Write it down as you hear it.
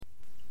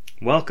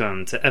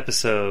Welcome to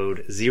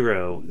episode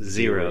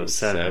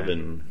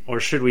 007. Or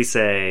should we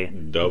say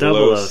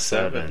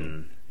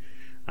 007.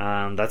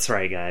 That's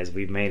right, guys.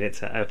 We've made it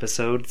to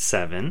episode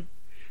 7.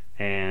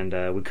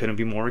 And we couldn't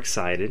be more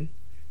excited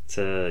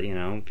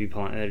to,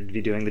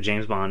 be doing the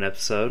James Bond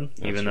episode.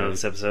 That's even though right.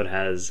 this episode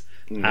has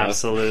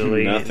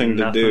absolutely nothing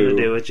to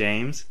do with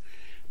James.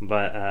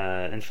 But,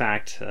 in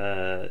fact,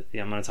 I'm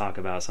going to talk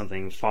about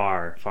something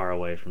far, far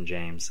away from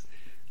James.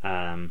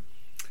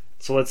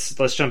 So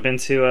let's jump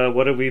into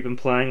what have we been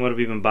playing, what have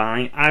we been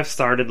buying. I've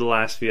started the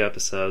last few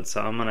episodes, so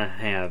I'm going to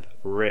have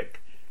Rick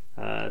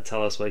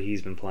tell us what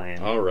he's been playing.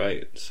 All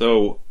right.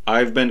 So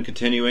I've been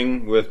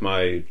continuing with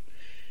my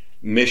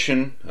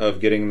mission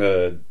of getting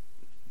the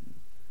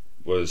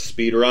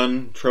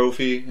speedrun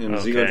trophy in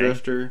Zeo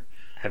Drifter.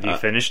 Have you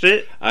finished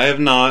it? I have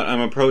not. I'm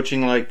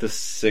approaching like the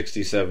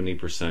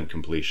 60-70%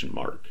 completion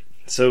mark.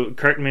 So,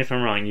 correct me if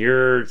I'm wrong,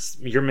 you're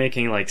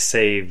making, like,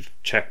 save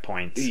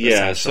checkpoints,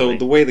 Yeah, so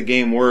the way the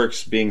game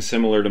works, being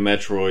similar to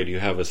Metroid, you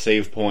have a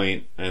save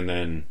point and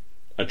then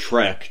a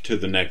trek to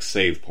the next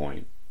save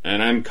point.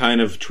 And I'm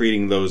kind of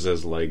treating those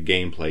as, like,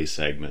 gameplay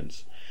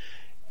segments.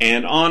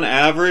 And on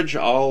average,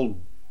 I'll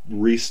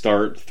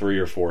restart 3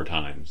 or 4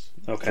 times.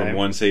 From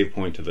one save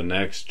point to the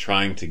next,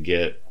 trying to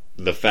get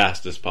the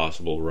fastest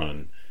possible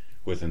run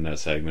within that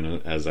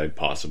segment as I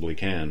possibly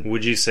can.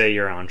 Would you say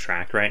you're on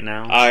track right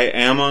now? I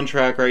am on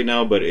track right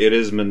now, but it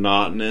is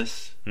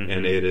monotonous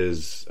and it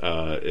is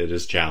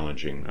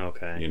challenging.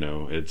 Okay. You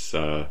know,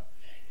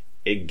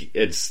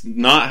 it's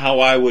not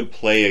how I would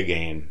play a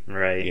game.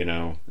 Right. You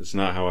know, it's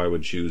not how I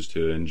would choose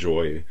to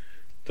enjoy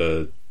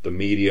the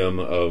medium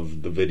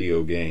of the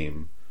video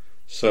game.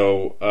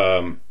 So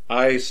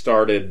I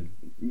started.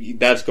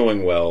 That's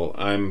going well.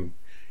 I'm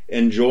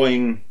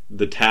enjoying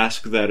the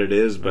task that it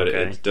is, but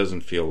it doesn't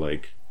feel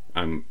like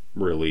I'm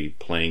really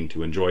playing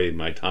to enjoy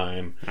my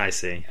time. I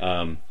see.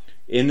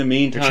 In the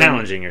meantime, you're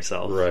challenging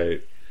yourself,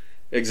 right?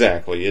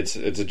 Exactly. It's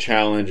a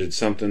challenge. It's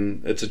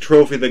something. It's a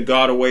trophy that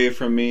got away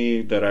from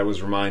me that I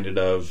was reminded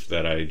of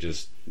that I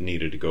just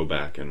needed to go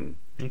back and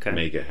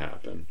make it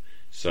happen.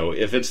 So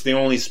if it's the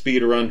only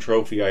speedrun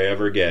trophy I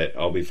ever get,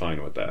 I'll be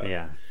fine with that.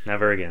 Yeah,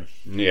 never again.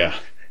 Yeah.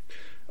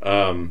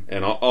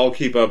 And I'll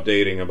keep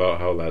updating about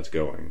how that's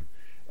going.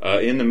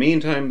 In the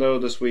meantime, though,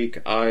 this week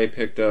I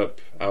picked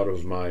up out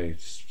of my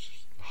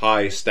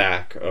high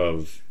stack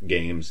of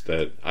games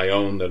that I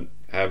own that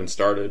haven't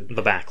started.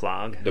 The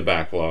backlog.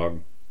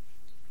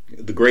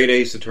 The Great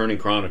Ace Attorney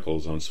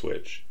Chronicles on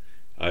Switch.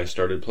 I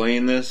started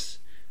playing this.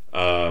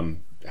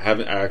 Haven't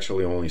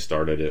actually only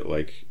started it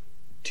like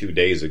 2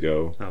 days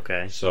ago.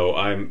 Okay. So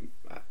I'm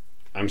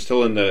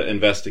still in the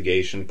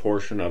investigation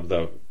portion of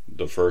the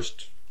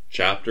first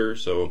chapter,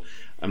 so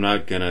I'm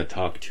not gonna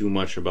talk too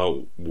much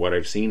about what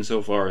I've seen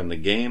so far in the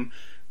game,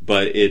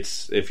 but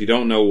if you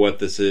don't know what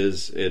this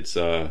is, it's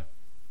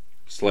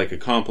like a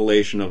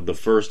compilation of the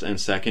first and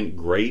second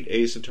great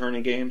Ace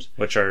Attorney games,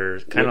 which are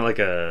kind of like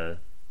a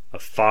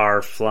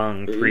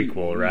far-flung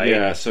prequel, right?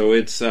 Yeah, so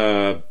it's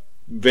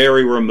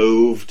very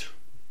removed.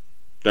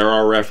 There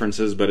are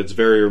references, but it's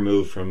very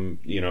removed from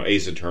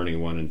Ace Attorney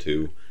 1 and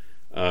 2,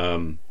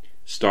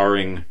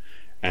 starring,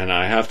 and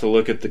I have to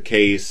look at the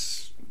case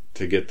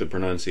to get the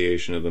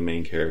pronunciation of the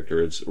main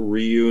character. It's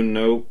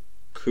Ryunosuke.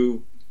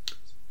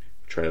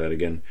 Try that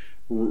again.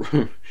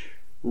 Ryunosuke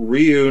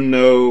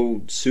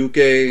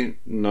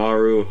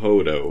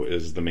Naruhodo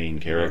is the main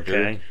character.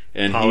 Okay.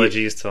 And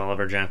apologies to all of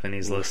our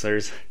Japanese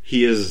listeners.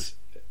 He is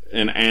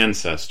an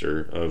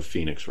ancestor of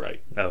Phoenix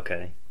Wright.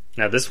 Okay.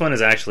 Now this one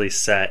is actually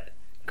set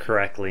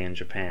correctly in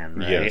Japan,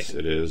 right? Yes,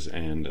 it is,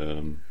 and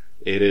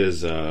it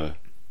is. It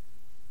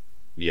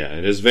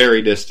is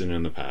very distant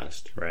in the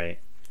past. Right.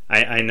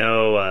 I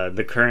know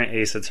the current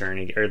Ace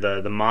Attorney, or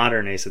the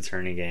modern Ace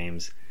Attorney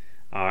games,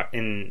 are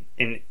in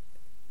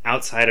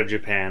outside of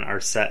Japan are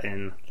set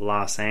in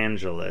Los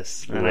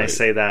Angeles, and I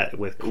say that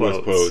with quotes.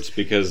 With quotes,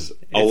 because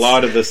a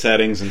lot of the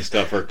settings and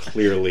stuff are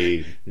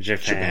clearly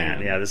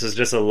Japan. Yeah, this is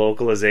just a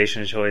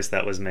localization choice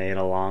that was made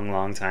a long,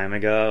 long time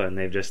ago, and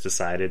they've just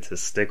decided to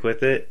stick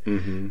with it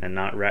and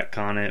not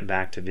retcon it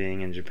back to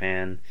being in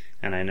Japan.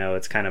 And I know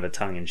it's kind of a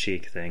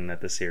tongue-in-cheek thing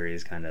that the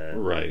series kind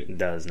of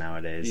does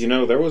nowadays.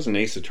 There was an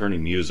Ace Attorney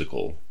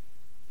musical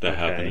that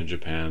happened in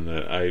Japan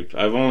that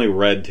I've only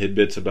read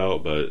tidbits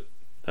about, but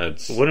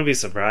wouldn't be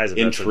surprised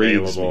if that's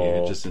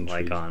available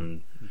like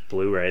on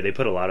Blu-ray. They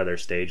put a lot of their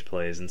stage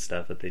plays and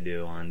stuff that they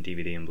do on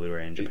DVD and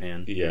Blu-ray in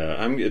Japan.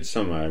 Yeah, it's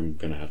something I'm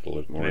going to have to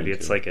look more into. Maybe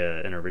it's like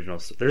an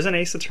original. There's an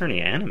Ace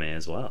Attorney anime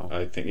as well.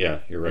 I think,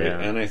 you're right. Yeah.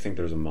 And I think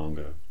there's a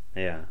manga.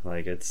 Yeah,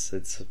 like it's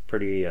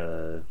pretty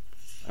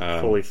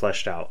fully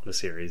fleshed out, the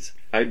series.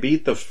 I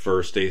beat the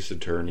first Ace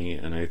Attorney,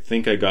 and I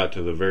think I got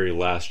to the very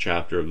last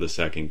chapter of the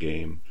second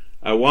game.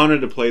 I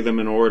wanted to play them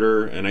in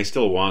order, and I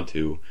still want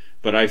to,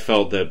 but I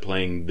felt that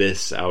playing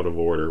this out of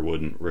order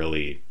wouldn't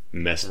really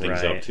mess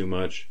things up too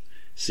much,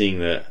 seeing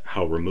that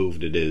how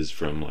removed it is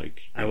from,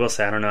 like... I will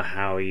say, I don't know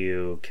how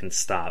you can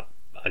stop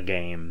a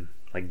game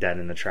like dead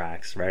in the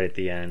tracks right at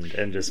the end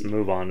and just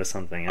move on to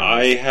something else.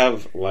 I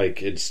have,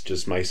 like, it's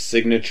just my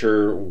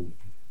signature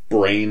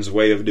brain's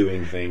way of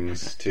doing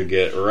things to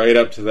get right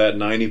up to that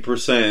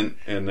 90%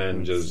 and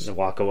then just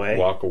walk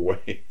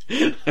away.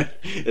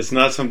 It's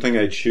not something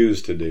I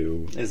choose to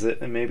do. Is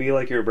it maybe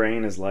like your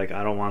brain is like,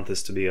 I don't want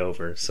this to be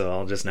over, so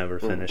I'll just never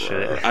finish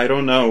it? I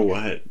don't know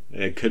what.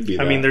 It could be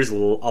that. I mean, there's a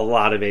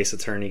lot of Ace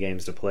Attorney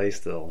games to play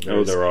still.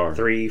 There are.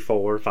 3,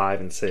 4,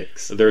 5, and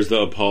 6. There's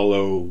the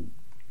Apollo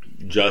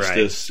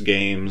Justice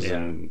games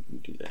and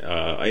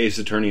Ace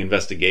Attorney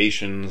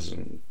Investigations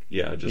and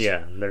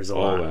there's a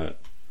all lot. That.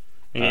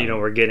 And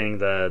we're getting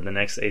the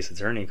next Ace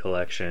Attorney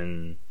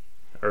collection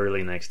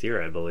early next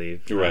year, I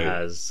believe. Right. It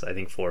has, I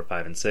think, 4,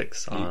 5, and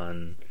 6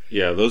 on...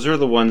 Yeah, those are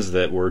the ones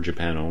that were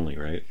Japan only,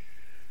 right?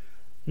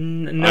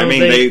 No, I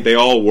mean, they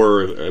all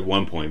were at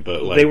one point,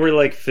 but like... They were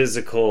like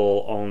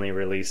physical only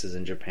releases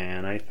in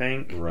Japan, I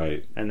think.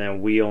 Right. And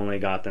then we only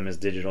got them as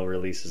digital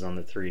releases on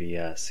the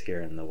 3DS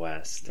here in the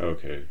West.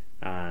 Okay.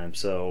 And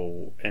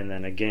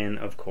then again,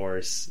 of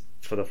course...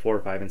 for the 4,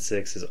 5, and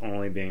 6 is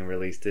only being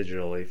released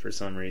digitally for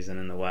some reason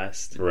in the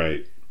West.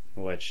 Right.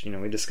 Which,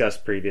 we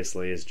discussed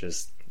previously is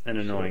just an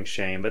annoying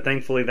shame. But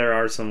thankfully there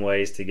are some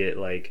ways to get,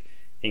 like,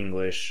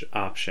 English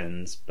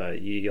options,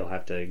 but you'll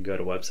have to go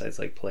to websites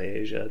like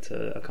PlayAsia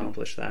to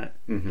accomplish that.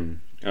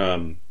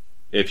 Mm-hmm.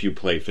 If you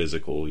play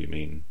physical, you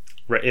mean?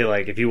 Right,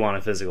 like, if you want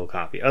a physical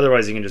copy.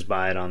 Otherwise, you can just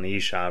buy it on the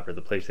eShop or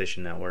the PlayStation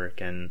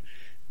Network, and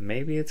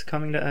maybe it's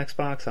coming to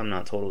Xbox. I'm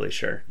not totally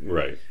sure.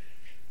 Right.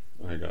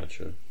 I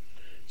gotcha.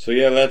 So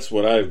yeah, that's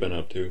what I've been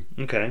up to.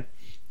 Okay.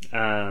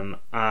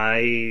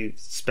 I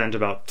spent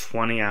about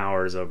 20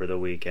 hours over the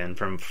weekend,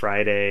 from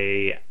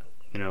Friday,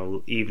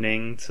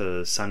 evening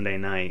to Sunday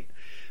night,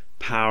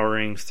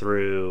 powering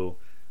through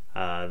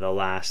the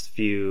last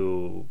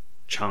few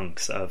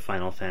chunks of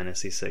Final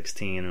Fantasy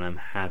 16, and I'm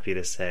happy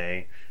to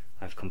say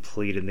I've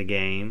completed the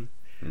game.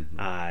 Mm-hmm.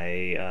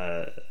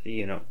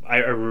 I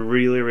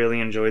really, really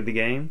enjoyed the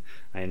game.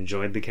 I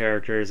enjoyed the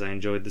characters. I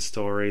enjoyed the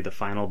story. The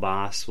final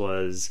boss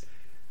was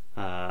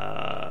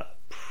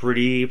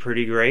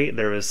pretty great.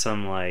 There was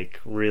some like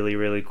really,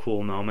 really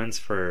cool moments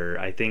for,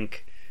 I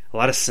think, a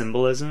lot of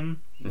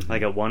symbolism. Mm-hmm.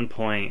 Like at one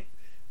point,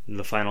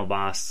 the final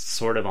boss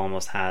sort of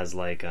almost has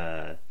like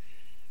a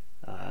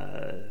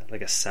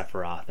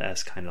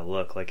Sephiroth-esque kind of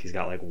look, like he's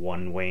got like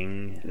one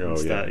wing and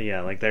stuff.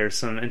 Yeah, like there's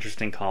some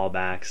interesting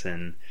callbacks,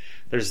 and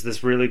there's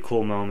this really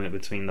cool moment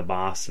between the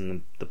boss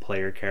and the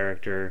player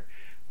character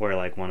where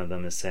like one of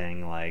them is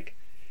saying like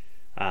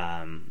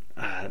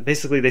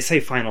basically they say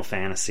Final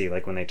Fantasy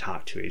like when they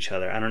talk to each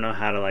other. I don't know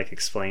how to like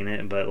explain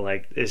it, but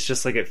like it's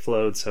just like it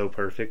flowed so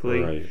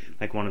perfectly. Right.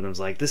 Like one of them's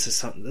like, this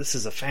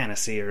is a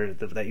fantasy or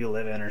that you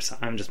live in, or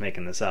something. I'm just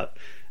making this up.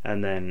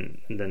 And then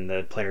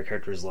the player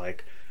character is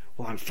like,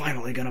 well, I'm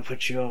finally gonna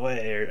put you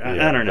away, or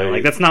I don't know.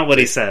 Like that's not what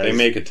he says. They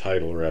make a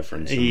title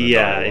reference.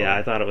 Yeah.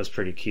 I thought it was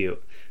pretty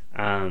cute.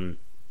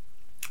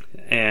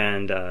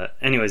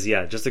 Anyways,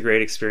 yeah, just a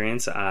great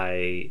experience.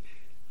 I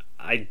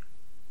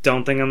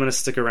don't think I'm going to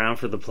stick around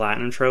for the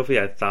Platinum Trophy.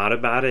 I thought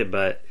about it,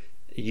 but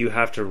you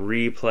have to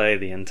replay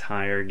the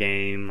entire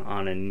game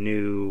on a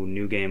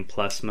new Game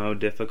Plus mode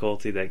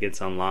difficulty that gets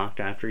unlocked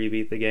after you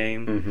beat the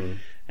game. Mm-hmm.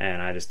 And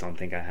I just don't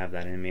think I have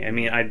that in me. I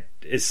mean,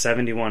 it's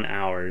 71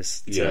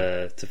 hours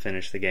to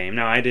finish the game.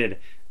 Now, I did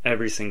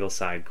every single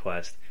side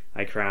quest.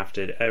 I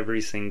crafted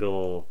every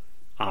single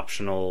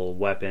optional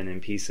weapon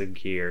and piece of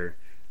gear.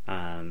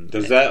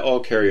 Does that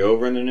all carry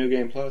over in the New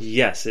Game Plus?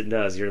 Yes, it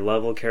does. Your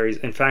level carries...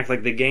 In fact,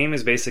 like the game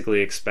is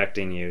basically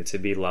expecting you to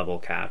be level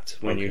capped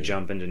when you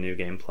jump into New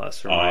Game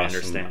Plus, from my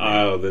understanding.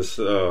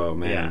 Oh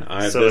man.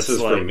 Yeah. This is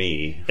like, for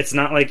me. It's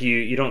not like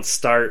you don't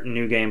start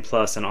New Game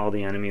Plus and all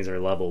the enemies are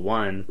level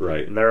 1.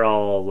 Right. They're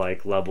all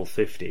like level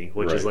 50,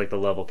 which is like the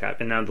level cap.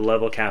 And now the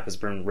level cap has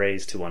been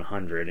raised to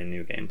 100 in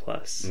New Game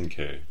Plus.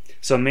 Okay.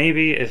 So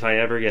maybe if I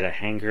ever get a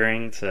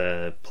hankering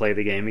to play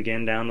the game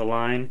again down the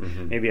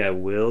line, maybe I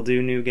will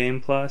do New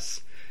Game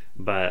Plus.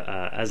 But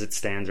as it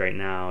stands right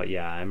now,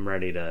 I'm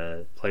ready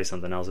to play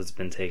something else. It's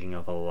been taking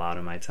up a lot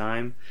of my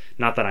time.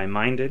 Not that I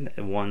minded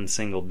one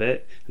single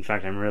bit. In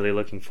fact, I'm really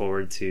looking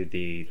forward to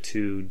the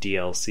 2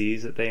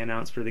 DLCs that they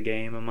announced for the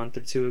game a month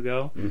or two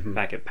ago,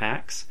 back at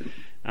PAX.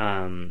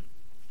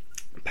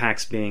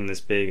 PAX being this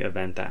big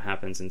event that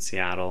happens in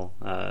Seattle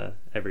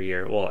every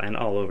year, well, and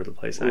all over the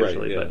place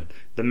actually, but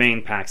the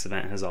main PAX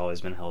event has always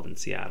been held in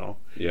Seattle.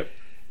 Yep.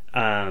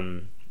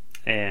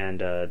 And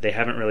they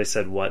haven't really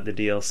said what the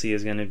DLC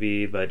is going to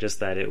be, but just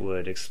that it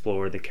would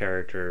explore the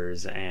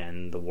characters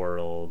and the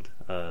world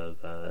of,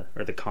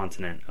 or the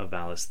continent of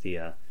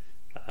Valisthea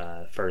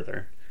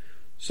further.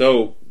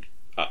 So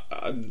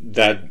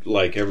that,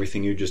 like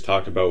everything you just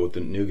talked about with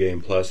the New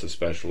Game Plus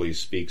especially,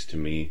 speaks to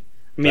me.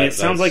 I mean, it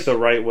sounds like the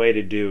right way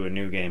to do a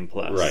New Game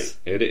Plus. Right.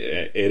 It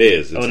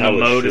is. It's and the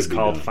mode is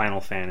called Final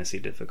Fantasy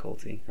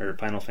difficulty, or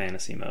Final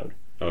Fantasy mode.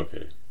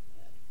 Okay.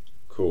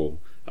 Cool.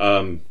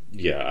 I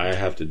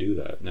have to do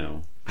that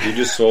now. You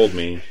just sold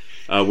me,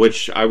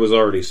 which I was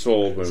already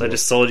sold. So I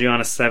just sold you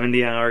on a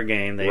 70-hour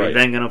game that you're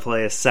then going to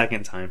play a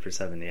second time for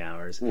 70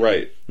 hours.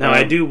 Right. Now,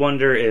 I do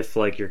wonder if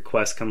like your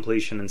quest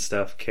completion and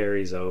stuff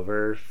carries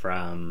over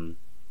from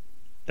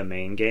the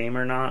main game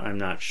or not. I'm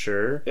not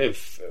sure.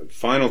 If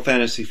Final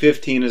Fantasy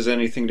 15 is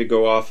anything to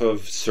go off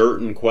of,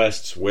 certain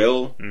quests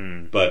will,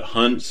 but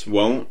hunts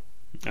won't.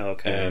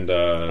 Okay. And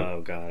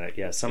oh god,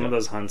 yeah. Some of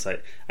those hunts,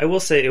 I will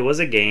say, it was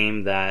a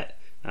game that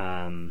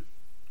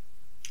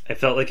I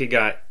felt like it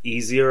got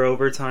easier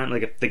over time.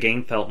 Like the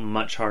game felt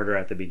much harder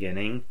at the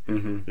beginning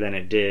than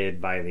it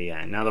did by the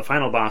end. Now the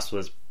final boss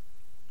was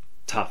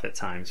tough at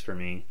times for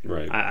me.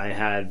 Right. I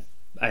had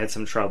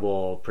some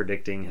trouble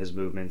predicting his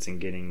movements and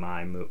getting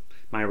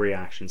my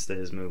reactions to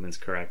his movements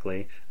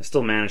correctly. I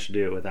still managed to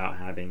do it without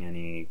having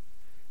any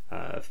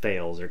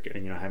fails or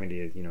having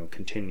to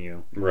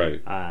continue.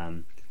 Right.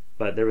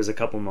 But there was a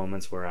couple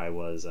moments where I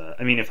was.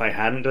 If I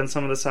hadn't done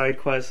some of the side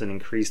quests and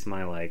increased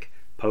my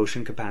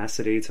potion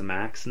capacity to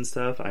max and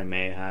stuff, I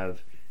may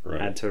have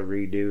had to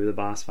redo the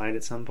boss fight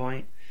at some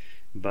point.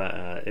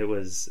 But it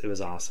was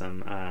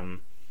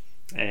awesome.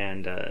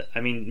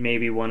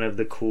 Maybe one of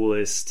the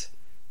coolest.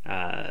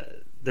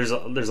 There's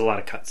a lot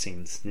of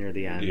cutscenes near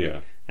the end. Yeah.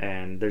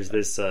 And there's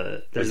this.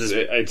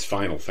 It's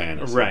Final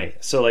Fantasy,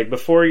 right? So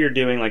before you're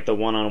doing the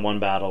one-on-one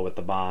battle with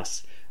the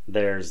boss,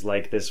 there's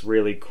this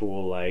really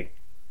cool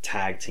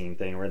tag team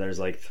thing where there's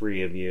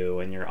 3 of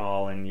you and you're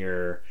all in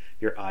your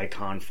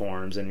icon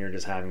forms and you're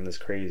just having this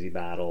crazy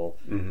battle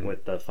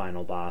with the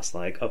final boss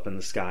up in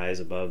the skies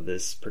above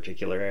this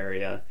particular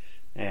area,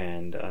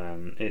 and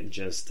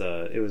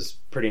it was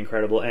pretty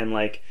incredible. And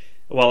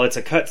while it's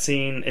a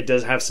cutscene, it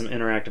does have some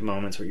interactive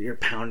moments where you're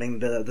pounding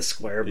the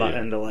square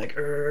button to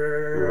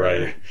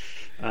right.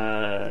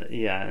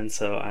 And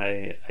so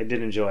I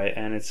did enjoy it,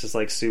 and it's just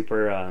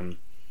super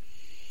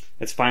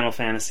it's Final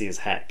Fantasy as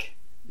heck.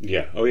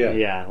 Yeah. Oh yeah.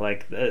 Yeah,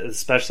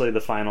 especially the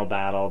final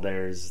battle.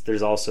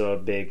 There's also a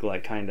big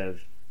kind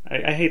of.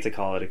 I hate to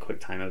call it a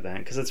quick time event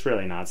because it's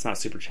really not. It's not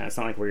super chat. It's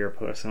not where you're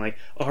pressing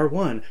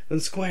R1, then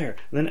square,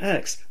 then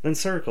X, then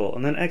circle,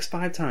 and then X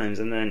 5 times,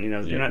 and then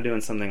you're not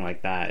doing something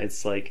like that.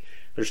 It's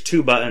there's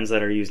 2 buttons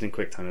that are used in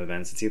quick time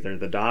events. It's either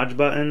the dodge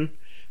button,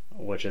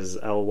 which is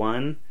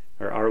L1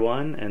 or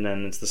R1, and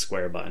then it's the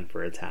square button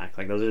for attack.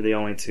 Those are the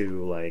only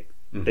 2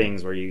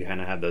 things where you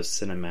kind of have those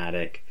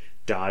cinematic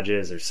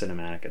dodges or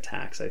cinematic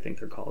attacks, I think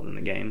they're called in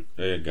the game.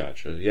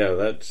 Gotcha. Yeah,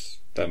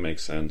 that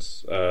makes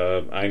sense.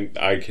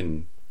 I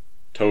can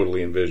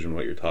totally envision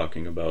what you're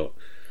talking about.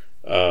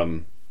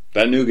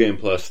 That New Game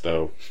Plus,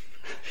 though,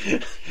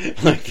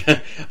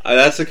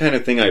 that's the kind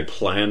of thing I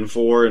plan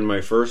for in my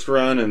first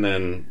run, and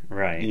then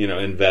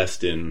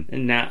invest in.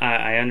 And now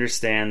I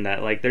understand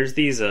that there's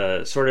these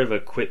sort of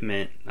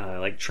equipment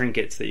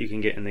trinkets that you can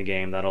get in the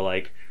game that'll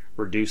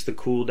reduce the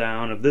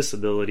cooldown of this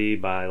ability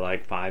by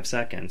 5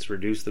 seconds,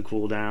 reduce the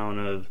cooldown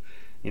of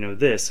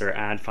this, or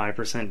add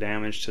 5%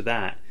 damage to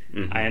that.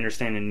 I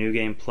understand in New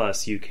Game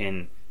Plus you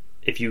can,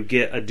 if you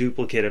get a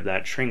duplicate of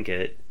that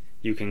trinket,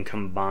 you can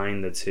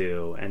combine the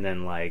 2 and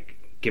then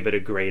give it a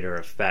greater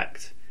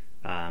effect.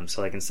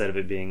 So instead of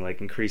it being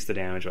increase the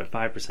damage by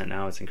 5%,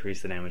 now it's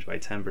increase the damage by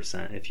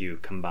 10% if you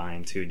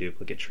combine 2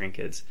 duplicate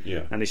trinkets.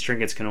 Yeah. And these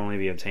trinkets can only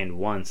be obtained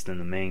once in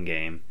the main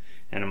game.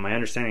 And my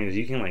understanding is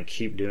you can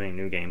keep doing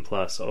New Game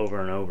Plus over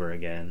and over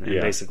again,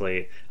 and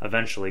basically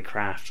eventually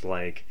craft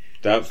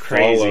that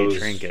crazy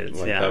trinkets.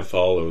 That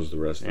follows the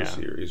rest of the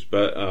series.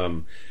 But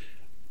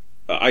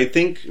I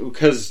think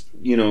because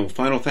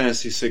Final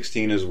Fantasy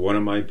 16 is one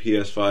of my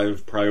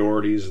PS5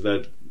 priorities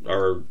that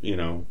are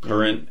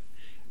current,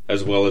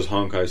 as well as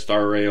Honkai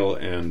Star Rail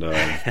and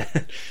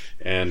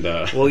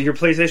well, your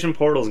PlayStation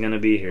Portal is going to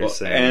be here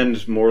soon,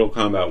 and Mortal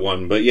Kombat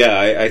 1. But yeah,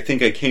 I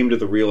think I came to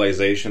the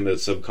realization that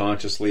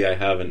subconsciously I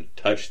haven't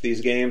touched these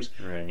games,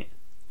 right?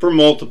 For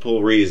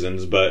multiple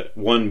reasons, but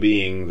one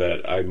being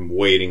that I'm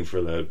waiting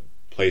for the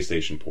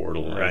PlayStation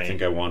Portal. Right. I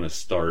think I want to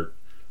start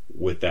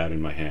with that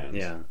in my hands.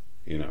 Yeah.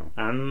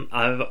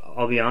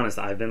 I'll be honest.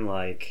 I've been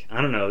I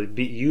don't know.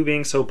 You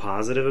being so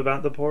positive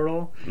about the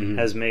Portal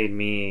has made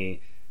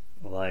me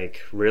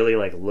really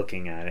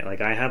looking at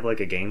it. I have a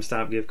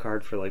GameStop gift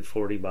card for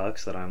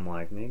 $40 that I'm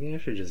maybe I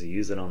should just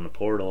use it on the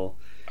Portal.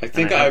 I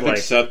think I've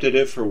accepted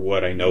it for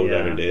what I know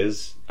that it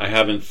is. I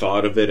haven't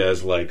thought of it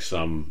as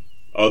some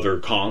other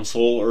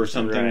console or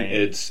something. Right.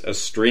 It's a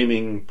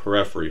streaming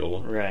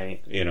peripheral,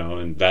 right?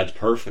 And that's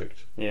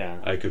perfect. Yeah,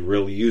 I could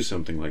really use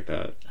something like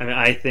that.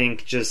 I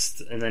think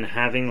and then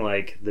having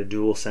the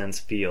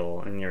DualSense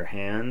feel in your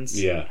hands,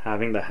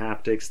 having the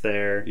haptics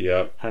there,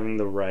 having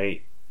the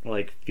right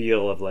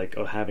feel of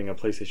having a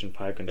PlayStation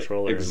 5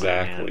 controller.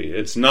 Exactly. In my hand.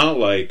 It's not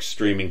like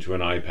streaming to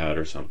an iPad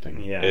or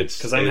something. Yeah,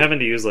 because I'm having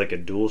to use a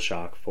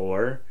DualShock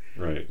 4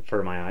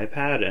 for my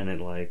iPad, and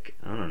it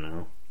I don't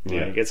know.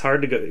 It's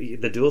hard to go.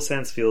 The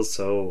DualSense feels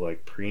so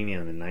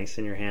premium and nice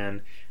in your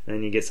hand, and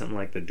then you get something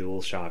like the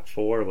DualShock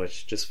 4,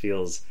 which just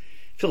feels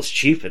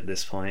cheap at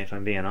this point, if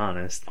I'm being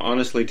honest.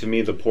 Honestly, to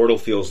me, the Portal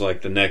feels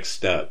like the next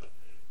step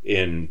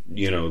in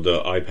the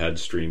iPad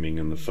streaming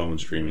and the phone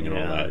streaming and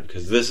all that,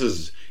 because this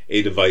is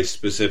a device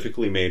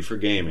specifically made for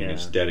gaming.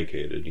 It's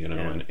dedicated,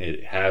 and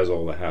it has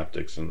all the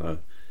haptics and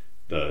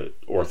the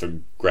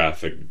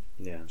orthographic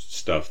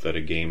stuff that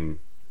a game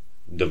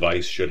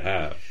device should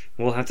have.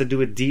 We'll have to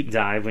do a deep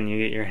dive when you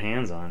get your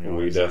hands on yours.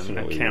 We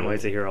definitely I can't will.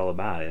 wait to hear all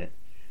about it.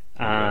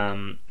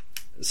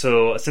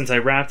 So since I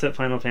wrapped up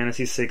Final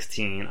Fantasy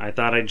 16, I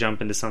thought I'd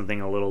jump into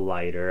something a little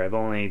lighter. I've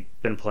only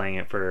been playing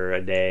it for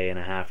a day and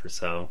a half or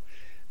so,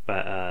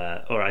 but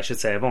or I should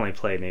say I've only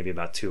played maybe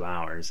about 2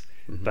 hours.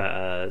 Mm-hmm.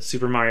 But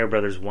Super Mario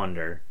Brothers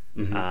Wonder,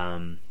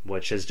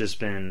 which has just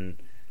been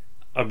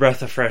a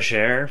breath of fresh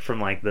air from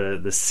like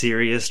the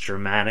serious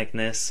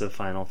dramaticness of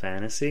Final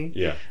Fantasy.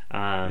 Yeah.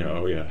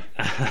 Oh yeah.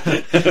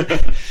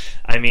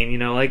 I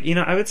mean,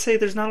 I would say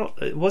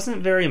it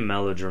wasn't very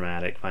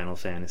melodramatic, Final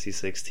Fantasy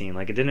 16.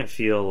 Like, it didn't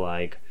feel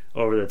like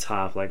over the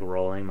top, like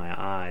rolling my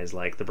eyes.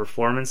 Like, the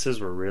performances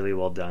were really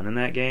well done in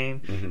that game.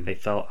 Mm-hmm. They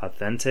felt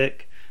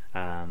authentic.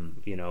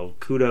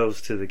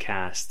 Kudos to the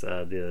cast,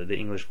 the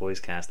English voice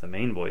cast, the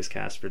main voice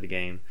cast for the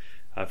game,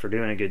 for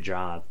doing a good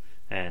job.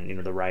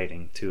 And, the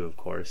writing, too, of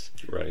course.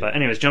 Right. But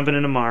anyways, jumping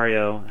into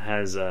Mario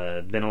has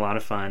been a lot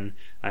of fun.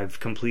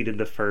 I've completed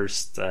the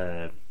first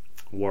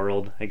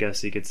world, I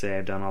guess you could say.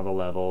 I've done all the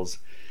levels.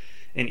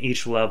 In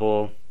each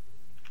level,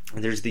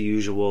 there's the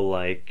usual,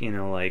 like in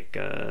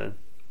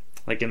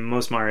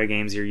most Mario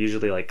games, you're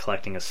usually, like,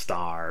 collecting a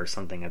star or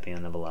something at the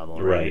end of a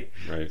level, right?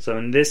 Right. So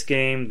in this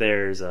game,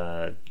 there's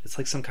it's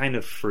like some kind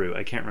of fruit.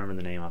 I can't remember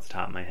the name off the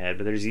top of my head,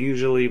 but there's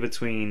usually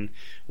between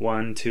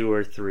 1, 2,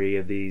 or 3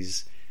 of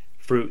these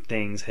fruit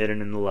things hidden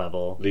in the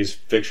level. These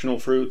fictional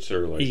fruits,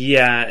 or like?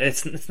 Yeah,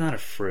 it's not a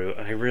fruit.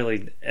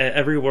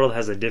 Every world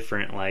has a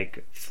different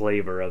like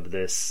flavor of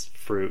this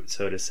fruit,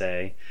 so to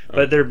say. Okay.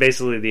 But they're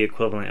basically the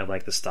equivalent of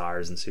like the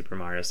stars in Super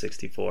Mario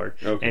 64.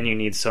 Okay. And you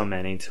need so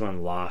many to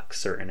unlock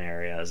certain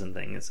areas and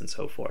things and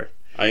so forth.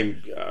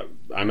 I'm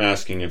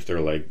asking if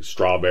they're like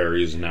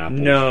strawberries and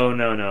apples.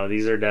 No.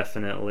 These are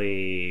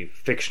definitely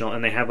fictional,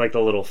 and they have like the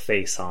little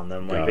face on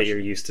them, like that you're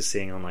used to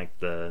seeing on like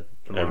the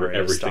Mario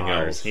everything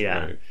stars. else.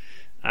 Yeah. Right.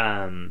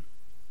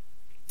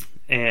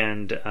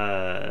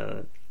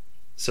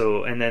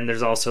 So then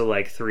there's also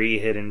like 3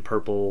 hidden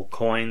purple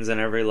coins in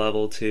every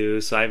level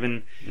too. So I've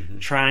been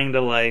trying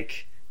to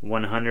like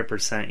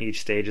 100%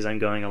 each stage as I'm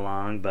going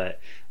along, but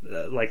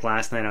like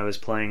last night I was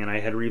playing and I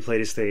had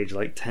replayed a stage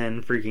like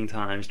 10 freaking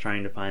times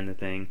trying to find the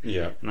thing.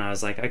 Yeah. And I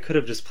was like, I could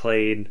have just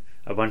played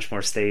a bunch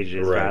more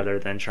stages Right. rather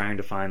than trying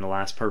to find the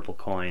last purple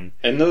coin.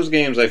 And those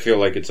games, I feel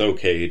like it's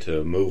okay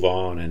to move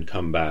on and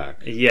come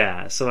back.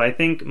 Yeah, so I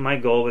think my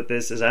goal with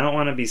this is I don't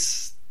want to be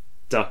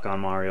stuck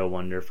on Mario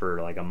Wonder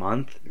for like a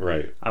month.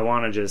 Right. I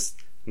want to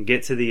just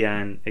get to the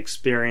end,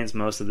 experience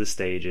most of the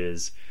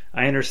stages.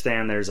 I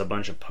understand there's a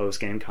bunch of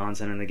post-game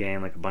content in the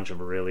game, like a bunch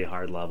of really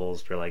hard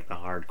levels for like the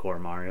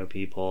hardcore Mario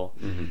people.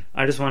 Mm-hmm.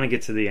 I just want to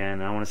get to the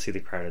end. I want to see the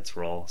credits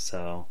roll.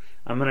 So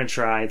I'm going to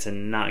try to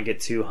not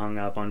get too hung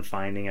up on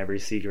finding every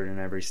secret in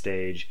every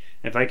stage.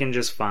 If I can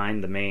just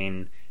find the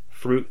main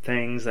fruit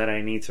things that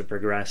I need to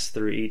progress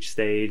through each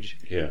stage,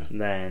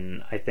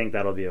 then I think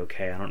that'll be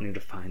okay. I don't need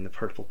to find the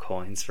purple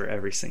coins for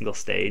every single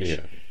stage.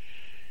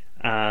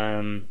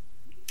 Yeah.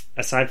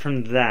 Aside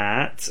from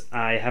that,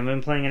 I haven't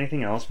been playing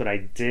anything else, but I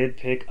did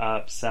pick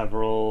up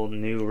several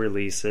new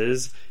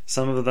releases.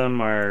 Some of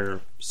them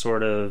are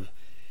sort of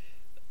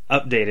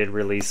updated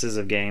releases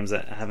of games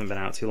that haven't been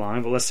out too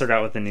long, but let's start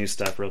out with the new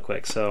stuff real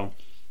quick. So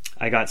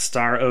I got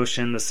Star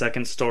Ocean, the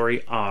Second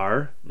Story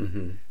R,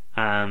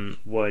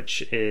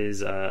 which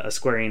is a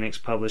Square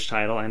Enix published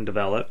title and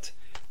developed.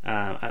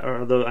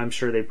 Although I'm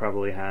sure they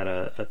probably had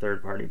a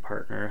third-party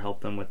partner help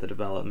them with the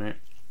development.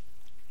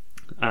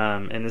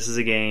 And this is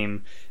a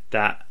game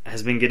that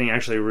has been getting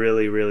actually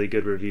really, really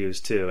good reviews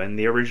too. And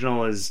the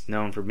original is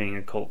known for being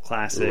a cult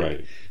classic.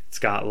 Right. It's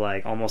got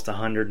like almost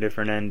 100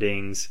 different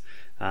endings.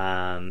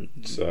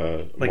 It's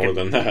like more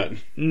than that.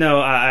 No,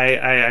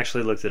 I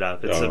actually looked it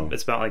up.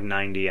 It's about like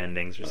 90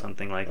 endings or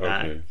something like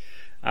that.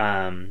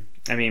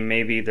 I mean,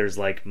 maybe there's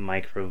like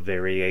micro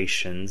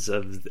variations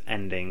of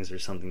endings or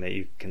something that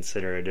you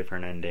consider a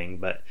different ending,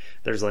 but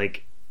there's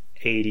like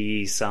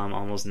 80 some,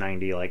 almost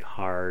 90 like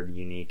hard,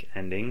 unique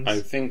endings. I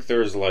think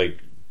there's like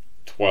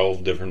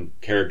 12 different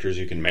characters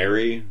you can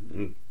marry,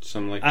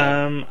 something like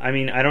that. I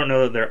mean, I don't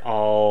know that they're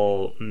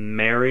all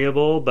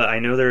marryable, but I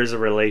know there is a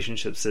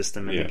relationship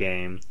system in the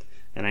game,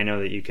 and I know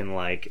that you can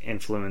like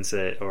influence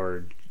it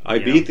or. I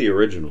beat the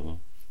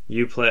original.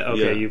 You played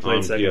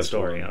Second PS1.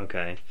 Story.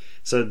 Okay,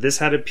 so this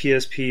had a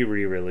PSP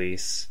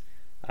re-release.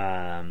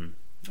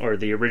 Or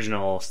the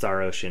original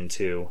Star Ocean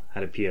 2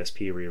 had a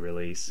PSP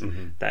re-release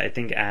that I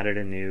think added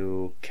a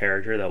new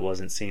character that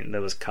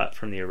was cut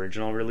from the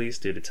original release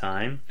due to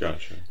time.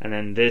 Gotcha. And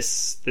then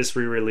this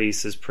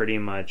re-release is pretty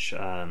much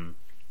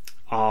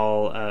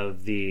all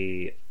of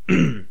the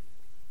it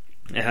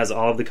has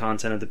all of the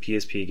content of the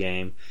PSP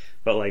game,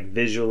 but like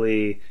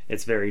visually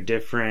it's very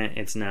different.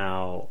 It's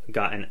now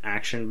got an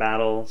action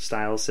battle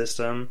style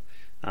system.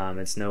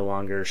 It's no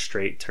longer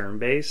straight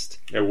turn-based.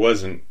 It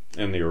wasn't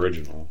in the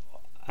original.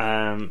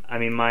 I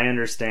mean, my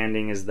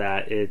understanding is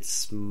that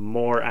it's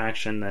more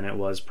action than it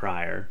was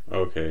prior.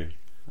 Okay.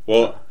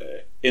 Well,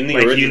 In the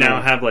like original, you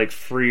now have like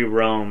free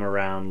roam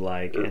around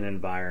like an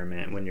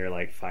environment when you're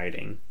like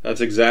fighting.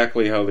 that's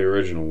exactly how the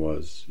original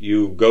was.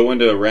 You go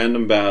into a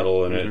random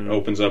battle and it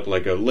opens up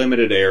like a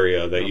limited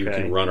area that you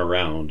can run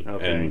around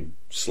and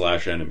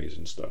slash enemies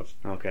and stuff.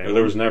 Okay.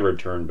 There was never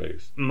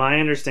turn-based. My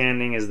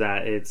understanding is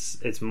that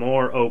it's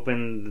more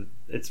open,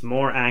 it's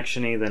more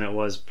actiony than it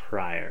was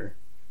prior.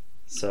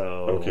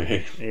 So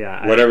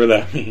yeah, whatever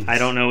that means. I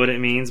don't know what it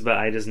means, but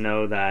I just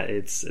know that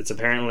it's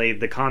apparently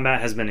the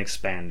combat has been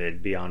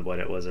expanded beyond what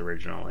it was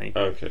originally.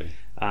 Okay.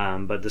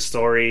 But the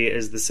story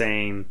is the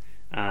same.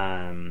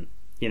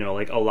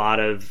 Like a lot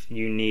of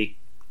unique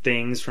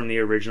things from the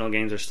original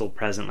games are still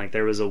present. Like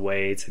there was a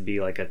way to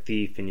be like a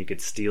thief and you could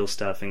steal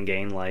stuff and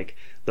gain like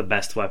the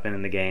best weapon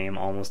in the game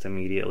almost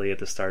immediately at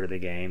the start of the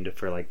game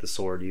for like the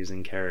sword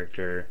using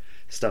character.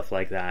 Stuff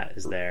like that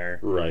is there.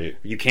 Right.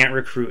 You can't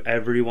recruit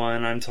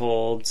everyone, I'm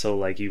told, so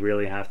like you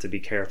really have to be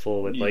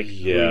careful with like who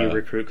you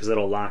recruit because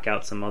it'll lock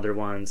out some other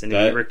ones. And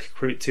if you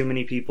recruit too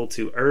many people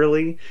too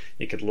early,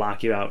 it could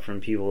lock you out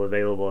from people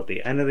available at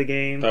the end of the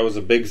game. That was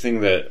a big thing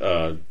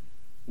that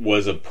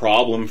was a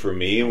problem for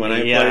me when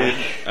I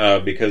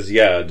played because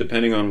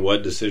depending on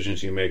what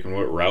decisions you make and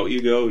what route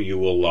you go, you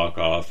will lock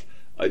off.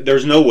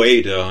 There's no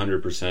way to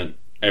 100%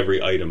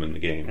 every item in the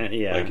game.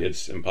 Like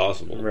it's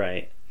impossible.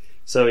 Right.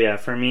 So yeah,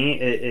 for me,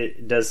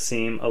 it does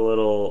seem a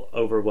little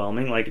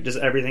overwhelming. Like just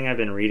everything I've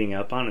been reading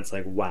up on, it's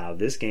like, wow,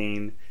 this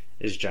game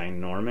is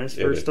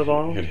ginormous. First of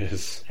all, it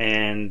is,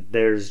 and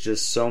there's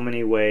just so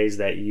many ways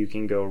that you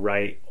can go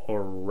right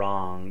or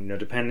wrong.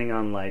 Depending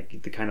on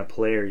like the kind of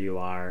player you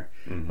are.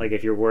 Mm-hmm. Like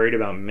if you're worried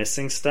about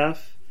missing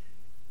stuff,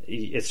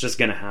 it's just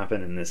going to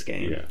happen in this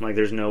game. Yeah. Like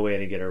there's no way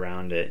to get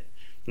around it.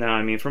 Now,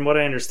 I mean, from what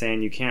I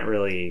understand, you can't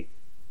really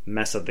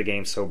mess up the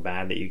game so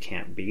bad that you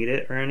can't beat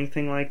it or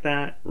anything like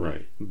that.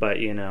 Right. But,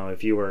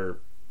 if you were,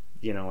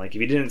 like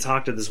if you didn't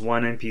talk to this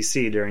one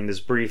NPC during this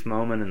brief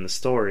moment in the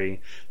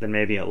story, then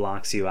maybe it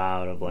locks you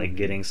out of, like,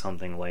 getting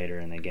something later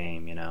in the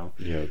game,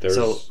 Yeah,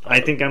 so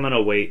I think I'm going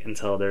to wait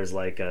until there's,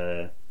 like,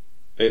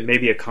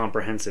 maybe a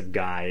comprehensive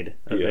guide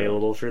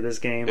available for this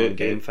game on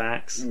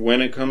GameFAQs.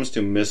 When it comes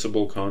to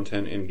missable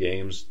content in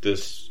games,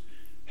 this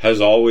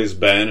has always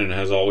been and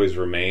has always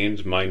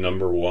remained my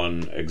number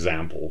one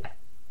example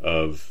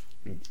of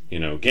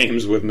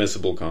games with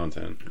missable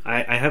content.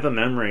 I have a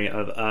memory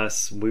of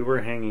us. We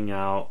were hanging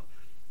out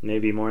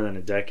maybe more than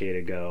a decade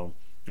ago,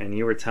 and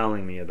you were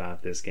telling me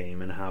about this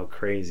game and how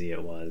crazy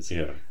it was.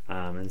 Yeah.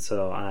 And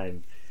so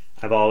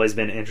I've always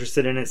been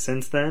interested in it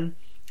since then.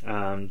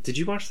 Did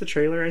you watch the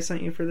trailer I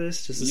sent you for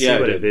this just to see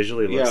what it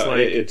visually looks like?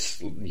 It's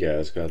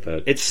got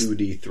that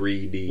 2D,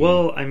 3D.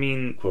 Well, I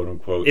mean, quote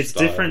unquote. It's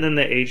style. different than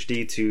the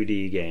HD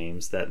 2D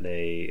games that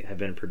they have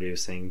been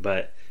producing,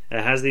 but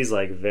it has these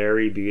like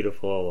very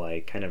beautiful,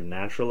 like kind of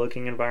natural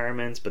looking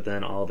environments, but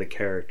then all the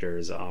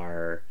characters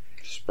are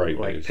sprite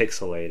like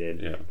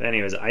pixelated. Yeah. But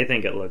anyways, I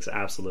think it looks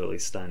absolutely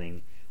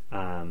stunning.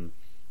 And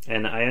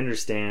I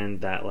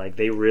understand that like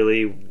they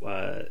really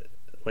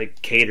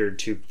like catered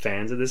to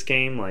fans of this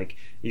game. Like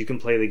you can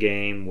play the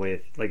game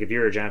with, like, if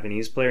you're a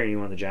Japanese player and you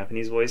want the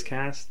Japanese voice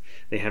cast,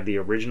 they have the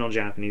original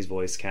Japanese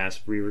voice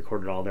cast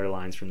re-recorded all their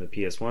lines from the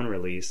PS1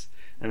 release,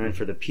 and then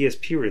for the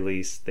PSP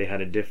release they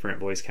had a different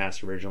voice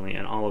cast originally,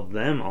 and all of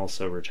them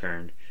also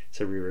returned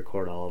to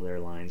re-record all of their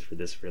lines for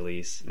this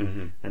release.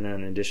 And then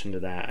in addition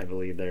to that, I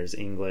believe there's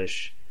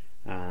English.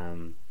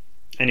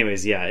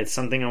 Anyways, yeah, it's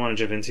something I want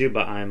to jump into,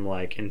 but I'm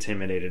like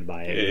intimidated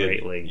by it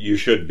greatly. You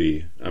should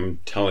be. I'm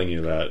telling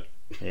you that.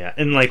 Yeah,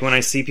 and like when I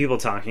see people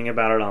talking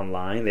about it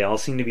online, they all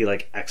seem to be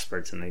like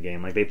experts in the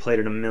game. Like they played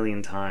it a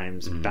million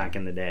times back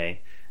in the day,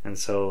 and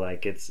so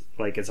like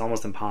it's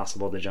almost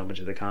impossible to jump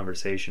into the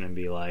conversation and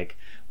be like,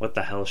 "What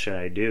the hell should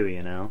I do?"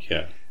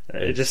 Yeah.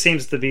 It just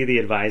seems to be the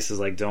advice is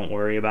like, don't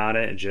worry about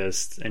it.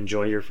 Just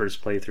enjoy your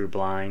first playthrough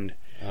blind.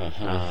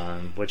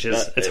 Which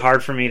is it's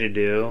hard for me to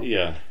do.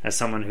 Yeah, as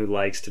someone who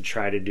likes to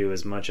try to do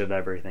as much of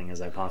everything as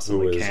I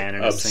possibly can.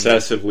 And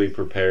obsessively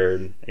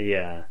prepared.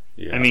 Yeah.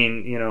 I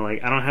mean,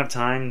 like I don't have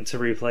time to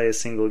replay a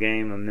single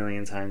game a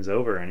million times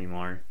over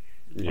anymore.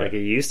 Yeah. Like I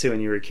used to when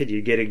you were a kid.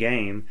 You'd get a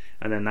game,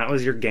 and then that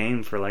was your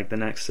game for like the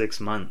next 6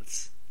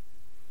 months.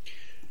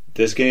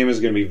 This game is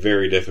going to be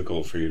very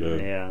difficult for you to.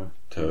 Yeah.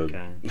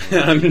 Okay.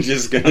 I'm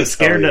just going to. I'm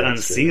scared to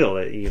unseal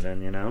it,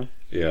 even.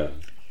 Yeah.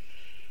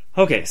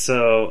 Okay,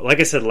 so like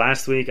I said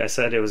last week, I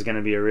said it was going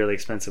to be a really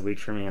expensive week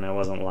for me, and I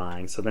wasn't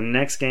lying. So the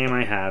next game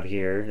I have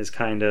here is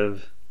kind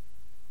of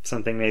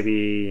something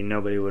maybe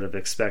nobody would have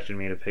expected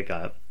me to pick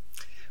up,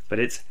 but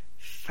it's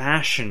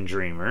Fashion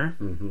Dreamer.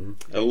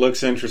 It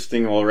looks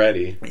interesting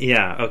already.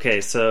 Yeah,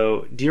 okay,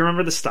 so do you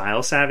remember the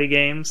Style Savvy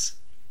games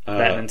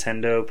that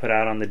Nintendo put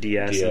out on the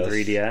DS and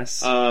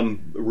 3DS?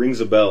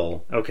 Rings a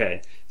bell.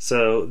 Okay,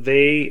 so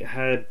they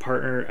had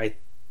partnered...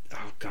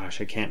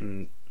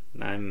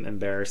 I'm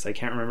embarrassed. I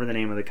can't remember the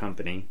name of the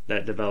company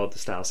that developed the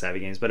Style Savvy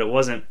games, but it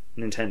wasn't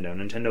Nintendo.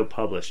 Nintendo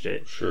published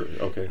it. Sure,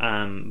 okay.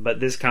 But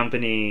this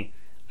company,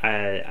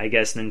 I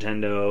guess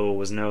Nintendo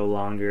was no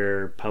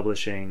longer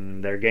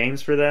publishing their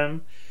games for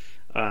them,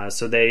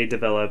 so they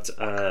developed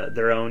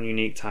their own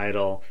unique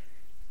title,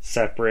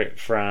 separate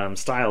from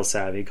Style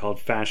Savvy called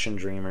Fashion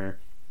Dreamer.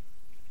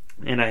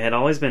 And I had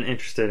always been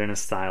interested in a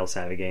Style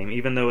Savvy game,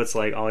 even though it's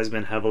like always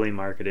been heavily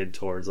marketed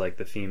towards like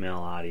the female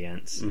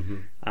audience.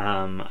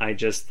 I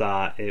just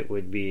thought it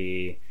would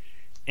be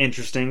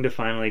interesting to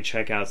finally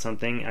check out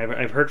something.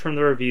 I've heard from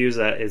the reviews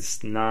that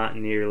it's not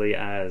nearly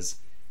as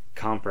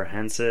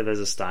comprehensive as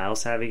a Style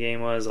Savvy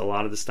game was. A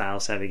lot of the Style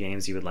Savvy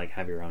games you would like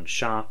have your own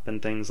shop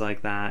and things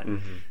like that,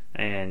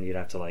 and you'd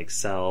have to like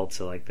sell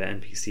to like the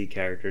NPC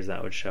characters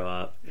that would show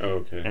up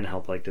and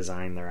help like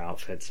design their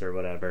outfits or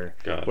whatever.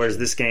 Gotcha. Whereas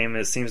this game,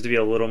 it seems to be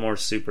a little more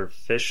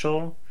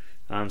superficial,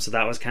 so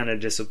that was kind of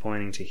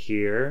disappointing to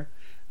hear,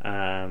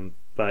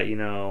 but you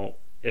know,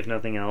 if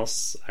nothing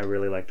else, I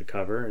really like the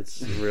cover.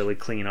 It's really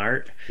clean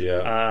art.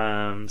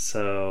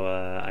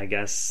 So I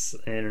guess,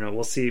 I don't know,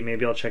 we'll see.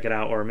 Maybe I'll check it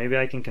out, or maybe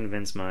I can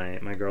convince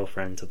my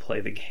girlfriend to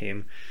play the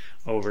game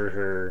over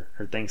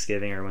her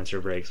Thanksgiving or winter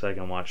break so I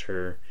can watch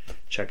her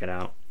check it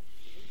out.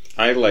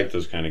 I like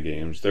those kind of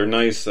games. They're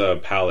nice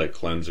palate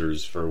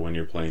cleansers for when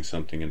you're playing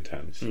something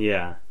intense.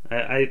 Yeah,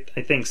 I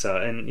think so.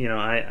 And, you know,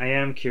 I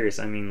am curious.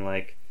 I mean,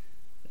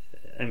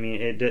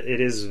 it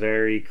is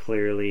very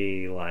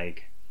clearly,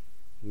 like,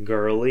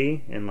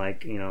 girly and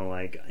like, you know,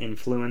 like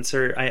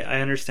influencer. I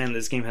understand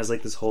this game has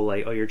like this whole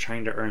like, oh, you're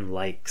trying to earn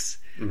likes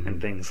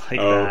and things like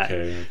that.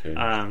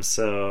 Okay.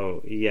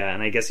 So yeah,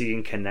 and I guess you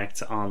can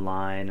connect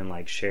online and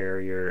like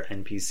share your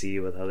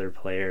NPC with other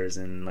players,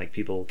 and like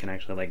people can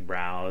actually like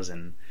browse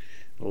and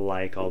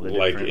like all the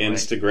like different,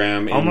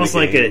 Instagram, like, almost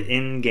like an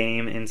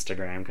in-game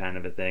Instagram kind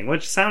of a thing,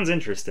 which sounds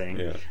interesting.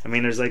 Yeah. I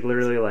mean, there's like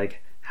literally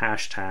like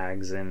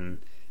hashtags and,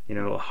 you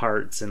know,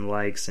 hearts and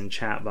likes and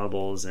chat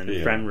bubbles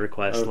and friend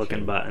request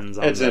looking buttons.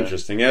 It's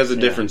interesting. It has a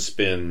different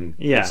spin.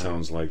 It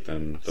sounds like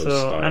than those.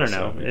 So I don't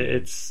know.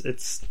 It's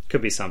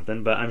could be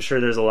something, but I'm sure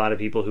there's a lot of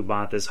people who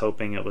bought this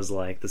hoping it was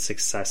like the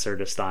successor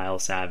to Style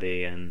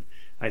Savvy, and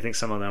I think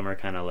some of them are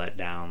kind of let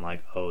down.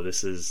 Like, oh,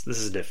 this is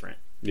different.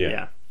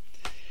 Yeah.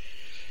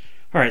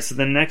 All right, so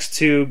the next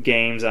two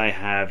games I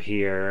have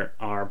here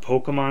are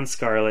Pokemon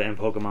Scarlet and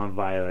Pokemon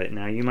Violet.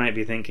 Now, you might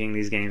be thinking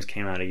these games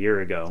came out a year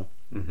ago.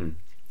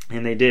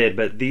 And they did,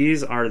 but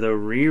these are the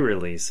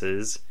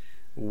re-releases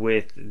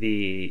with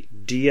the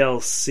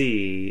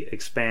DLC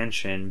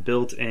expansion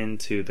built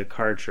into the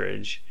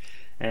cartridge.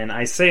 And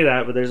I say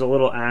that, but there's a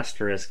little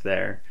asterisk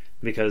there,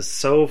 because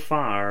so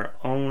far,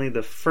 only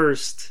the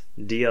first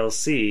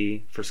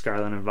DLC for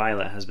Scarlet and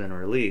Violet has been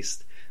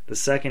released. The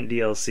second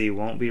DLC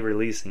won't be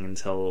releasing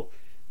until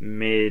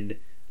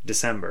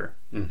mid-December.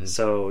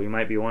 So you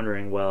might be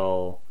wondering,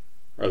 well,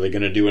 are they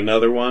going to do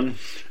another one?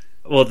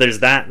 Well, there's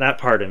that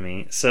part of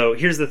me. So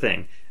here's the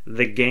thing: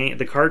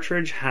 the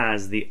cartridge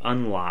has the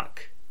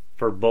unlock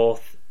for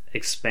both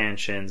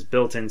expansions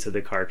built into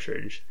the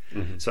cartridge.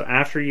 So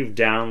after you've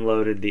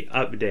downloaded the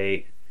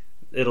update,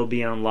 it'll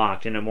be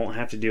unlocked, and it won't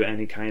have to do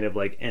any kind of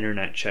like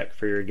internet check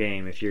for your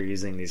game if you're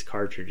using these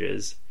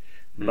cartridges.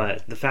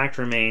 But the fact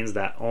remains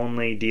that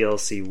only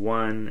DLC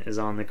 1 is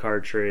on the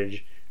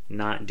cartridge,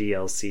 not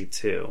DLC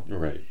 2.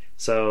 Right.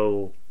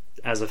 So,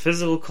 as a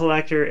physical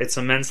collector, it's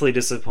immensely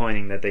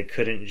disappointing that they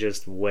couldn't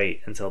just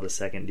wait until the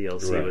second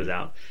DLC was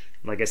out.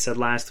 Like I said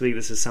last week,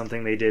 this is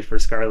something they did for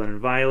Scarlet and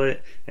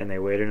Violet, and they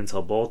waited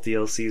until both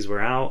DLCs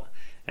were out,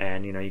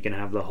 and you know, you can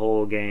have the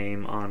whole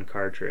game on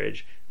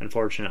cartridge.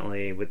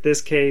 Unfortunately, with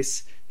this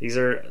case, these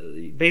are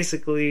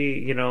basically,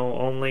 you know,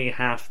 only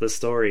half the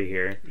story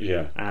here.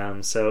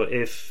 So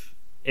if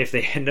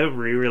they end up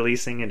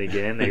re-releasing it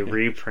again, they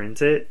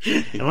reprint it,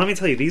 and let me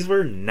tell you, these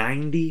were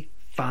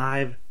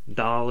 $95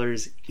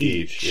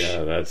 each.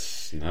 Yeah,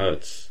 that's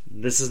nuts.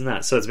 This is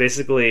nuts. So it's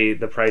basically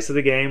the price of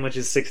the game, which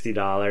is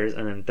 $60,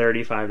 and then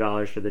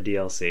 $35 for the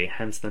DLC,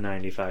 hence the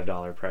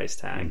 $95 price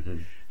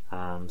tag.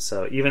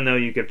 So even though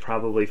you could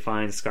probably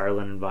find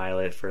Scarlet and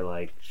Violet for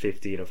like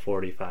 $50 to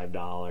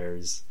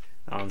 $45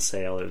 on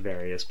sale at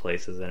various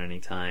places at any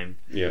time.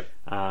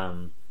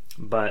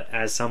 But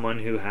as someone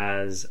who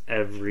has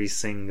every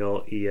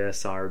single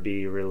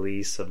ESRB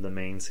release of the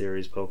main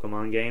series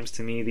Pokemon games,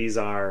 to me these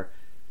are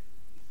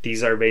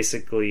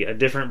basically a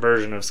different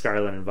version of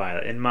Scarlet and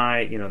Violet. In my,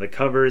 you know, the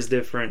cover is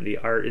different, the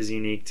art is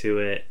unique to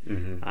it.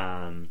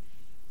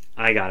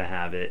 I gotta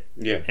have it.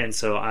 And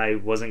so I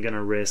wasn't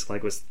gonna risk,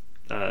 like with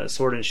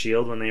Sword and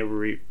Shield, when they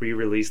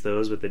re-released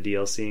those with the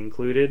DLC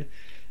included,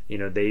 you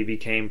know, they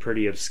became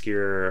pretty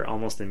obscure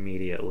almost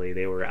immediately.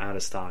 They were out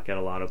of stock at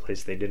a lot of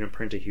places. They didn't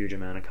print a huge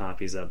amount of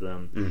copies of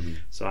them.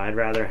 So I'd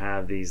rather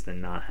have these than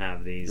not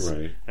have these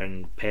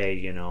and pay,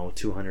 you know,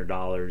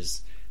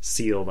 $200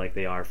 sealed like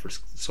they are for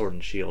Sword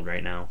and Shield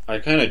right now. I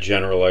kind of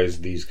generalize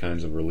these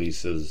kinds of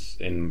releases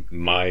in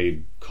my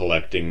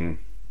collecting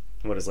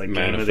what is like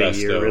manifesto. Game of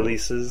the Year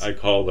releases? I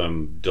call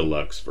them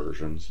deluxe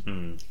versions.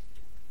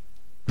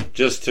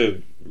 Just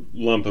to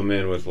lump them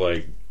in with,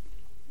 like,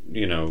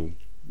 you know,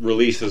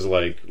 releases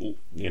like,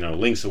 you know,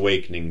 Link's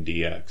Awakening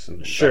DX and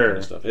that kind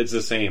of stuff. It's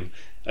the same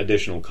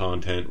additional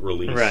content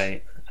release.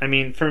 Right. I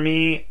mean, for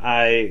me,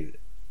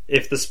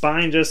 if the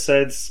spine just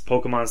says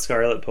Pokemon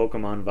Scarlet,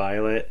 Pokemon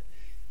Violet,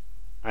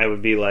 I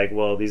would be like,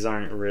 well, these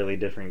aren't really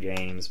different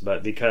games,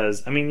 but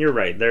because I mean, you're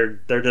right. They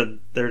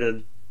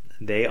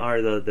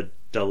are the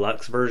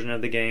deluxe version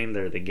of the game.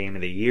 They're the Game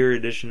of the Year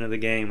edition of the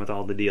game with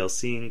all the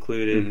DLC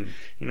included. Mhm.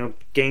 You know,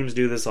 games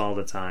do this all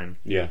the time.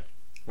 Yeah.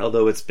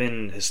 Although it's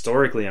been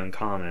historically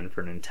uncommon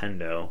for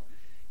Nintendo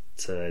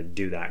to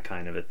do that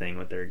kind of a thing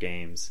with their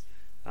games.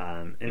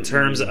 In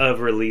terms of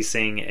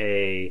releasing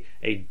a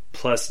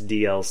plus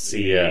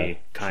DLC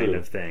kind true.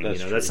 of thing. That's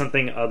That's true.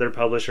 something other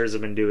publishers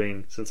have been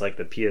doing since like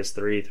the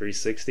PS3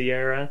 360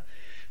 era.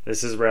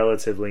 This is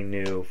relatively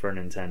new for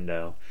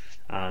Nintendo.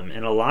 And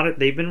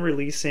they've been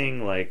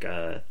releasing like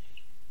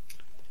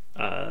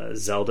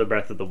Zelda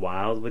Breath of the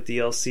Wild with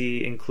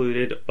DLC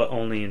included, but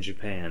only in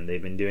Japan.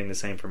 They've been doing the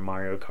same for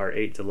Mario Kart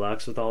 8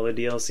 Deluxe with all the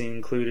DLC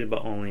included,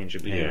 but only in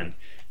Japan. Yeah.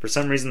 For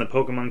some reason, the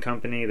Pokemon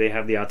Company, they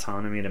have the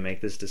autonomy to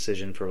make this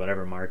decision for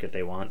whatever market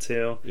they want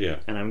to. Yeah.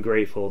 And I'm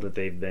grateful that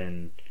they've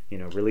been,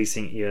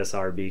 releasing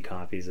ESRB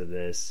copies of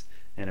this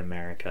in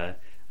America.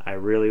 I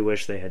really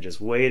wish they had just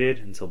waited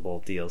until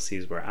both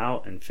DLCs were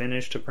out and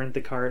finished to print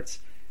the carts.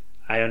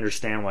 I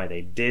understand why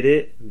they did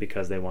it,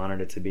 because they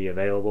wanted it to be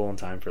available in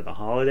time for the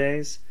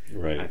holidays.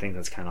 Right. I think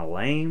that's kind of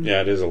lame.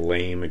 Yeah, it is a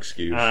lame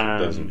excuse. It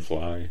doesn't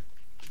fly.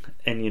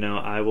 And,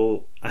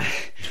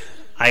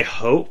 I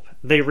hope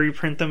they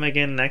reprint them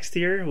again next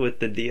year with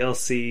the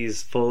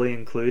DLCs fully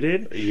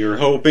included. You're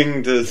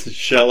hoping to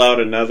shell out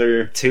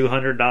another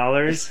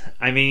 $200?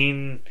 I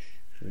mean,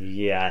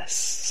 yes,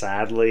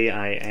 sadly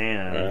I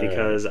am,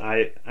 because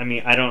I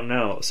don't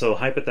know. So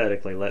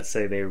hypothetically, let's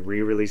say they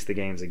re-release the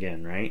games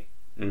again, right?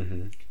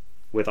 Mm-hmm.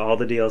 With all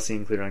the DLC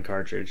included on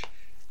cartridge.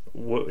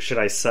 Should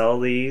I sell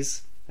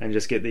these and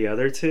just get the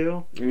other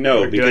two?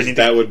 No, because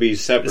that would be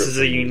separate. This is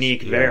a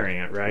unique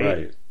variant, right?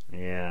 Right.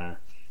 Yeah.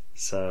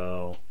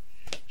 So,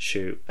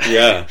 shoot.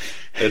 Yeah.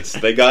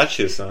 They got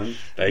you, son.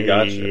 They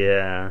got you.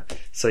 Yeah.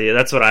 So, yeah,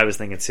 that's what I was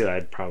thinking, too.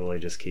 I'd probably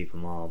just keep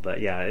them all.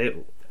 But, yeah,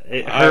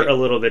 it hurt a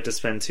little bit to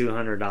spend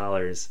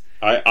 $200.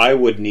 I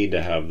would need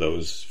to have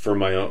those for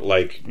my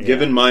own,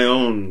 given my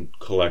own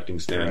collecting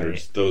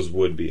standards, those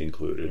would be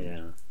included.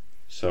 Yeah.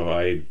 So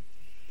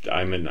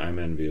I'm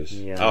envious.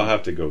 Yeah. I'll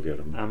have to go get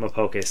them. I'm a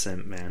Poke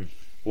Simp, man.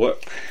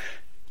 What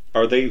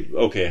are they?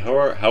 Okay,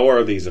 how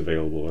are these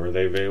available? Are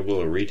they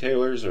available at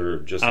retailers or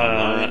just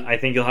online? I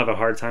think you'll have a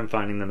hard time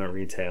finding them at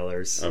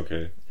retailers.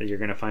 Okay. You're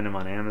going to find them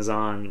on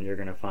Amazon. You're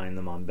going to find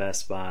them on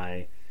Best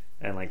Buy.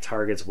 And like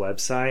Target's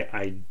website,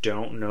 I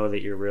don't know that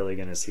you're really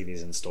going to see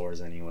these in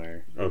stores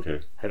anywhere. Okay.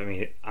 I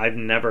mean, I've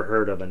never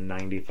heard of a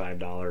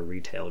 $95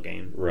 retail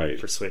game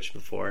for Switch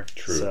before.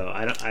 True. So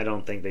I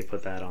don't think they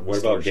put that on. What the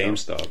store about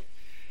GameStop?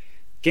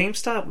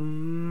 GameStop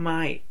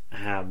might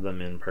have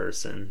them in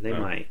person. They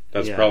might.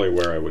 That's probably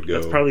where I would go.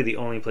 That's probably the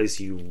only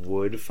place you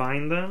would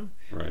find them.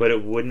 Right. But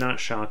it would not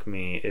shock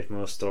me if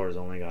most stores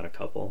only got a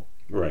couple.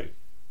 Right.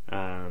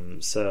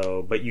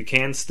 But you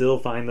can still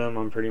find them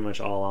on pretty much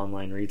all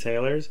online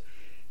retailers.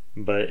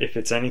 But if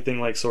it's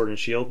anything like Sword and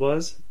Shield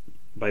was,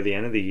 by the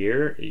end of the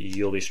year,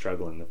 you'll be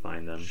struggling to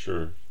find them.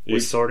 Sure.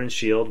 With Sword and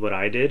Shield, what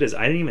I did is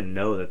I didn't even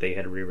know that they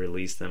had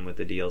re-released them with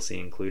the DLC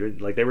included.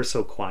 Like, they were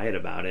so quiet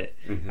about it.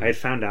 Mm-hmm. I had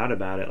found out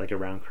about it like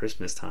around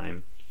Christmas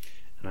time.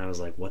 And I was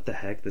like, what the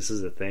heck? This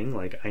is a thing?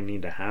 Like, I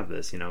need to have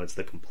this. It's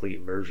the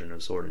complete version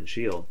of Sword and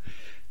Shield.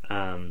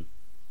 And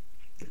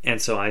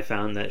so I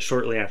found that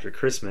shortly after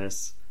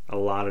Christmas, a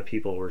lot of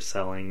people were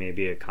selling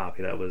maybe a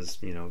copy that was,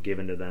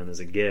 given to them as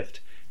a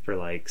gift for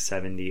like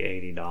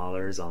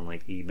 $70-$80 on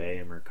like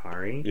eBay and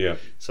Mercari. Yeah.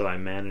 So I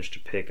managed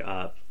to pick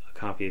up a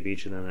copy of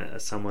each of them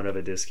at somewhat of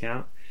a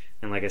discount.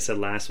 And like I said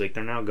last week,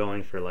 they're now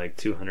going for like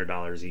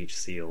 $200 each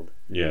sealed.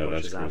 Yeah, which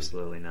that's is crazy.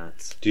 Absolutely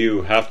nuts. Do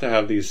you have to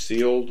have these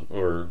sealed,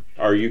 or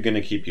are you going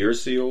to keep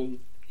yours sealed?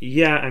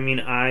 Yeah, I mean,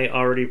 I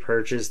already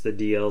purchased the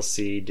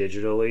DLC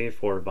digitally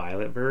for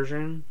Violet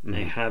version. Mm-hmm.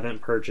 I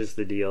haven't purchased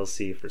the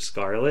DLC for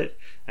Scarlet.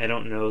 I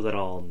don't know that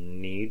I'll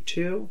need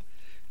to.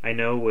 I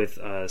know with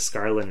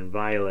Scarlet and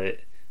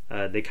Violet,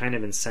 they kind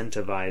of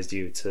incentivized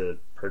you to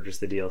purchase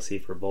the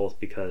DLC for both,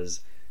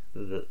 because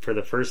for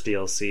the first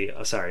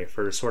DLC,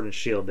 for Sword and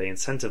Shield, they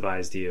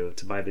incentivized you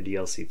to buy the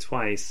DLC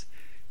twice,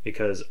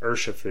 because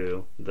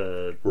Urshifu,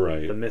 the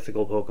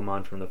mythical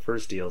Pokemon from the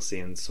first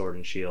DLC in Sword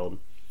and Shield,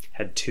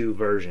 had two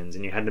versions,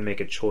 and you had to make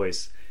a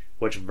choice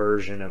which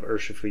version of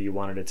Urshifu you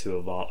wanted it to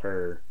evolve,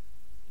 what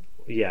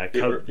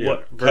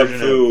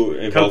version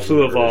of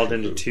Kubfu evolved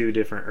into two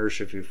different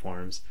Urshifu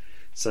forms.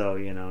 So,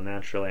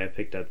 naturally I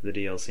picked up the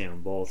DLC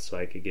on both so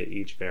I could get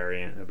each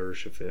variant of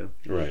Urshifu.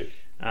 Right.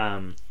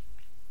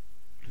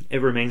 It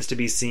remains to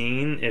be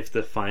seen if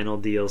the final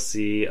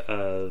DLC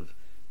of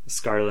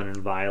Scarlet and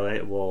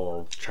Violet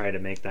will try to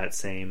make that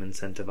same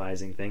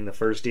incentivizing thing. The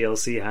first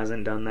DLC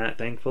hasn't done that,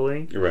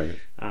 thankfully. Right.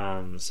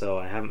 So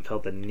I haven't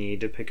felt the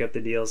need to pick up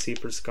the DLC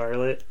for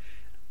Scarlet.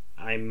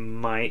 I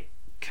might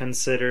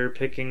consider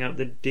picking up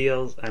the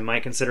DLC. I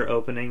might consider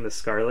opening the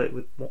Scarlet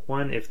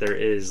one if there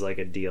is like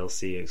a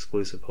DLC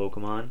exclusive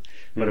Pokemon.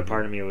 But a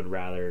part of me would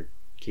rather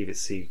keep it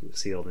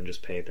sealed and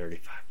just pay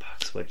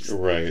 $35, which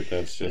right.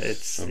 That's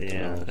just something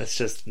else. It's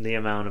just the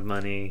amount of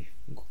money.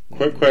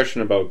 Quick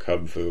question about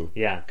Cub Fu.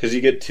 Yeah, because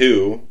you get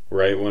 2,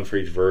 right? 1 for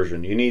each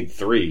version. You need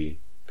 3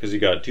 because you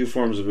got 2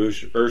 forms of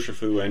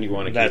Urshifu, and you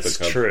want to keep a Cub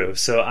That's true. Fu.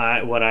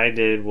 So what I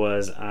did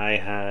was I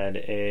had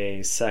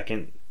a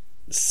second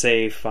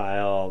save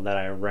file that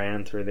I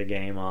ran through the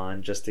game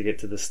on just to get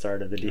to the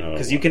start of the DLC,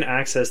 because you can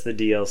access the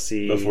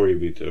DLC before you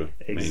beat the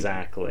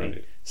exactly.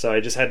 Right. So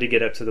I just had to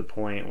get up to the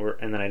point where,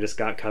 and then I just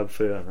got Cub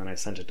Fu, and then I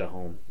sent it to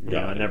home.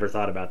 I never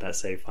thought about that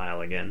save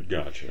file again.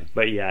 Gotcha.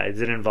 But yeah, it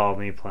did involve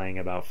me playing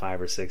about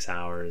 5 or 6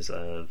 hours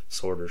of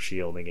Sword or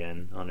Shield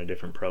again on a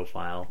different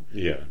profile.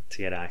 Yeah. To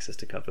get access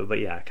to Cub Fu. But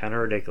yeah, kind of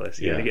ridiculous.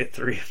 You got to get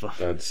 3 of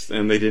them.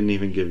 And they didn't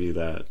even give you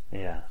that.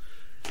 Yeah.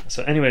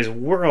 So anyways,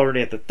 we're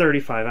already at the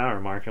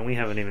 35-hour mark, and we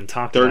haven't even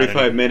talked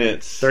 35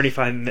 minutes.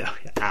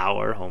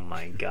 35-hour. Oh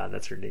my god,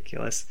 that's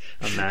ridiculous.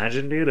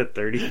 Imagine, dude, a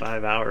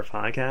 35-hour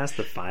podcast,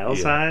 the file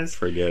size.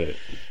 Forget it.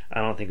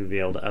 I don't think we'd be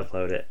able to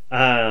upload it.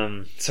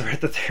 So we're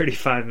at the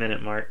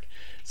 35-minute mark.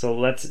 So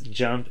let's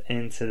jump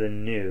into the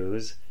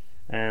news.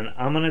 And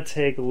I'm going to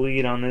take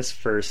lead on this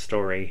first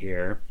story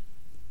here.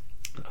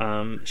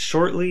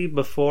 Shortly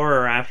before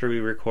or after we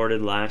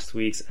recorded last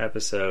week's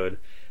episode,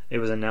 it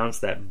was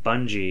announced that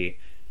Bungie...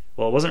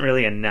 Well, it wasn't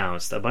really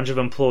announced. A bunch of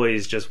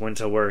employees just went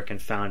to work and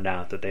found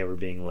out that they were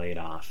being laid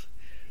off.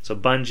 So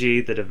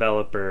Bungie, the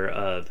developer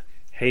of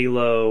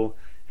Halo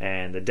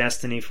and the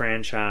Destiny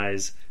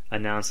franchise,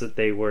 announced that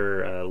they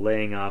were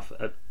laying off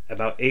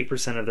about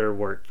 8% of their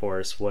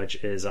workforce,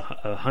 which is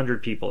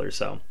 100 people or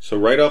so. So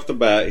right off the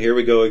bat, here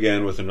we go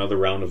again with another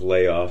round of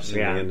layoffs in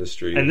the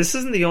industry. And this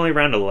isn't the only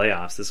round of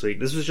layoffs this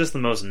week. This was just the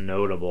most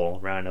notable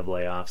round of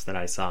layoffs that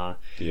I saw.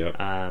 Yep.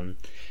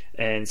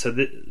 And so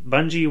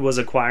Bungie was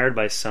acquired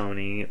by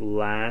Sony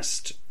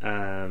last,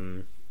 I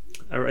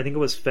think it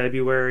was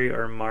February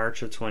or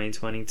March of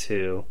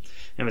 2022.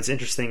 And what's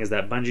interesting is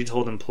that Bungie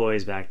told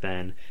employees back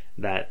then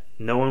that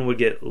no one would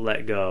get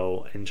let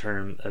go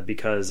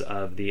because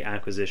of the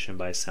acquisition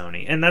by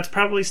Sony. And that's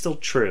probably still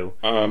true.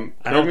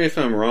 Correct me if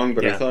I'm wrong,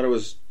 but I thought it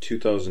was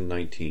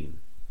 2019.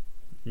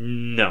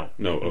 No. Okay.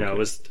 No, it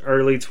was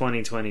early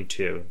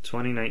 2022.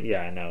 2019.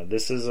 Yeah, no.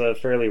 This is a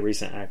fairly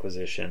recent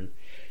acquisition.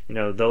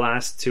 The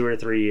last 2 or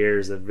 3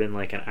 years have been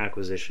like an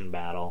acquisition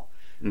battle.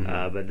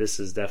 Mm-hmm. But this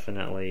is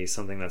definitely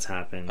something that's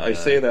happened. I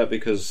say that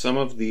because some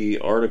of the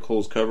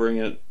articles covering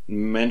it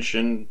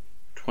mention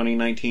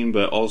 2019,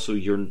 but also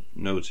your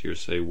notes here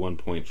say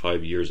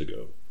 1.5 years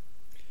ago.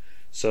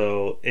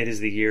 So it is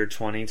the year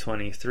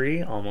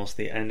 2023, almost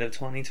the end of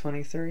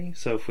 2023.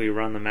 So if we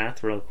run the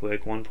math real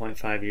quick,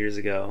 1.5 years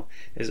ago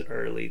is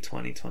early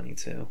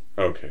 2022.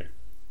 Okay.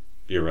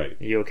 You're right.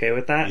 You okay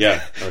with that?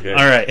 Yeah, okay.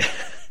 All right.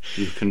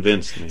 You've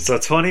convinced me. So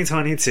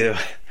 2022,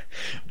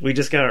 we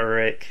just got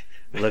Rick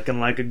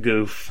looking like a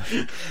goof.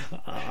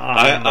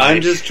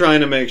 I'm just trying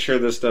to make sure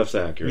this stuff's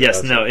accurate.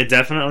 Yes, it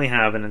definitely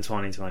happened in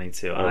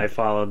 2022. Oh. I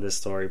followed this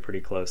story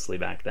pretty closely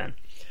back then.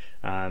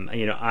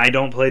 I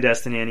don't play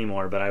Destiny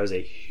anymore, but I was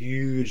a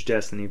huge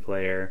Destiny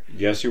player.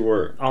 Yes, you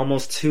were.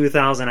 Almost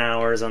 2,000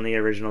 hours on the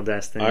original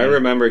Destiny. I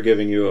remember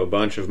giving you a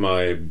bunch of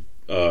my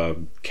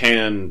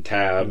can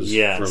tabs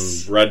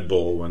from Red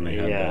Bull when they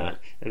had that.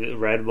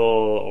 Red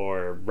Bull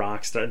or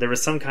Rockstar. There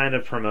was some kind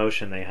of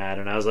promotion they had,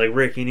 and I was like,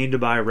 Rick, you need to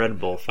buy Red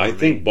Bull for me. I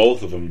think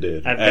both of them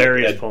did. At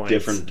various points.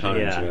 Different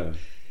times,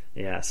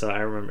 Yeah, so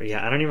I remember...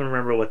 Yeah, I don't even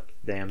remember what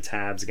damn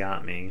tabs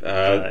got me.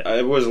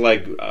 It was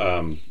like...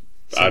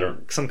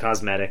 some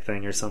cosmetic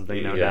thing or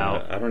something, no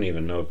doubt. I don't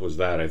even know if it was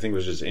that. I think it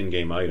was just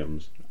in-game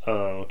items.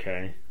 Oh,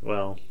 okay.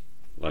 Well,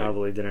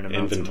 probably didn't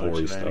amount to much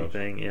of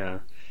anything. Yeah.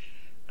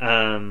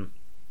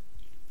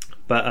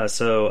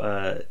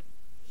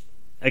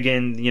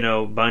 Again,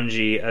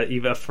 Bungie,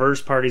 even a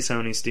first-party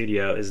Sony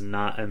studio, is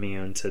not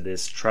immune to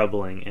this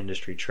troubling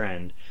industry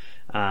trend.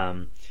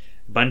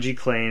 Bungie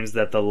claims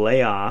that the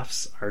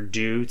layoffs are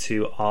due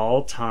to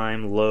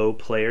all-time low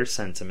player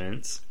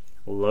sentiments,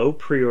 low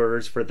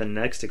pre-orders for the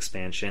next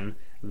expansion,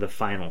 The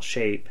Final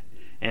Shape,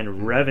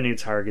 and revenue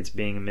targets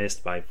being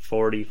missed by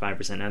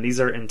 45%. Now, these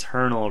are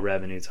internal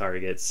revenue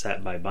targets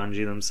set by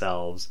Bungie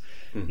themselves,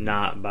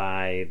 not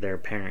by their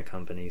parent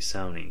company,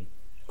 Sony.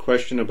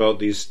 Question about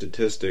these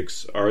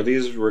statistics. Are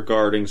these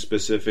regarding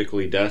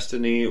specifically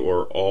Destiny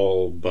or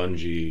all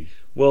Bungie?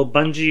 Well,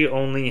 Bungie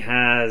only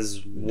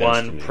has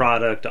one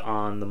product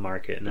on the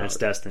market, and that's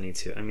Destiny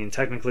 2. I mean,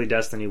 technically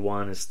Destiny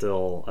 1 is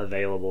still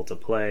available to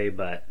play,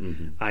 but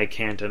I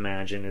can't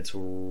imagine it's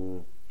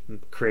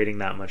creating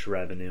that much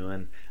revenue,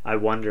 and I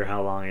wonder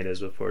how long it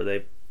is before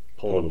they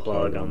pull the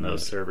plug on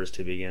those servers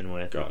to begin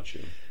with.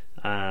 Gotcha.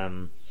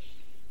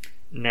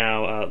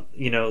 Now,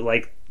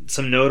 like,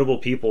 some notable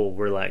people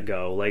were let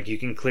go. Like, you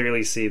can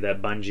clearly see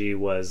that Bungie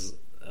was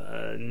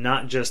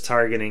not just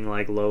targeting,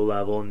 like,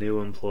 low-level new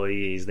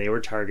employees. They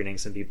were targeting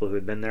some people who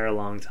had been there a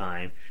long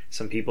time,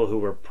 some people who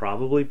were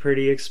probably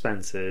pretty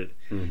expensive,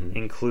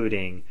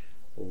 including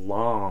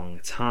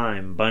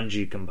long-time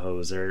Bungie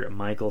composer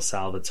Michael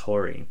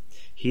Salvatore.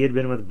 He had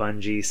been with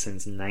Bungie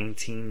since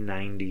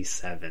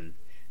 1997.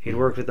 He'd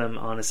worked with them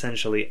on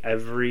essentially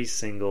every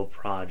single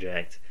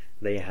project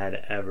they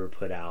had ever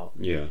put out.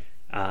 Yeah.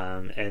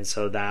 And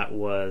so that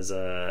was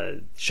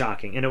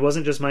shocking. And it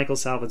wasn't just Michael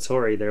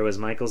Salvatore. There was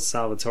Michael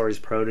Salvatore's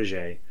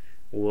protege,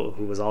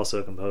 who was also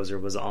a composer,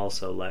 was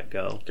also let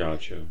go.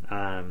 Gotcha.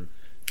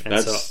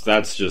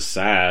 That's just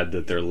sad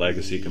that their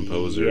legacy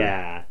composer...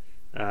 Yeah.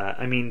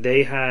 I mean,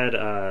 they had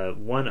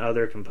one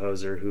other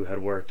composer who had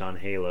worked on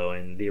Halo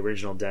and the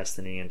original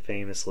Destiny, and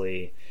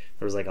famously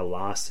there was like a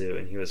lawsuit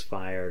and he was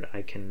fired.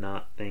 I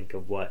cannot think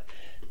of what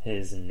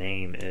his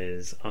name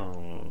is.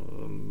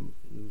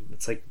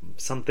 It's like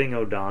something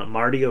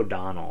Marty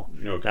O'Donnell.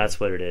 Okay. That's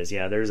what it is.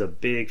 Yeah, there's a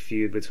big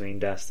feud between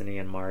Destiny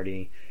and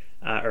Marty,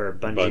 or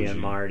Bungie and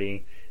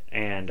Marty,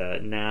 and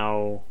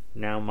now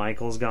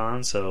Michael's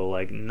gone, so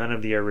like none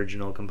of the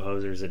original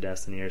composers at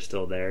Destiny are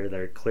still there.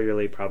 They're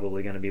clearly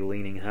probably going to be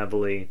leaning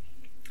heavily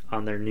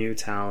on their new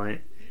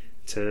talent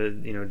to,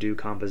 do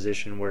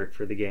composition work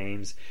for the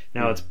games.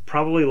 Now, it's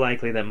probably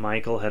likely that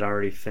Michael had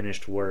already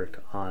finished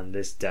work on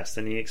this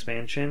Destiny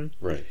expansion,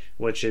 right,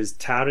 which is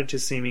touted to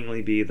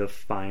seemingly be the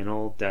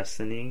final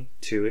Destiny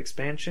 2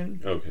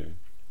 expansion. Okay.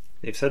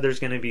 They've said there's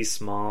going to be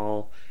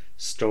small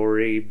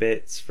story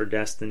bits for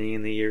Destiny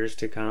in the years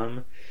to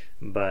come,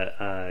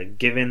 but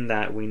given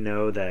that we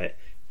know that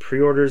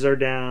pre-orders are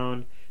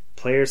down,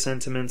 player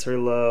sentiments are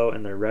low,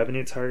 and their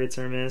revenue targets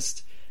are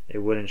missed, it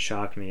wouldn't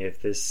shock me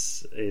if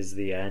this is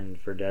the end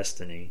for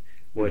Destiny,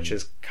 which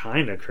is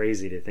kind of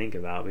crazy to think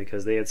about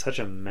because they had such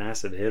a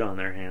massive hit on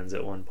their hands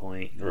at one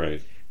point.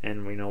 Right.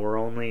 And we're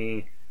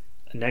only...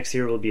 Next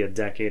year will be a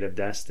decade of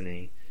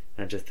Destiny,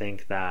 and to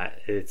think that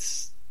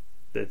it's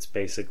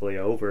basically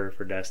over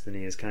for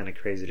Destiny is kind of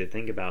crazy to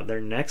think about.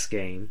 Their next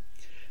game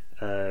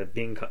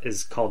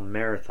is called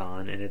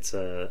Marathon, and it's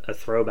a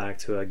throwback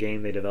to a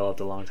game they developed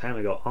a long time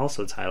ago,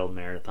 also titled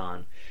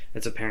Marathon.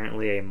 It's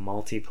apparently a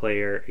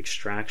multiplayer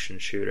extraction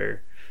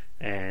shooter,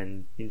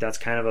 and that's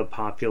kind of a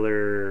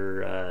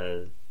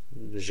popular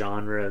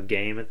genre of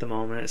game at the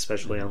moment,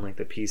 especially on like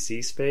the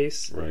PC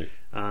space. Right.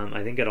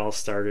 I think it all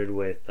started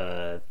with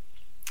an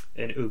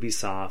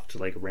Ubisoft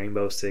like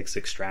Rainbow Six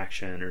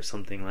Extraction or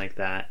something like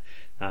that.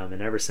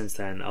 And ever since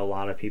then, a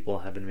lot of people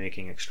have been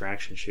making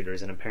extraction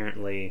shooters, and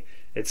apparently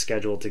it's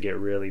scheduled to get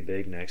really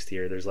big next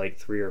year. There's like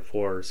 3 or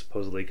 4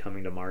 supposedly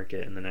coming to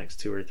market in the next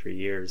 2 or 3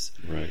 years.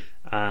 Right.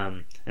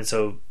 And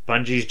so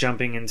Bungie's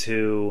jumping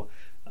into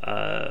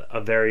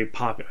a very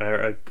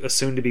a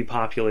soon-to-be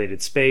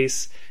populated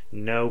space.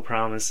 No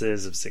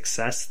promises of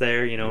success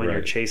there. When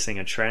you're chasing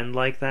a trend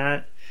like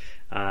that.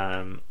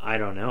 I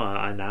don't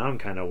know. Now I'm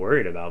kind of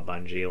worried about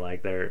Bungie.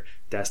 Like their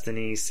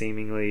Destiny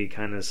seemingly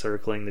kind of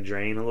circling the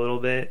drain a little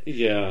bit.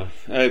 Yeah.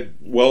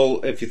 Well,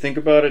 if you think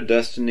about it,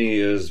 Destiny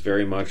is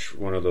very much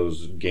one of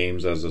those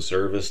games as a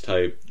service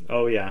type.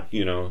 Oh yeah.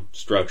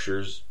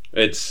 Structures.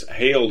 It's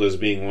hailed as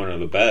being one of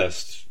the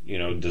best.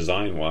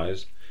 Design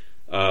wise.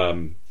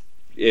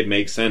 It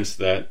makes sense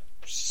that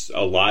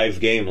a live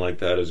game like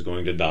that is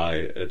going to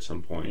die at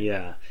some point.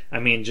 Yeah. I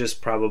mean,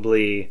 just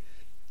probably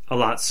a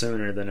lot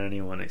sooner than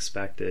anyone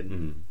expected.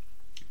 Mm-hmm.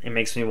 It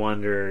makes me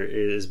wonder,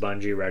 is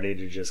Bungie ready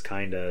to just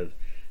kind of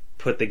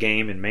put the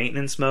game in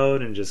maintenance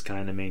mode and just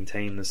kind of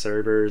maintain the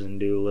servers and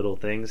do little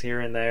things here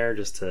and there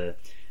just to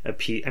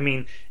appease? I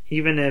mean,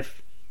 even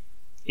if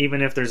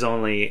there's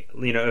only,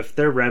 if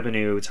their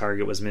revenue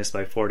target was missed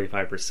by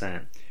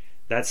 45%,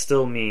 that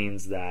still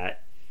means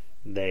that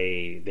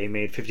they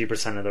made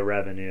 50% of the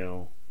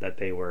revenue that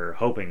they were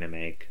hoping to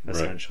make,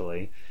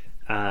 essentially.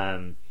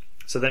 Right.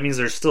 So that means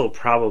there's still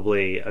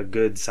probably a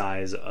good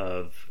size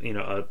of,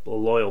 a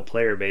loyal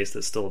player base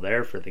that's still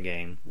there for the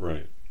game.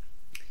 Right.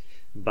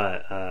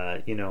 But,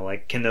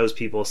 can those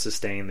people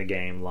sustain the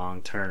game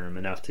long term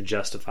enough to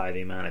justify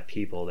the amount of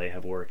people they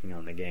have working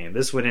on the game?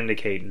 This would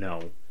indicate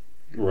no.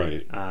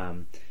 Right.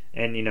 And,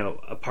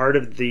 a part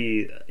of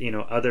the,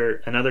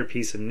 another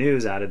piece of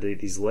news out of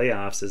these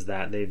layoffs is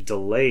that they've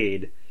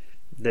delayed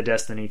the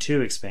Destiny 2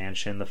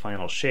 expansion, the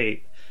final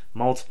shape,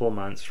 multiple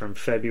months from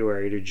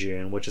February to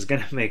June, which is going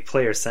to make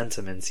player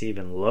sentiments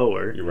even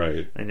lower. You're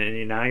right.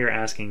 And now you're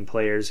asking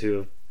players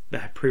who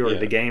have pre-ordered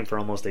the game for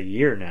almost a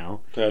year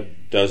now.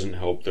 That doesn't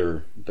help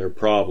their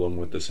problem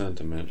with the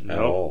sentiment at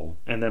all.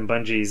 And then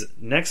Bungie's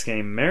next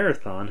game,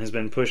 Marathon, has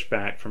been pushed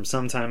back from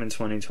sometime in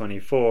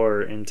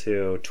 2024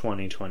 into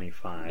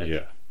 2025. Yeah.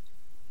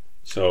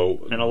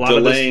 So and a lot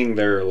delaying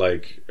their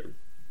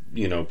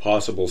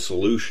possible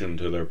solution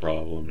to their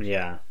problems.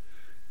 Yeah.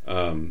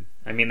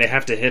 I mean, they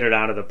have to hit it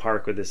out of the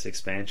park with this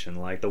expansion.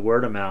 Like, the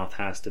word of mouth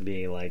has to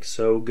be,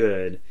 so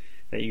good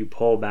that you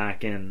pull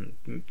back in,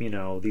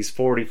 these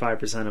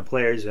 45% of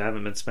players who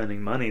haven't been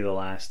spending money the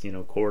last,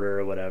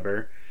 quarter or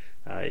whatever.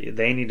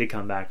 They need to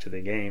come back to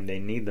the game. They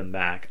need them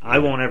back. I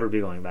won't ever be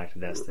going back to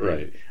Destiny.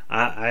 Right.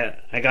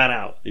 I got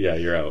out. Yeah,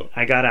 you're out.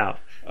 I got out.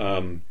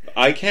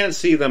 I can't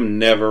see them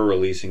never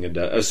releasing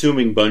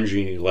assuming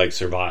Bungie,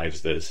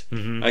 survives this.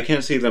 Mm-hmm. I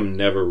can't see them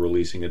never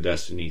releasing a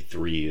Destiny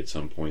 3 at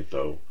some point,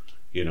 though.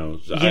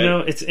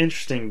 It's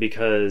interesting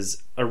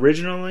because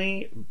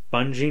originally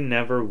Bungie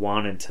never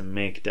wanted to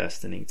make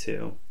Destiny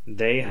 2.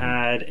 They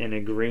had an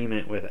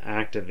agreement with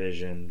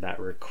Activision that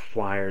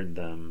required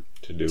them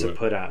to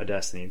put out a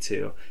Destiny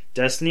 2.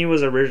 Destiny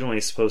was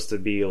originally supposed to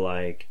be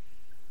like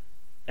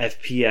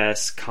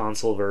FPS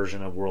console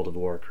version of World of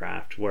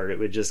Warcraft, where it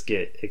would just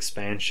get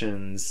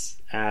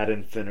expansions ad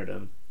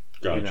infinitum.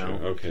 Gotcha.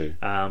 Okay.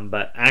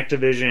 But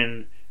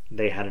Activision,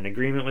 they had an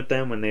agreement with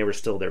them when they were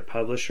still their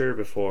publisher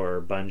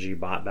before Bungie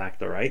bought back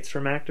the rights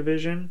from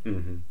Activision.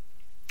 Mm-hmm.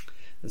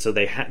 And so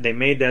they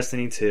made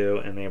Destiny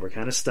 2, and they were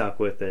kind of stuck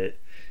with it.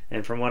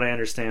 And from what I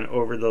understand,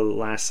 over the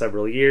last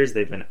several years,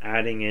 they've been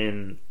adding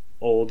in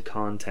old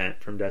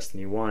content from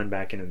Destiny 1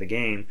 back into the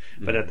game.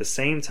 But at the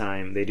same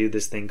time, they do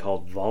this thing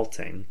called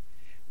vaulting,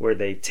 where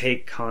they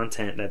take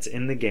content that's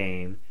in the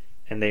game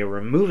and they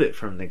remove it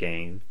from the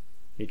game.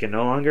 You can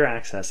no longer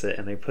access it,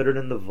 and they put it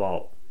in the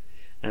vault.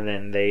 And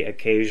then they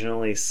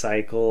occasionally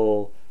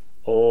cycle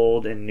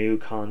old and new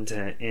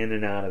content in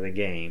and out of the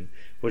game,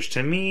 which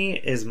to me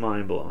is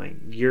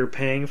mind-blowing. You're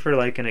paying for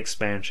like an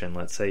expansion.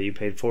 Let's say you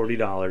paid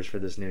 $40 for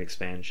this new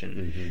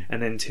expansion,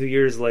 and then 2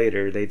 years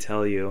later they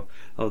tell you,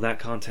 oh, that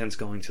content's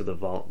going to the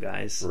vault,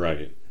 guys.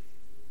 Right.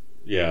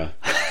 Yeah.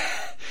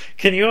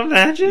 Can you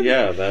imagine?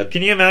 Yeah,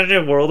 Can you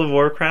imagine if World of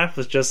Warcraft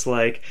was just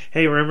like,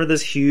 hey, remember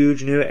this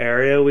huge new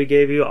area we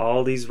gave you?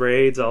 All these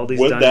raids, all these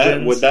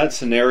dungeons? Would that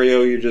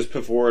scenario you just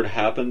put forward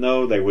happen,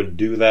 though? They would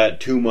do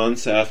that 2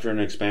 months after an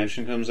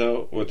expansion comes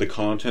out with the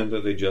content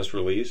that they just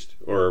released?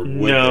 Or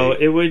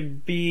it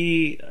would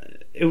be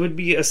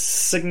a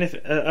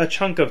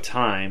chunk of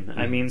time.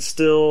 I mean,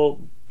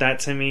 still, that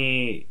to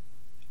me,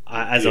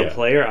 as a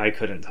player, I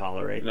couldn't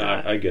tolerate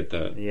that. I get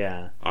that.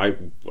 Yeah.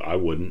 I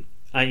wouldn't.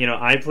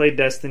 I played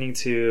Destiny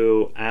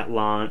 2 at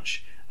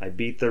launch. I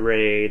beat the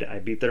raid. I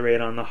beat the raid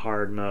on the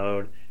hard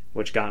mode,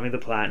 which got me the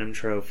platinum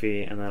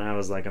trophy, and then I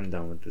was like, I'm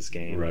done with this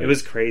game. Right. It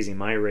was crazy.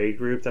 My raid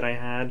group that I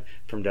had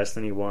from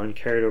Destiny 1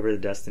 carried over to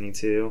Destiny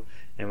 2,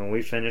 and when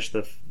we finished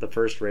the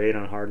first raid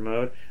on hard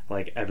mode,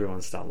 like,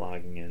 everyone stopped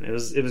logging in. It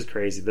was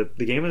crazy. The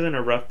game was in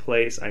a rough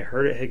place. I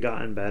heard it had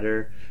gotten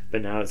better,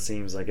 but now it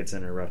seems like it's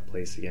in a rough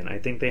place again. I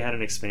think they had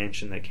an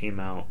expansion that came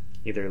out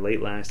either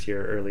late last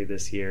year or early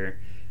this year,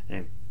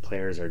 and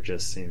players are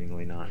just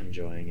seemingly not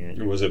enjoying it.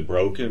 Was it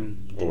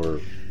broken, or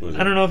was it...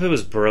 I don't know if it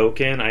was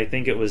broken. I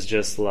think it was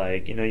just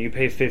like, you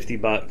pay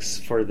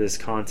 $50 for this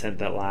content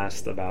that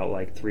lasts about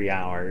like 3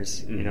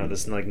 hours.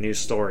 This like new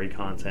story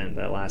content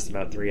that lasts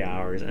about 3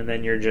 hours, and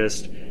then you're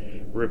just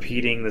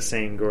repeating the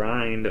same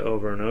grind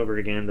over and over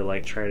again to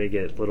like try to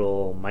get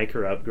little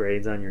micro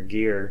upgrades on your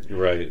gear.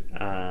 Right.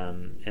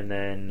 And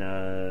then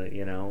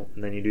and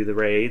then you do the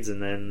raids,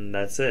 and then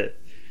that's it.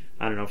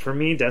 I don't know. For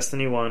me,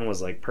 Destiny 1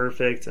 was like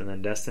perfect, and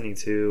then Destiny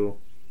 2,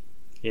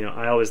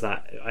 I always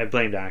thought, I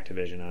blamed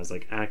Activision. I was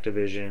like,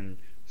 Activision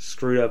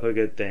screwed up a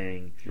good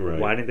thing. Right.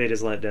 Why didn't they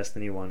just let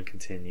Destiny 1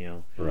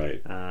 continue?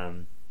 Right.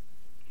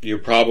 You're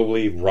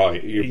probably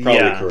right. You're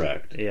probably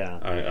correct. Yeah.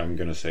 I'm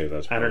going to say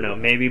that's probably I don't know.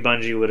 Right. Maybe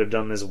Bungie would have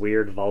done this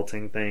weird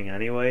vaulting thing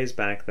anyways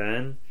back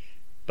then.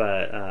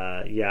 But,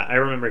 I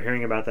remember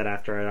hearing about that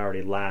after I'd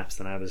already lapsed,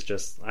 and I was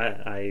just,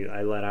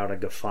 I let out a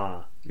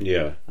guffaw.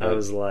 Yeah. I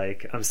was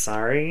like, I'm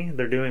sorry?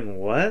 They're doing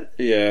what?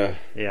 Yeah.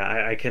 Yeah,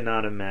 I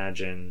cannot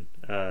imagine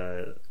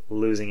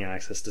losing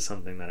access to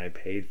something that I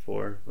paid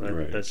for.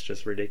 Right. That's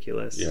just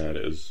ridiculous. Yeah, it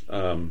is.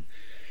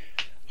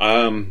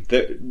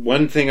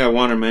 One thing I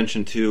want to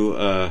mention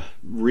too,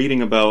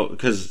 reading about,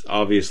 because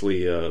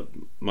obviously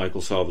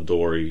Michael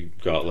Salvadori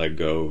got let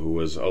go, who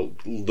was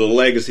the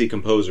legacy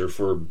composer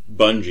for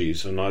Bungie,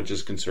 so not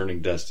just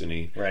concerning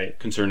Destiny, right?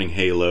 Concerning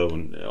Halo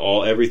and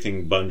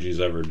everything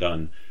Bungie's ever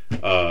done.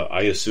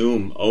 I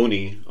assume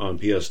Oni on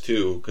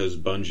PS2, because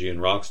Bungie and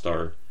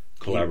Rockstar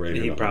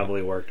collaborated. He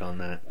probably worked on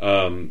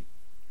that.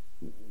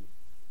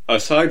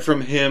 Aside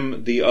from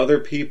him, the other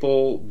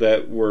people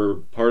that were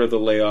part of the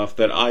layoff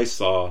that I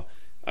saw,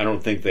 I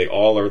don't think they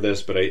all are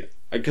this, but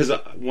because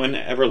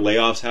whenever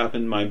layoffs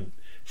happen, my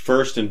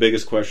first and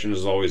biggest question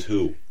is always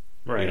who,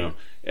 right?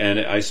 And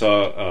I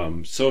saw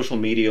social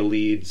media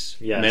leads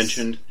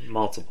mentioned,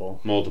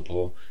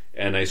 multiple,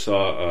 and I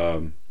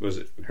saw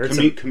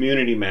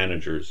community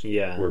managers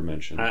were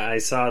mentioned. I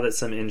saw that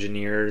some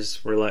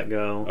engineers were let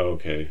go.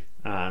 Okay.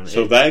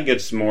 So that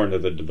gets more into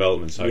the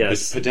development side,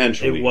 yes,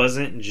 potentially. It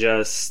wasn't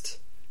just...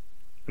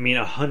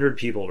 100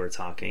 people were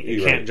talking.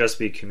 It can't just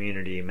be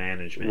community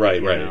management. Right.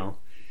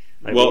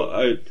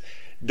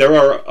 There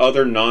are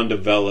other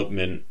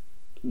non-development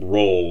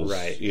roles.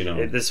 Right.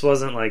 This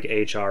wasn't like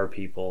HR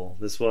people.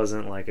 This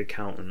wasn't like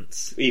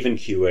accountants. Even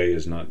QA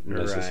is not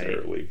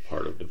necessarily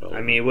part of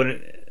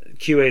development.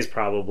 QA is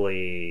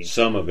probably...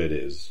 Some of it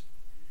is.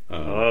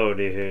 Dude,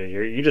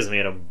 you just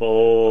made a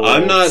bold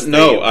I'm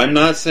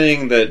not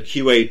saying that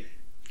QA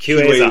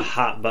is a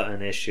hot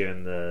button issue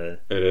in the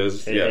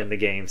in the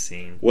game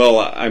scene. Well,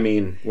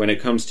 when it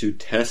comes to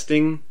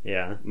testing,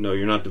 no,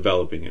 you're not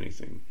developing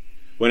anything.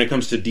 When it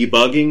comes to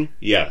debugging,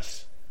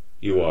 yes,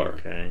 you are.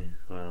 Okay,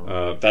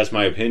 well, that's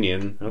my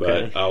opinion,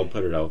 but I'll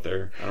put it out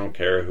there. I don't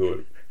care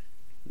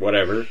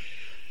whatever.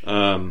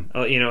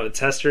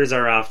 Testers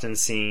are often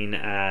seen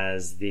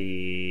as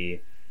the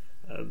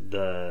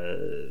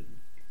roaches.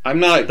 I'm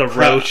not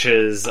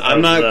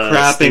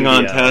crapping studio.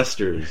 on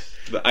testers.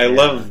 I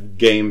love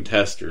game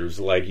testers.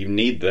 Like,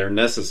 they're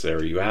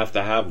necessary. You have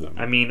to have them.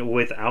 I mean,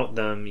 without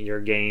them,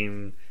 your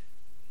game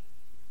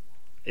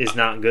is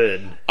not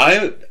good.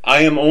 I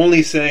am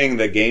only saying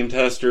that game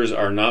testers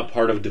are not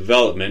part of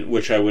development,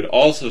 which I would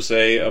also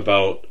say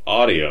about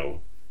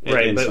audio.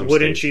 Right, but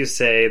wouldn't you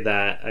say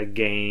that a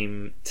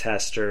game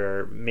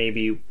tester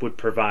maybe would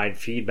provide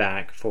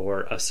feedback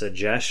for a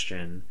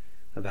suggestion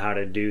of how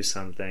to do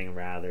something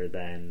rather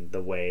than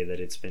the way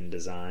that it's been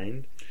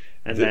designed?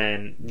 And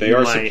then they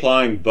are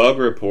supplying bug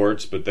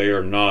reports, but they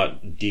are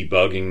not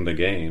debugging the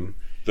game.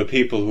 The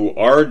people who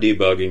are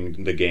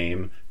debugging the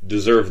game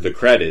deserve the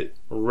credit.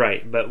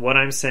 Right, but what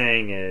I'm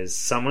saying is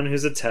someone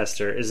who's a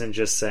tester isn't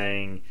just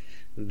saying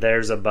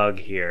there's a bug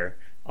here.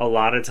 A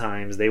lot of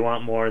times they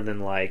want more than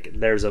like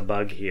there's a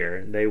bug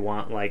here. They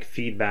want like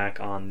feedback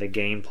on the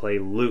gameplay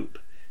loop.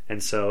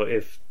 And so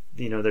if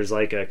there's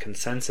like a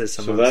consensus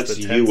amongst the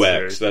testers.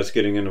 UX. That's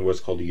getting into what's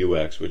called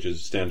UX, which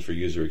stands for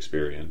user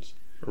experience.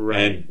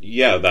 Right. And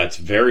yeah, that's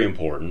very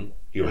important.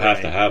 You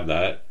have to have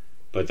that,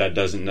 but that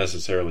doesn't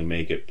necessarily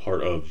make it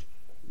part of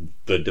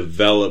the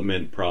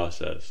development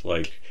process.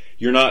 Like,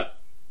 you're not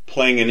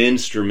playing an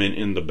instrument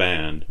in the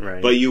band,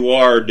 but you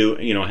are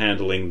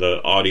handling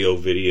the audio,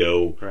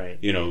 video, right?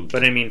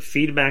 But I mean,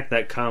 feedback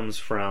that comes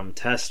from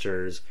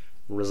testers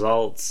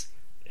results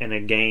in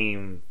a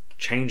game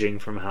changing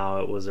from how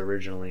it was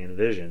originally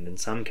envisioned. In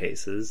some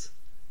cases,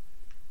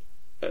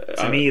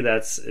 to me,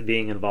 that's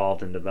being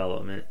involved in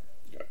development.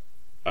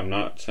 I'm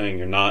not saying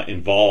you're not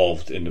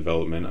involved in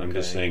development. I'm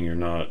just saying you're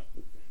not.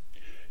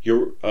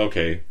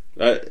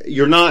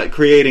 You're not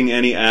creating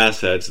any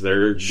assets.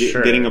 They're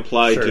getting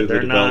applied to the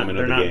development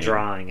of the game. They're not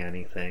drawing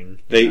anything.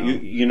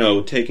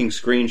 Taking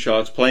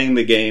screenshots, playing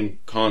the game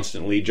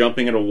constantly,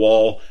 jumping at a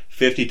wall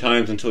 50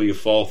 times until you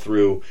fall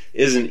through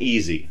isn't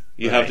easy.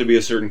 You have to be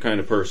a certain kind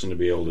of person to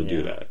be able to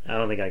do that. I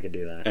don't think I could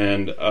do that.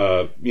 And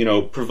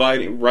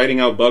writing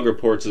out bug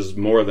reports is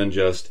more than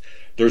just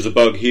there's a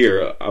bug here.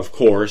 Of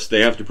course,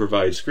 they have to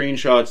provide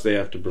screenshots. They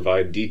have to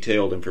provide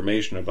detailed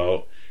information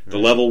about the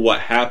level,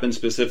 what happened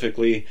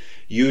specifically.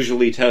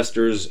 Usually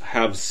testers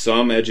have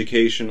some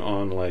education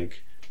on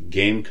like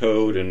game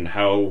code and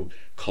how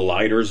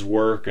colliders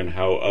work and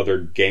how other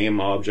game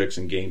objects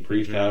and game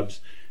prefabs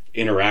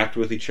interact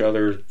with each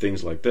other,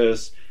 things like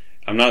this.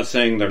 I'm not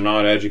saying they're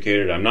not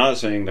educated. I'm not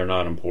saying they're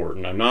not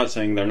important. I'm not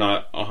saying they're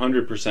not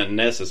 100%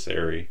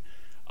 necessary.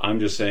 I'm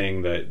just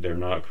saying that they're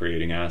not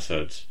creating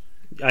assets.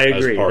 I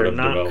agree. They're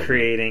not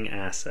creating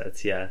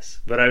assets, yes.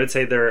 But I would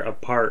say they're a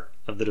part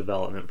of the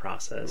development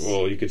process.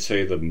 Well, you could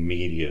say the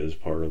media is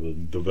part of the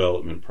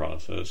development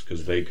process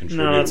because they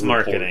contribute. No, that's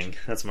marketing.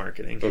 That's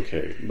marketing.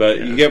 Okay, but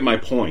you get my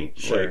point.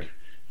 Sure. Like,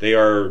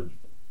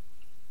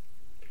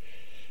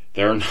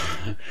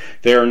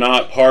 they're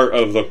not part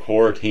of the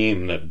core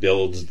team that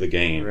builds the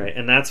game. Right,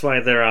 and that's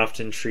why they're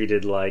often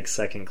treated like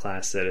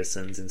second-class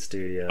citizens in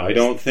studios. I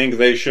don't think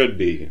they should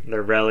be.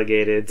 They're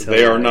relegated to...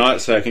 They are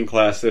not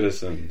second-class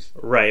citizens.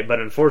 Right, but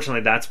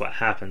unfortunately that's what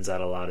happens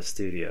at a lot of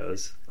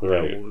studios.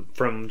 Right.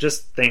 From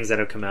just things that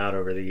have come out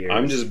over the years.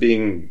 I'm just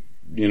being,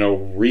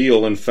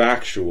 real and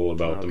factual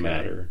about the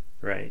matter.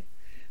 Right.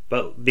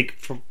 But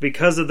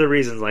because of the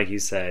reasons, like you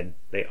said,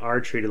 they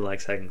are treated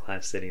like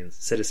second-class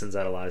citizens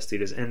at a lot of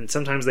studios. And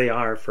sometimes they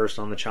are first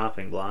on the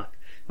chopping block.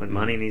 When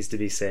money needs to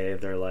be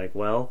saved, they're like,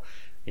 well,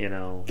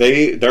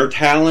 Their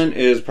talent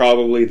is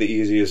probably the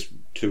easiest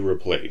to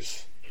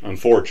replace,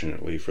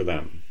 unfortunately for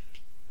them.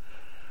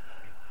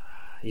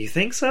 You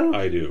think so?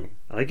 I do.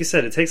 Like you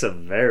said, it takes a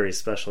very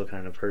special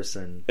kind of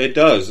person. It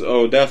does.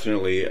 Oh,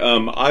 definitely.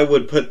 I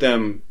would put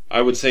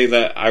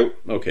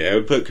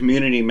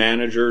community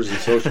managers and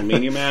social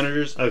media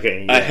managers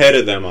ahead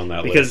of them on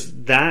that list. Because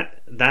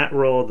that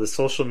role, the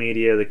social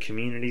media, the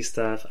community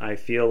stuff, I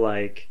feel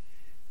like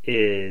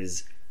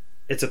it's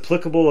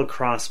applicable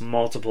across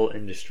multiple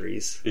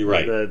industries. You're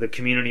right. The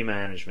community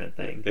management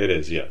thing. It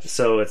is, yes.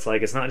 So it's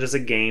like, it's not just a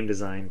game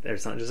design,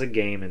 it's not just a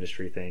game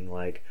industry thing.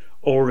 Like,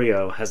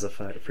 Oreo has a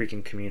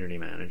freaking community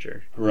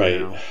manager.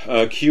 Right.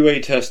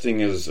 QA testing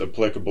is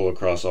applicable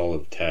across all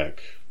of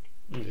tech,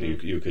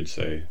 you could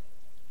say.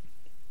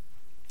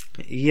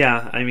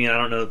 Yeah, I mean, I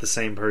don't know that the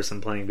same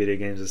person playing video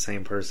games is the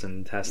same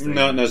person testing.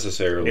 Not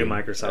necessarily. New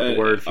Microsoft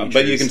Word features.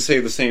 But you can say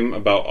the same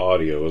about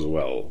audio as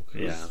well.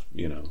 Yeah.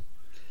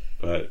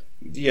 But,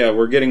 yeah,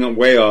 we're getting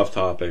way off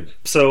topic.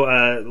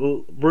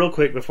 So, real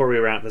quick before we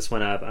wrap this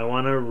one up, I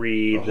want to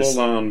read... Hold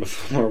on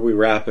before we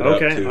wrap it up,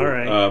 too. Okay, all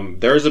right.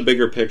 There's a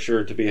bigger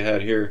picture to be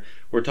had here.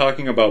 We're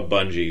talking about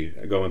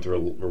Bungie going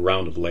through a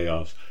round of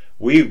layoffs.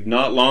 We,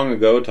 not long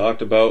ago,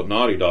 talked about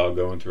Naughty Dog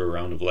going through a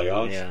round of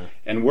layoffs. Yeah.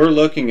 And we're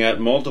looking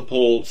at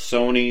multiple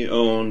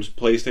Sony-owned,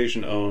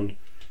 PlayStation-owned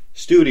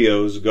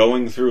studios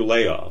going through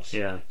layoffs.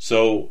 Yeah.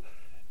 So,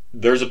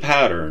 there's a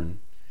pattern.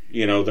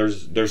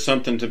 There's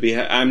something to be...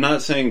 I'm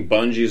not saying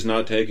Bungie's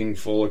not taking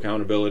full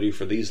accountability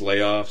for these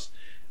layoffs.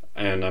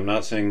 and I'm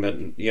not saying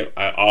that.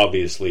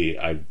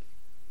 I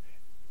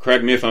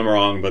correct me if I'm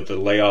wrong, but the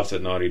layoffs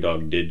at Naughty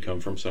Dog did come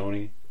from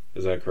Sony.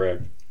 Is that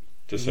correct?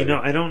 To say?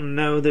 I don't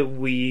know that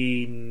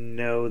we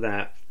know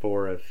that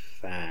for a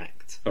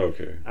fact.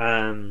 Okay.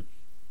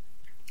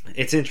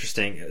 It's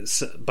interesting.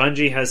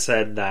 Bungie has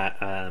said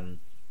that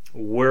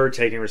we're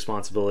taking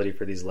responsibility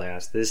for these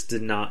layoffs. This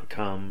did not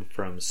come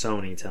from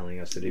Sony telling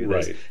us to do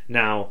this. Right.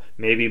 Now,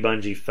 maybe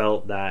Bungie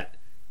felt that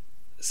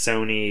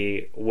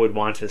Sony would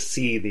want to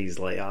see these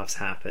layoffs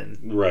happen.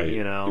 Right.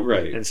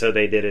 Right. And so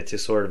they did it to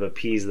sort of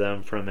appease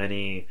them from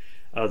any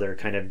other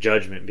kind of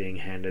judgment being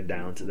handed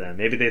down to them.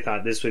 Maybe they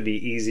thought this would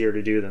be easier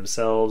to do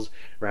themselves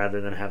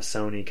rather than have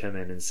Sony come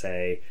in and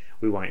say,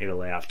 we want you to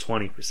lay off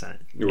 20%.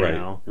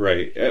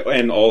 Right.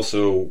 And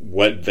also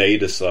what they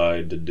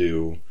decide to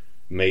do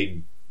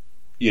may,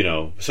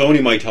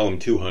 Sony might tell them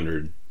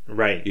 200.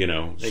 Right.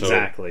 So,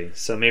 exactly.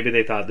 So maybe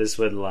they thought this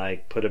would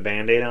put a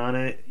Band-Aid on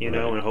it, right.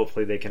 And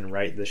hopefully they can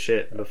right the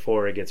ship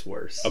before it gets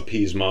worse.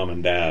 Appease mom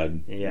and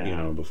dad,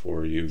 yeah.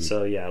 Before you.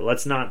 So yeah,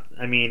 let's not.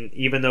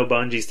 Even though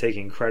Bungie's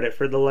taking credit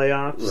for the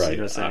layoffs,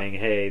 right. Saying,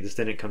 hey, this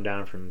didn't come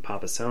down from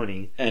Papa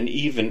Sony. And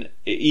even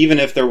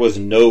if there was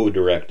no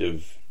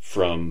directive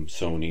from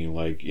Sony,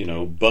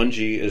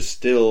 Bungie is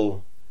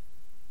still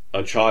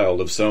a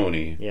child of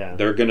Sony. Yeah.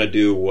 They're gonna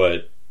do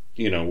what.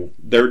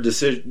 Their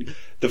decision,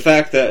 the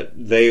fact that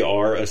they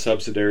are a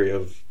subsidiary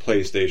of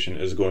PlayStation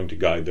is going to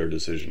guide their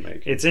decision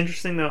making. It's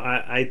interesting though,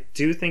 I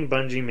do think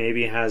Bungie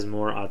maybe has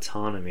more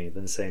autonomy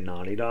than say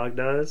Naughty Dog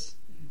does.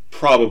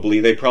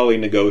 They probably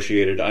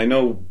negotiated. I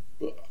know,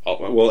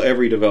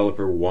 every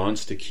developer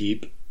wants to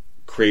keep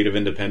creative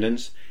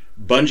independence.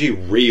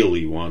 Bungie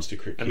really wants to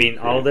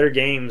keep all their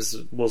games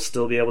will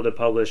still be able to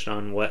publish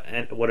on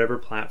whatever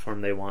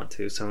platform they want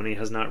to. Sony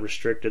has not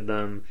restricted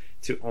them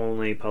to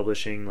only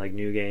publishing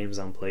new games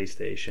on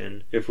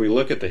PlayStation. If we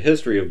look at the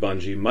history of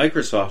Bungie,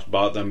 Microsoft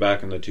bought them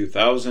back in the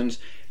 2000s.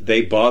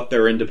 They bought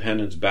their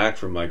independence back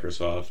from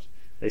Microsoft.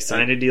 They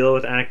signed a deal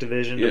with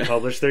Activision to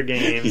publish their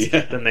games.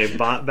 Yeah. Then they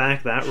bought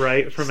back that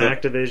right from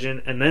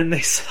Activision, and then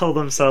they sell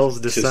themselves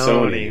to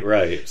Sony.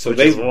 Right. So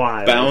they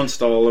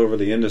bounced all over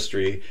the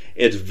industry.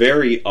 It's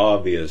very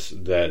obvious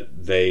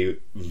that they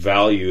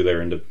value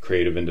their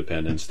creative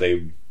independence.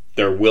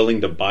 They're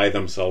willing to buy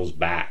themselves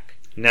back.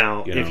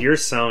 Now, if you're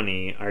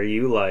Sony, are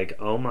you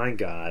oh my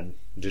god,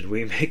 did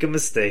we make a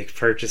mistake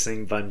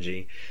purchasing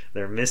Bungie?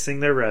 They're missing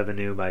their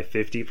revenue by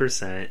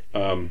 50%.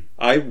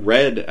 I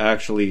read,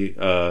 actually,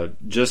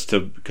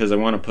 because I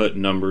want to put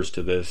numbers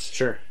to this.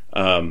 Sure.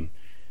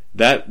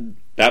 That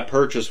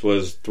purchase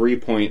was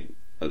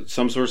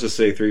some sources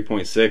say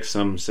 3.6,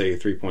 some say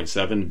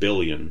 3.7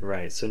 billion.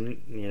 Right, so,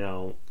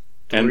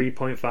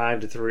 $3.5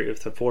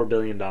 to $4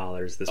 billion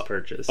this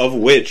purchase, of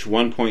which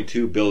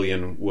 1.2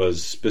 billion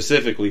was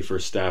specifically for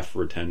staff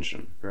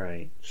retention.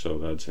 Right. So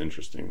that's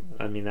interesting.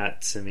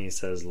 That to me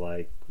says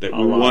that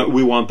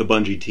we want the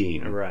Bungie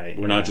team. Right.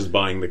 We're not just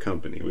buying the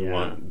company. We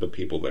want the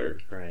people there.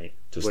 Right.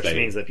 To which stay.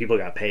 Means that people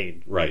got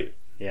paid. Right.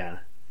 Yeah.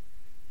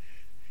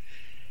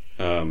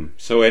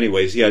 So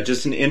anyways,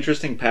 just an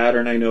interesting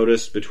pattern I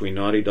noticed between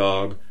Naughty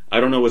Dog. I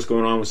don't know what's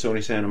going on with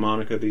Sony Santa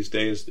Monica these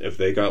days, if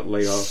they got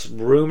layoffs.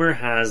 Rumor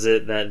has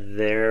it that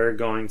they're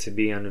going to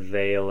be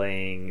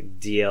unveiling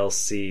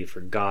DLC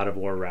for God of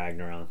War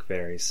Ragnarok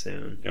very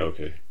soon.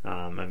 Okay.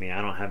 I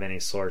don't have any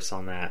source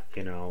on that,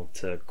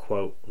 to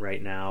quote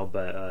right now,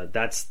 but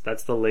that's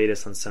the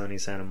latest on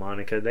Sony Santa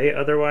Monica. They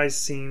otherwise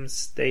seem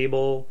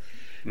stable.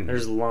 Mm-hmm.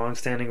 There's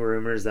long-standing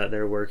rumors that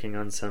they're working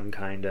on some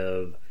kind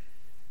of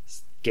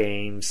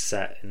game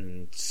set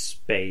in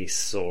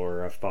space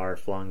or a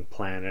far-flung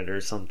planet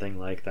or something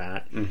like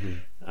that.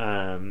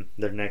 Mm-hmm.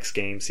 Their next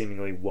game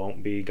seemingly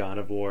won't be God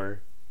of War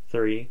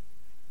 3,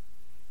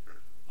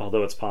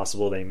 although it's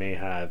possible they may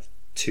have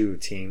two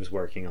teams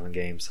working on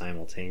games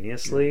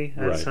simultaneously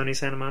at Sony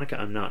Santa Monica.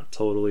 I'm not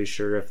totally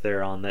sure if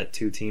they're on that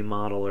two-team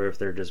model or if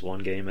they're just one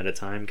game at a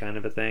time kind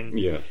of a thing.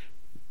 Yeah.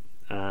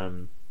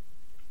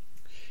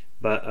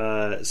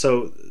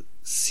 So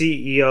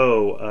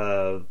CEO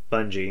of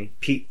Bungie,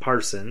 Pete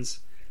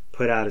Parsons,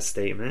 put out a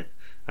statement.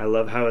 I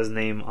love how his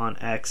name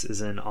on X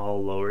is in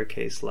all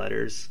lowercase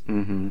letters.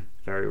 Mm-hmm.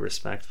 Very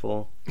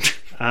respectful.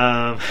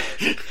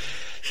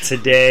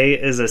 Today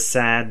is a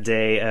sad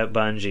day at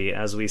Bungie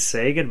as we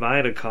say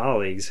goodbye to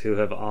colleagues who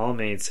have all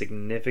made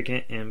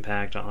significant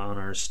impact on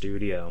our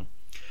studio.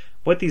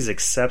 What these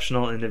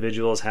exceptional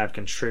individuals have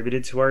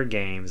contributed to our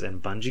games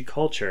and Bungie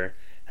culture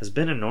has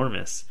been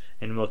enormous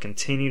and will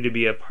continue to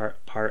be a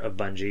part of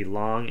Bungie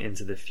long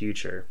into the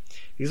future.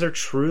 These are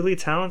truly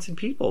talented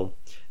people.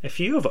 If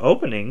you have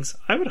openings,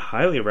 I would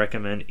highly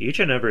recommend each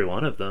and every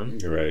one of them.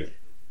 You're right.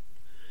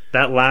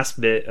 That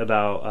last bit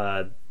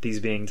about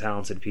these being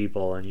talented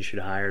people and you should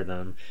hire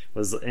them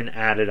was an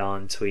added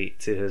on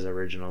tweet to his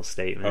original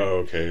statement.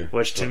 Oh, okay.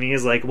 Which to me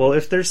is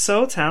if they're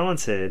so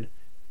talented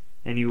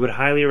and you would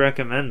highly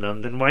recommend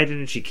them, then why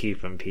didn't you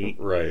keep them, Pete?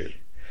 Right.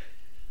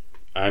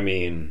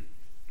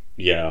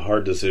 Yeah,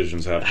 hard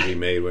decisions have to be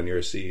made when you're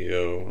a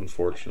CEO,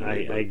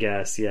 unfortunately. I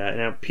guess, yeah.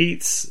 Now,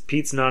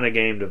 Pete's not a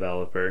game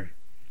developer.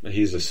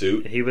 He's a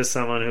suit? He was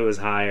someone who was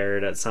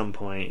hired at some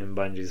point in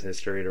Bungie's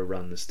history to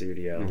run the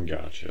studio.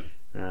 Gotcha.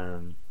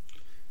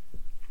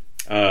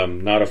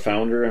 Not a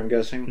founder, I'm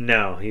guessing?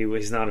 No,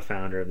 he's not a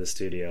founder of the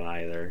studio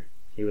either.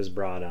 He was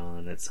brought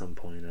on at some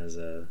point as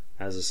a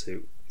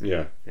suit.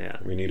 Yeah. Yeah.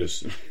 We need a...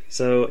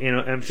 So,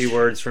 empty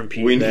words from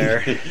Pete we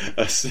there. Need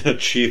a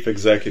chief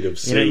executive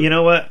suit. You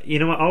know what?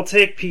 I'll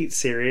take Pete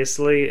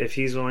seriously if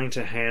he's willing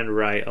to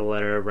handwrite a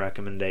letter of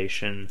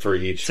recommendation for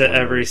each to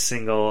every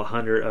single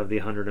 100 of the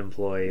 100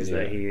 employees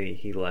that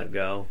he let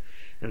go.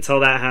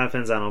 Until that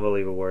happens, I don't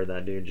believe a word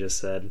that dude just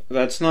said.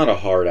 That's not a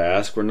hard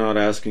ask. We're not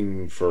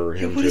asking for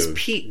him to... What is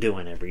Pete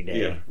doing every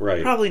day? Yeah,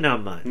 right. Probably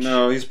not much.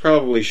 No, he's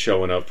probably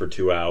showing up for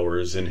 2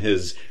 hours in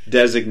his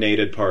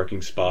designated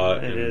parking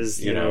spot. It is,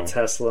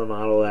 Tesla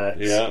Model X.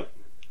 Yeah.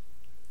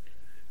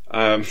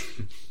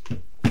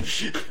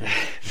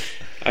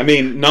 I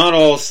mean, not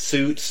all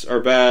suits are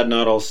bad,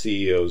 not all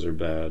CEOs are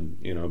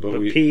bad,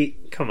 but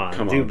Pete, come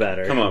on, do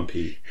better. Come on,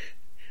 Pete.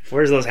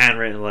 Where's those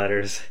handwritten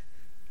letters?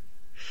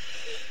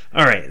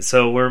 All right,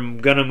 so we're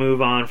gonna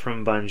move on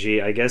from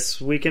Bungie. I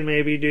guess we can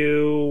maybe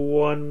do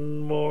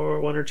one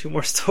or two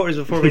more stories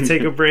before we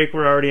take a break.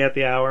 We're already at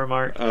the hour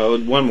mark.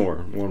 One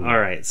more. All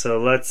right, so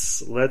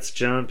let's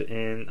jump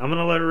in. I'm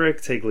gonna let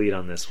Rick take lead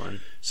on this one.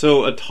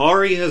 So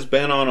Atari has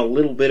been on a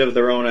little bit of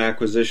their own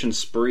acquisition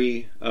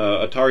spree.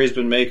 Atari's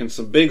been making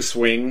some big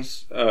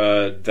swings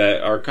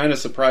that are kind of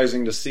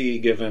surprising to see,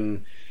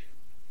 given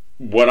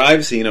what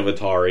I've seen of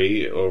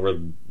Atari over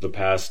the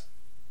past,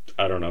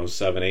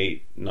 7,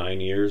 8,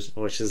 9 years.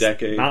 Which has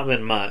decade. Not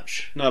been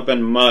much. Not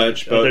been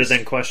much. But other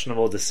than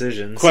questionable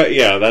decisions.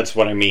 Yeah, that's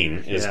what I mean,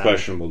 is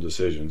questionable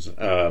decisions.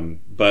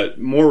 But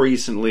more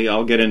recently,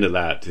 I'll get into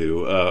that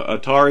too.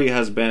 Atari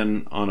has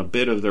been on a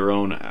bit of their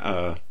own...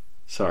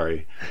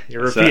 sorry.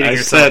 You're repeating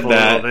yourself a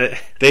little bit.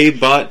 They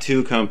bought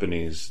 2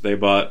 companies. They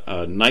bought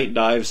Night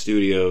Dive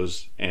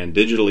Studios and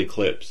Digital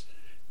Eclipse,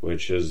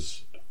 which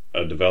is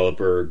a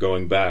developer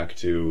going back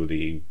to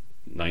the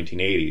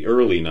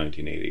early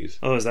 1980s.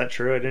 Oh, is that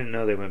true? I didn't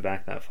know they went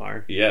back that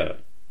far. Yeah.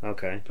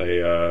 Okay.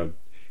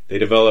 They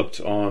developed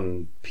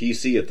on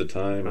PC at the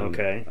time.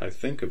 Okay. I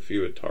think a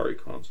few Atari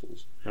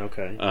consoles.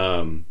 Okay.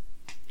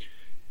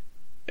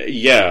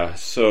 Yeah,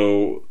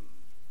 so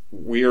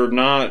we're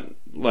not,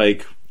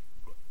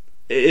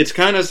 it's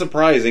kind of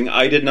surprising.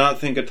 I did not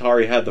think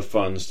Atari had the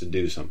funds to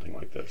do something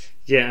like this.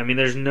 Yeah, I mean,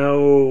 there's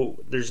no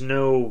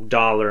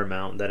dollar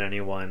amount that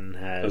anyone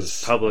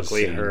has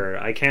publicly heard.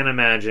 I can't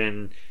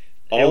imagine.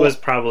 It was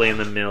probably in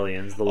the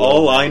millions.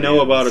 All I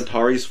know about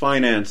Atari's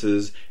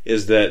finances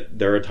is that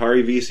their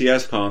Atari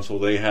VCS console,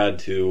 they had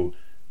to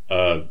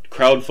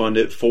crowdfund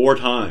it 4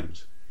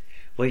 times.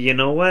 Well, you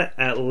know what?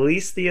 At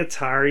least the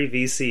Atari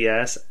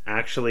VCS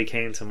actually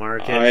came to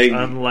market,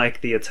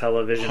 unlike the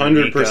Television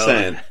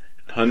 100%.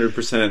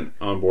 100%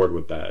 on board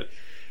with that.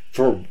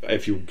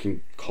 If you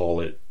can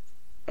call it,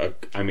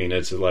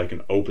 it's like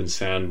an open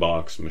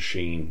sandbox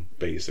machine,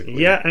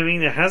 basically. Yeah, I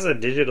mean, it has a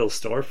digital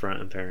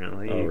storefront,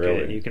 apparently. Oh,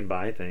 really? You can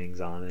buy things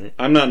on it.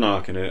 I'm not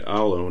knocking it.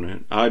 I'll own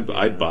it.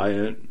 I'd buy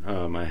it.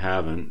 I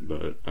haven't,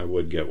 but I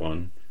would get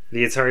one.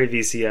 The Atari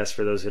VCS,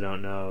 for those who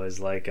don't know, is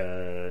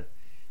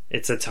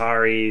it's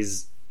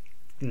Atari's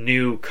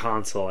new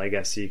console, I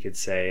guess you could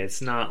say.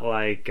 It's not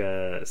like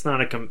it's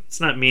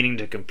not meaning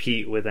to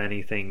compete with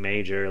anything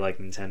major like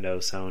Nintendo,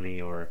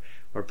 Sony, or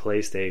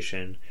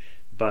PlayStation,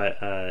 but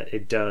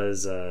it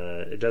does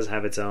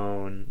have its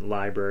own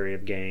library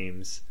of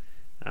games.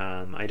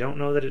 I don't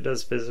know that it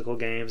does physical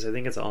games. I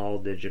think it's all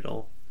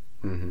digital.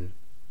 Mm-hmm.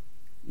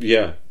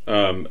 Yeah,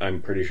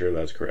 I'm pretty sure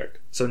that's correct.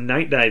 So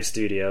Night Dive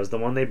Studios, the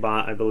one they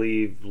bought, I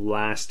believe,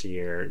 last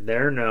year,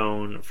 they're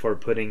known for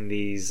putting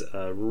these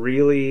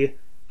really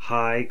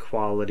high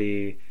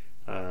quality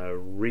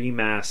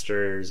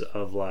remasters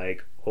of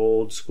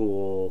old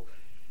school,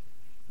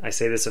 I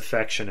say this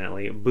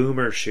affectionately,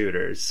 boomer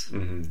shooters.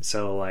 Mm-hmm.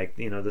 So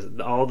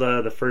all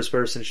the first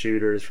person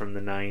shooters from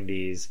the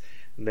 90s,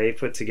 they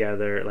put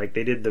together,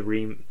 they did the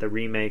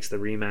remakes, the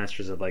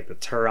remasters of the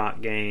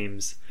Turok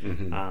games,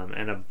 mm-hmm.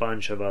 And a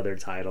bunch of other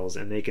titles,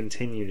 and they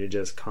continue to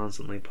just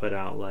constantly put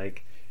out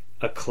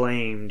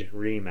acclaimed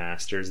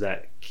remasters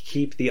that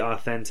keep the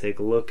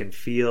authentic look and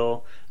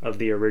feel of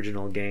the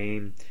original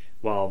game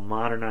while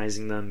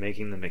modernizing them,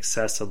 making them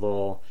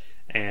accessible,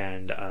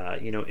 and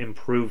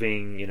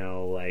improving.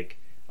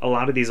 A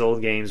lot of these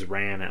old games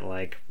ran at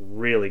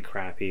really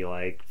crappy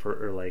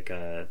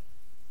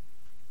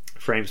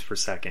frames per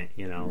second,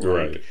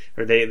 right.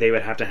 Or they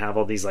would have to have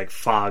all these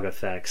fog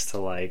effects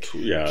to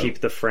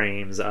keep the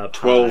frames up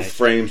 12 high.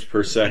 frames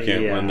per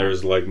second when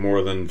there's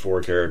more than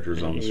 4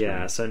 characters on the screen.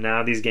 Yeah, so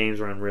now these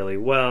games run really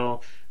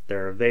well.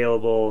 They're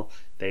available.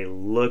 They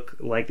look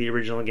like the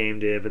original game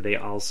did, but they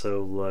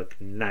also look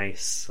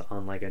nice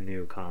on a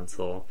new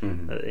console.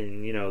 Mm-hmm.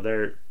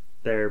 And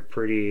they're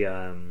pretty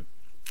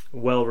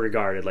well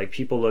regarded.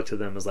 People look to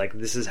them as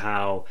this is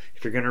how,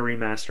 if you're going to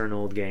remaster an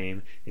old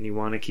game and you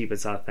want to keep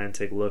its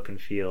authentic look and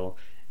feel,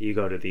 you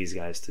go to these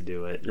guys to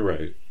do it.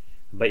 Right.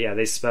 But yeah,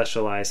 they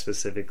specialize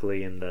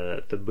specifically in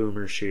the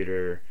boomer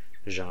shooter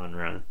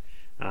genre.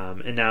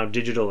 And now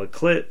Digital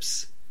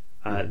Eclipse,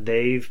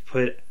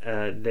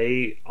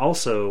 they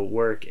also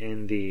work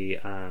in the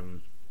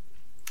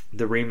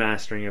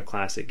remastering of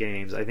classic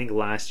games. I think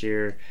last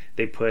year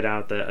they put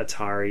out the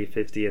Atari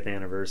 50th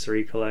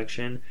Anniversary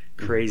Collection.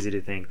 Crazy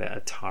to think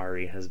that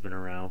Atari has been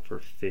around for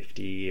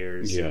 50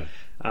 years. Yeah.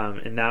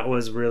 And that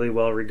was really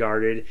well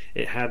regarded.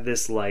 It had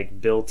this like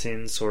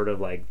built-in sort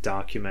of like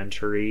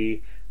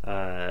documentary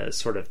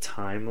sort of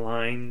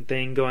timeline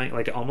thing going,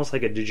 like almost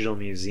like a digital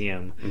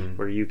museum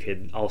where you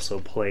could also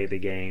play the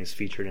games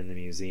featured in the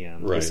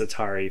museum. Right. This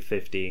Atari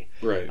 50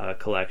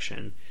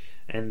 collection.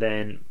 And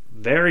then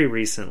very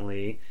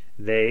recently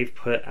they've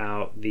put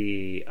out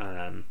they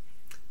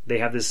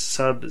have this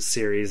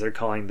sub-series they're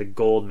calling the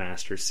Gold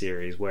Master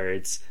series, where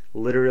it's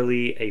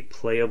literally a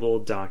playable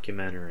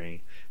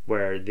documentary,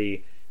 where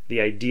the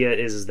idea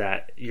is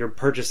that you're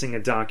purchasing a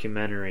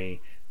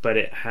documentary, but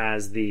it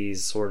has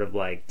these sort of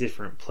like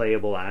different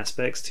playable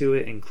aspects to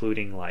it,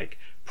 including like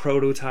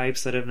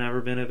prototypes that have never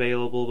been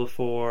available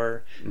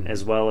before,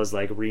 as well as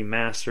like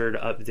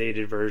remastered,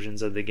 updated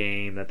versions of the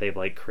game that they've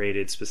like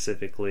created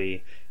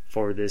specifically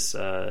for this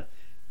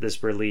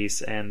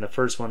release. And the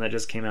first one that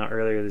just came out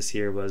earlier this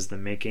year was The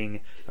Making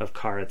of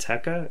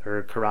Karateka,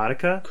 or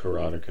Karateka.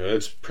 Karateka.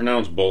 It's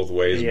pronounced both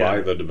ways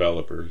by the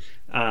developers.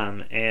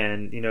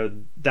 And, you know,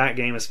 that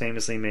game is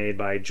famously made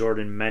by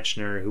Jordan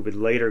Mechner, who would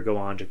later go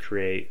on to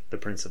create The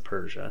Prince of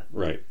Persia.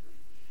 Right.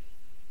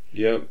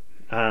 Yep.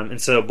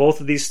 And so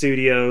both of these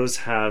studios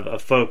have a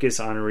focus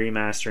on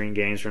remastering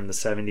games from the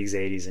 70s,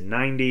 80s, and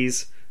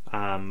 90s,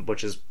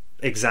 which is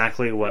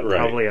exactly what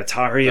probably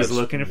Atari is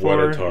looking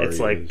for. It's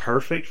like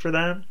perfect for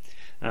them.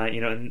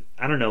 You know, and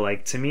I don't know,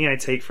 like to me, I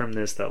take from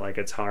this that like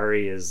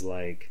Atari is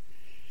like,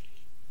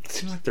 it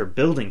seems like they're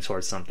building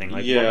towards something.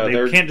 Like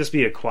they can't just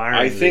be acquiring.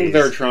 I think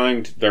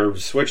they're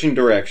switching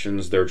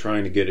directions. They're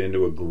trying to get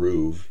into a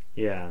groove.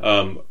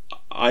 Yeah.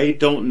 I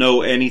don't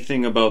know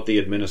anything about the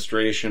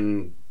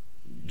administration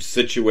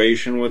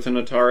situation within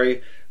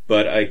Atari,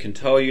 but I can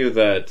tell you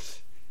that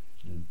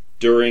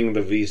during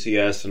the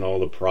VCS and all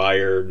the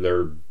prior,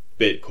 their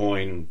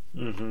Bitcoin,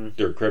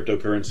 their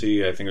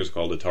cryptocurrency, I think it was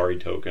called Atari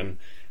Token.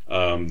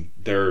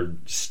 Their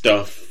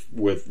stuff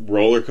with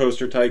Roller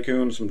Coaster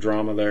Tycoon, some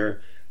drama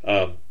there.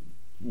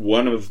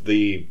 One of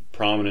the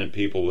prominent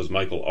people was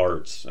Michael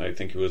Artz. I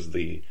think it was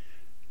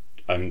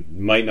I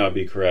might not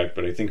be correct,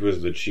 but I think it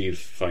was the chief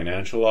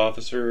financial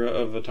officer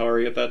of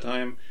Atari at that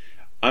time.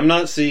 I'm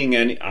not seeing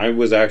any. I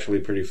was actually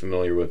pretty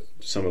familiar with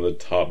some of the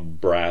top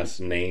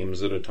brass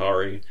names at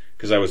Atari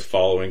because I was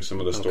following some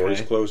of the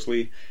stories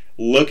closely.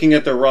 Looking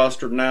at the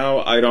roster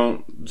now, I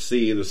don't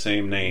see the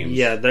same names.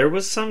 Yeah, there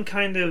was some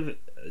kind of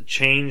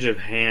change of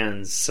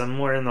hands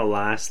somewhere in the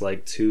last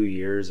like 2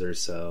 years or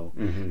so.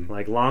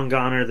 Like long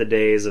gone are the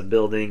days of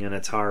building an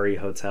Atari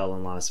hotel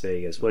in Las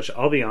Vegas, which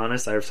I'll be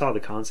honest, I saw the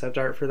concept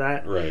art for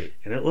that,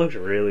 and it looked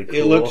really cool.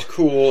 It looked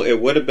cool. It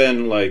would have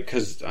been like,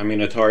 because I mean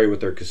Atari with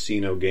their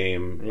casino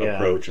game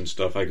approach and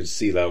stuff, I could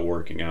see that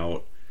working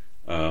out.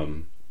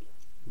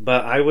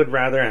 But I would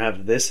rather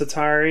have this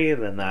Atari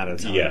than that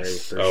Atari.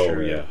 For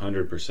sure. Yeah,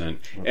 100%.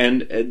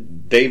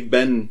 And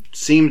they've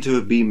seem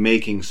to be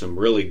making some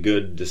really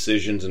good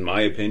decisions, in my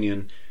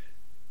opinion.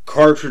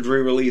 Cartridge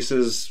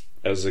re-releases,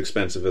 as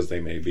expensive as they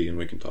may be, and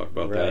we can talk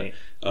about that.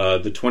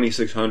 The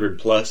 2600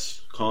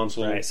 Plus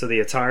console. Right, so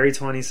the Atari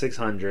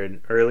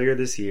 2600, earlier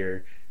this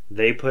year,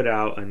 they put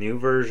out a new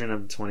version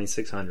of the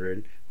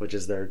 2600, which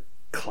is their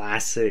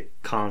classic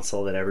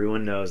console that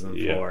everyone knows them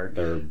for.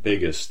 Their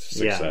biggest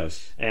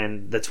success. Yeah.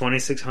 And the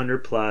 2600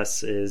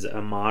 Plus is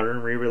a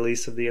modern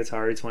re-release of the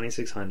Atari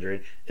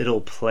 2600.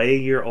 It'll play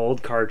your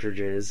old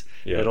cartridges.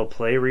 It'll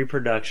play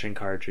reproduction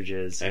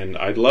cartridges. And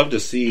I'd love to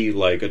see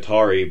like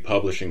Atari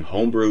publishing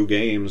homebrew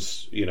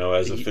games, you know,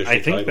 as official I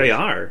think titles. they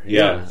are.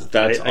 Yeah,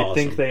 that's awesome. I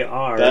think they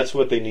are. That's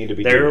what they need to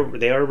be doing.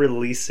 They are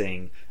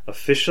releasing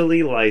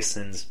officially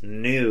licensed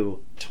new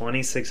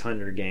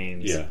 2600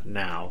 games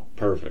now.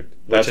 Perfect.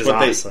 That's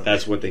awesome.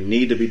 That's what they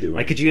need to be doing.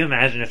 Like, could you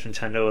imagine if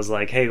Nintendo was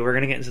like, hey, we're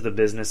going to get into the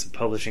business of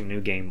publishing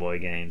new Game Boy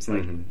games?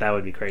 Like, that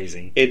would be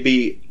crazy. It'd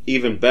be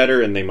even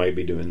better, and they might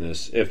be doing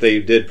this, if they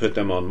did put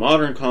them on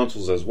modern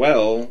consoles as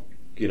well,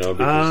 you know.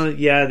 Because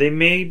there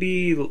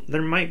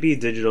might be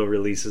digital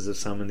releases of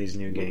some of these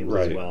new games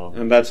as well.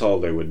 And that's all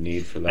they would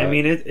need for that. I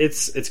mean,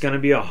 it's going to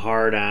be a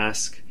hard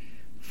ask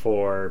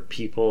for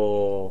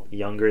people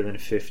younger than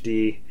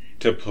 50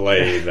 to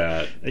play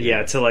that.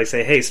 To like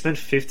say, hey, spend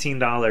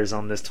 $15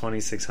 on this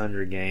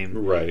 2600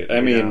 game. Right.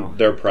 I mean,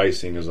 their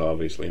pricing is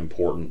obviously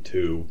important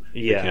too.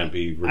 Yeah. It can't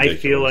be ridiculous. I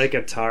feel like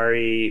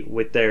Atari,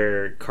 with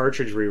their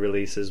cartridge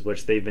re-releases,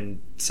 which they've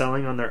been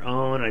selling on their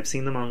own, I've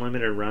seen them on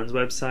Limited Run's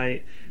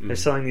website, they're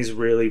selling these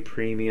really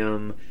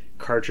premium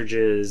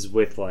cartridges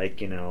with like,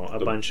 you know,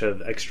 a bunch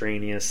of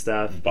extraneous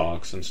stuff.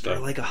 Box and stuff.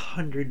 They're like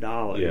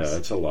 $100. Yeah,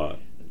 that's a lot.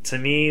 To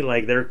me,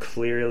 like, they're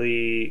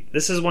clearly...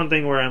 This is one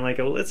thing where I'm like,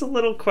 well, it's a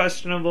little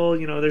questionable.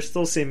 You know, they're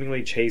still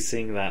seemingly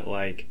chasing that,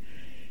 like,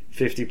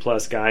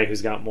 50-plus guy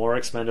who's got more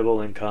expendable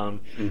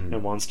income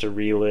and wants to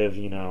relive,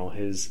 you know,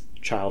 his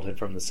childhood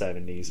from the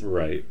 70s.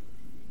 Right.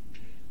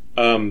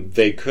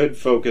 They could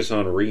focus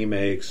on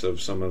remakes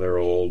of some of their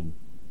old,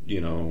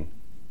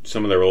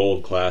 some of their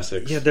old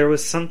classics. Yeah, there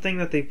was something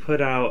that they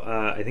put out,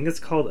 I think it's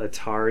called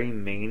Atari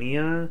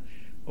Mania,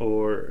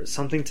 or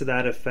something to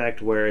that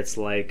effect, where it's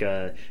like,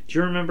 do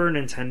you remember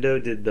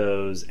Nintendo did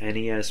those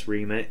NES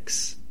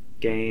remix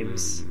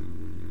games?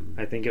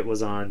 I think it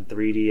was on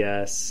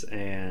 3DS,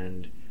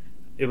 and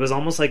it was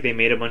almost like they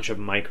made a bunch of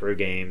micro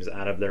games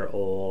out of their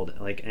old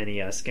like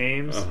NES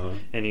games,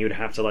 and you'd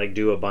have to like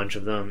do a bunch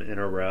of them in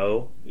a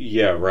row.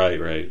 Yeah,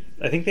 right.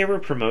 I think they were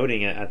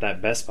promoting it at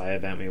that Best Buy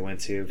event we went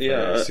to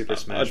for Super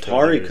Smash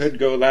Atari Brothers. could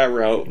go that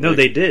route. No,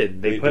 they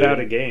did. They put did. out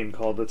a game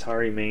called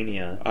Atari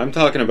Mania. I'm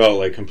talking about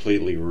like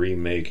completely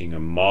remaking a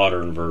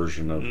modern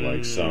version of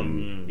like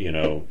some,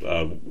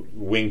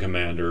 Wing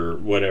Commander,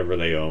 whatever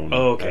they own.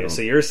 Oh, okay.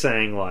 So you're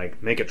saying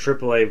like make a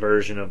AAA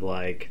version of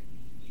like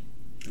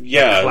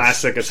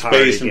classic Atari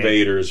Space game.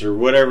 Invaders or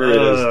whatever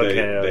it is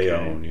they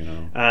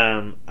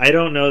own, I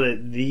don't know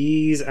that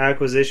these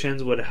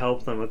acquisitions would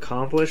help them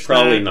accomplish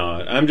Probably that.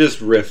 not. I'm just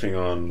riffing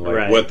on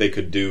what they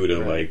could do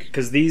to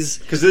because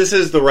this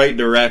is the right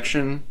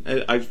direction,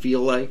 I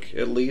feel like,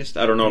 at least.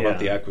 I don't know about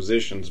the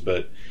acquisitions,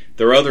 but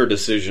there are other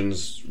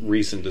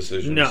recent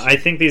decisions. No, I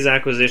think these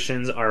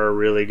acquisitions are a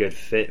really good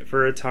fit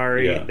for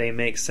Atari. Yeah. They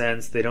make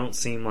sense. They don't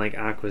seem like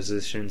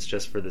acquisitions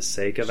just for the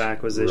sake of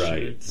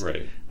acquisitions.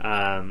 Right.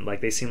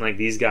 Like they seem like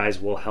these guys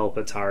will help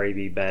Atari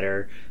be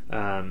better.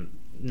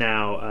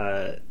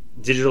 Now,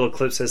 Digital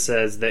Eclipse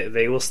says that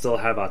they will still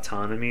have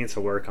autonomy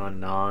to work on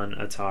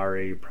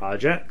non-Atari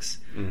projects.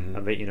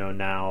 But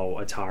now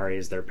Atari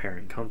is their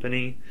parent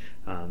company.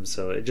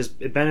 So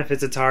it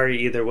benefits Atari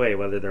either way,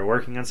 whether they're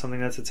working on something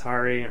that's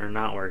Atari or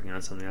not working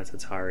on something that's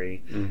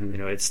Atari.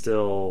 It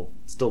still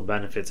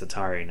benefits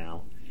Atari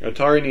now.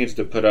 Atari needs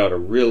to put out a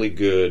really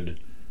good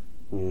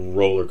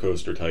Roller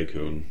Coaster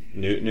Tycoon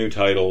new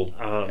title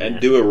and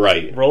do it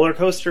right. Roller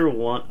Coaster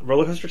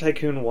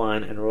Tycoon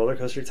 1 and Roller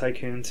Coaster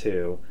Tycoon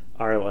 2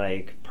 are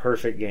like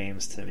perfect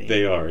games to me.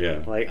 They are,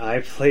 yeah. Like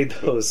I played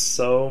those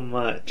so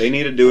much. They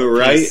need to do it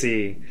right.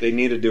 PC. They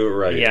need to do it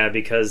right. Yeah,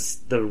 because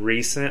the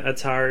recent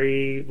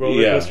Atari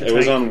Roller Coaster Tycoon it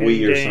was on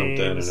Wii or games,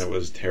 something, and it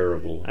was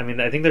terrible. I mean,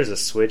 I think there's a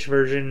Switch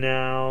version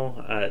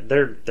now.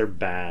 They're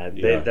bad.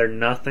 Yeah. They're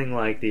nothing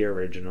like the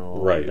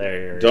original.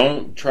 Right.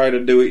 Don't try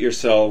to do it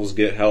yourselves.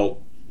 Get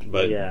help.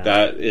 But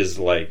that is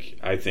like,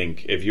 I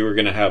think, if you were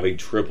going to have a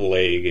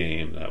AAA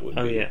game, that would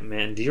be... Oh, yeah,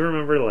 man. Do you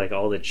remember, like,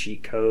 all the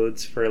cheat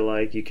codes for,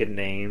 like, you could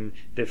name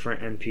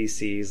different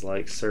NPCs,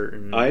 like,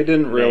 certain I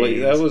didn't really...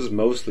 names? That was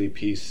mostly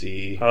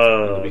PC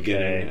in the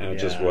beginning. It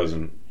just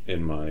wasn't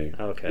in my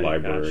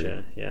library.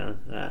 Gotcha. Yeah.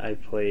 I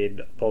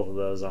played both of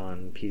those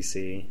on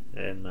PC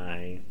in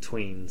my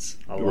tweens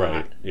a lot.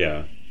 Right,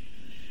 yeah.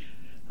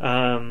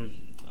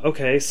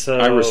 Okay, so...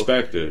 I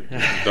respect it.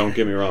 Don't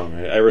get me wrong.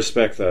 I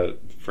respect that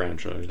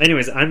franchise.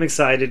 Anyways, I'm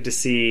excited to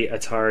see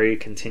Atari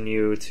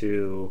continue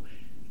to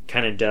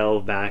kind of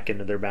delve back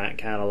into their back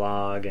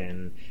catalog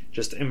and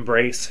just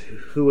embrace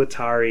who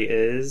Atari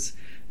is.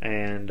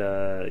 And,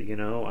 I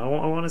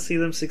want to see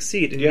them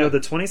succeed. And, the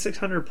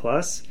 2600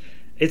 Plus,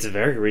 it's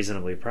very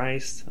reasonably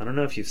priced. I don't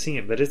know if you've seen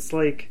it, but it's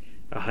like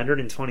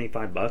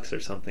 $125 or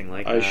something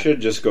like that. I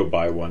should just go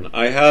buy one.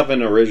 I have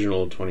an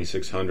original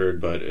 2600,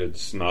 but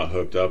it's not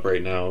hooked up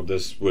right now.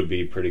 This would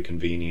be pretty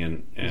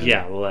convenient and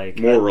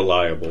more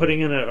reliable. Putting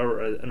in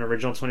an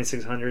original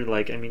 2600,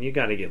 you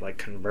got to get like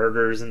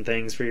converters and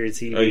things for your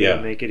TV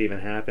to make it even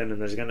happen, and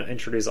there's going to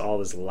introduce all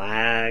this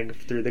lag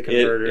through the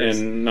converters.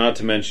 And not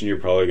to mention, you're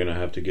probably going to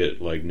have to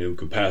get like new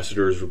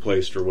capacitors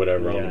replaced or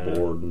whatever on the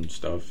board and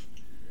stuff.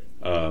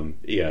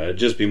 It'd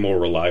just be more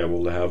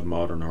reliable to have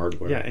modern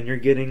hardware. Yeah, and you're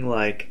getting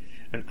like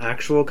an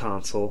actual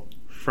console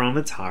from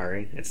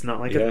Atari. It's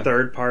not like a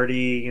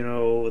third-party,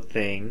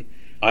 thing.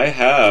 I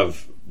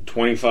have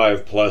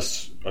 25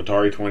 plus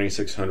Atari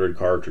 2600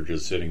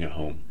 cartridges sitting at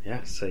home.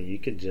 Yeah, so you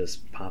could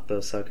just pop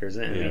those suckers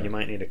in. I mean, you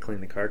might need to clean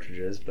the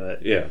cartridges,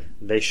 but yeah,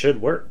 they should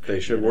work. They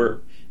should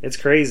work. It's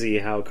crazy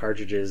how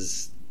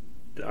cartridges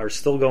are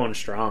still going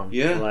strong.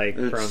 Yeah.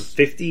 From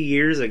 50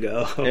 years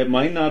ago. It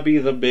might not be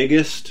the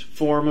biggest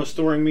form of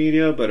storing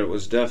media, but it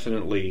was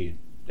definitely...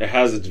 It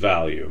has its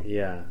value.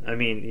 Yeah. I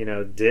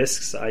mean,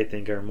 discs, I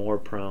think, are more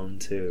prone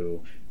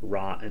to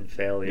rot and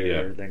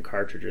failure than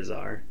cartridges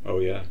are. Oh,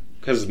 yeah.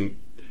 Because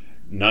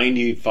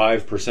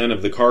 95%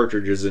 of the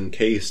cartridge is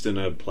encased in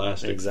a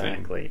plastic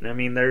thing. I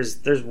mean,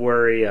 there's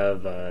worry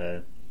of...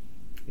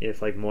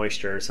 if,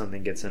 moisture or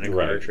something gets in a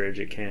cartridge,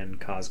 it can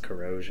cause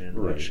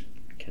corrosion, which...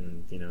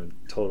 can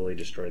totally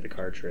destroy the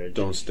cartridge.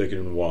 Don't stick it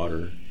in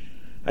water.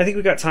 I think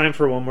we got time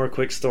for one more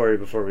quick story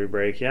before we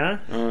break. Yeah,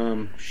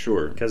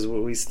 sure, because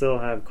we still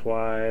have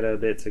quite a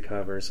bit to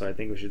cover, so I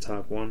think we should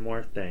talk one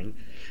more thing.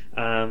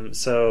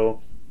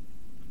 So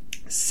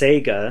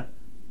Sega,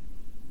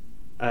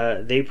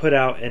 they put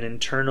out an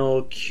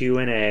internal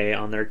Q&A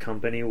on their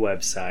company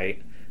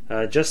website,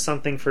 just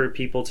something for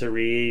people to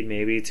read,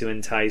 maybe to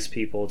entice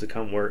people to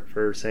come work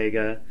for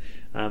Sega.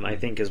 I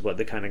think is what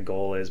the kind of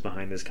goal is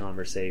behind this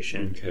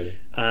conversation. Okay.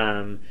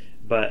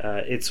 But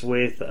it's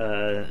with,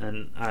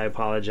 and I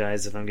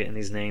apologize if I'm getting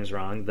these names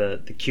wrong,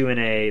 the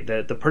Q&A,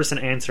 the person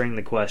answering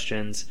the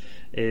questions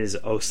is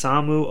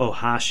Osamu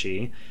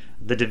Ohashi,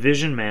 the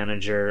division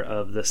manager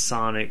of the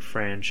Sonic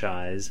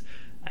franchise,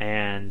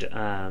 and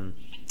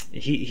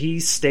he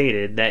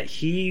stated that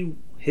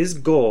his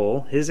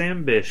goal, his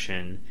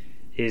ambition,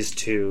 is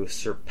to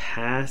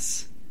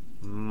surpass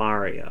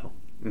Mario.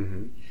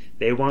 Mm-hmm.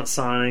 They want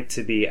Sonic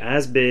to be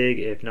as big,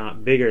 if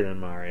not bigger than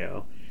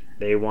Mario.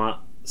 They want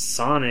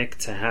Sonic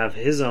to have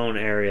his own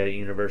area at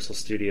Universal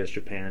Studios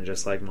Japan,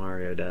 just like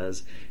Mario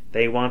does.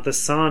 They want the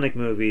Sonic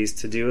movies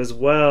to do as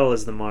well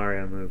as the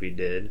Mario movie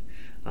did.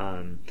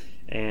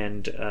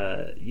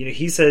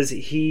 He says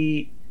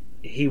he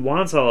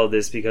wants all of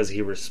this because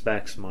he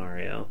respects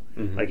Mario.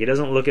 Mm-hmm. Like, he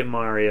doesn't look at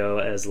Mario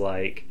as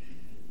like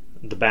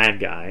the bad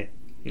guy.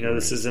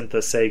 This isn't the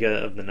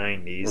Sega of the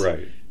 90s.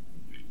 Right.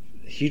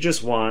 He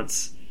just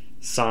wants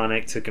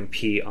Sonic to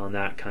compete on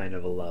that kind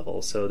of a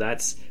level. So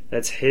that's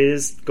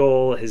his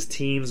goal. His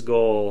team's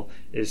goal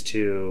is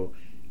to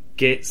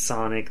get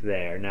Sonic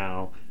there.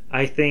 Now,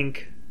 I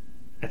think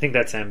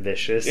that's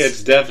ambitious.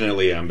 It's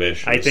definitely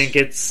ambitious. I think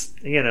it's,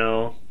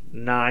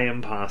 nigh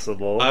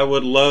impossible. I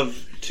would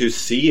love to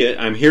see it.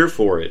 I'm here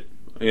for it.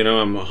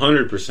 I'm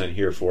 100%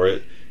 here for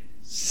it.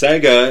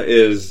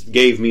 Sega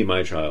gave me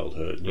my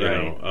childhood.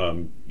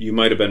 You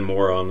might have been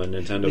more on the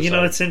Nintendo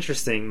side. It's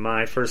interesting.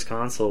 My first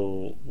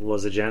console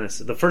was a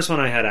Genesis. The first one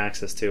I had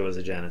access to was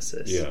a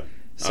Genesis. Yeah.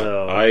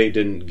 So I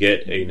didn't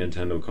get a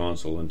Nintendo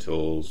console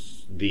until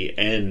the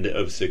end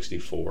of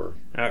 64.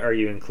 Are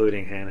you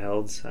including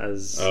handhelds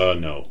as?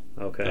 No.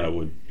 Okay. That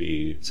would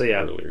be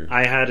earlier.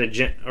 I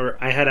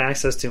had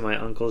access to my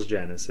uncle's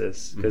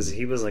Genesis because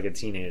he was like a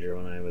teenager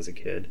when I was a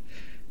kid.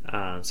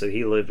 So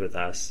he lived with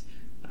us.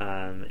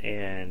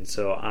 And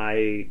so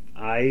I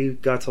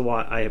got to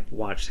watch. I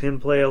watched him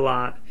play a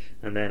lot,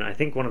 and then I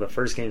think one of the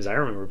first games I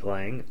remember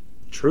playing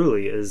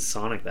truly is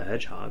Sonic the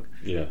Hedgehog.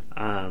 Yeah.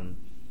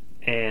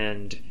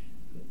 And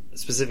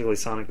specifically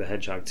Sonic the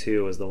Hedgehog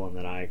 2 was the one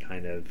that I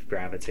kind of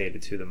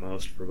gravitated to the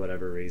most for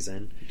whatever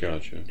reason.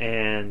 Gotcha.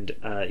 And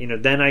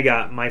then I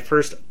got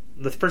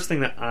the first thing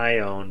that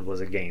I owned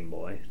was a Game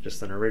Boy,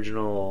 just an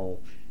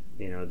original,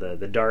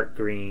 the dark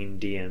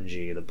green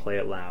DMG, the Play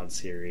It Loud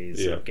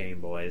series of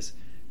Game Boys.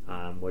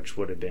 Which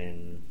would have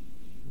been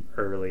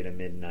early to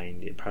mid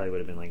 90s. It probably would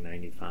have been like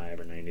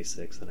 95 or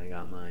 96 that I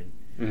got mine.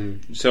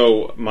 Mm-hmm.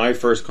 So my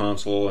first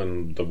console,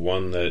 and the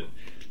one that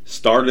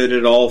started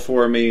it all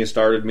for me,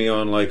 started me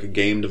on like a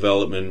game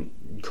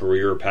development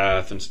career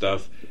path and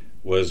stuff,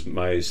 was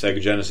my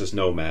Sega Genesis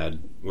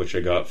Nomad, which I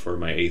got for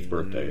my 8th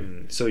birthday.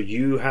 So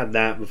you had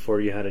that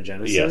before you had a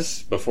Genesis?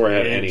 Yes, before I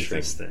had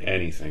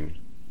anything.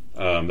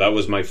 That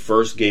was my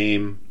first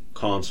game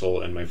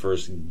console, and my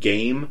first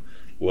game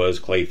was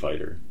Clay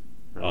Fighter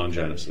on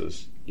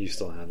Genesis. You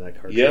still have that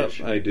cartridge?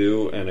 Yep, I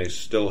do, and I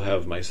still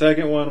have my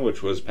second one,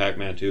 which was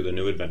Pac-Man 2: The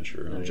New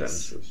Adventure on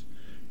Genesis.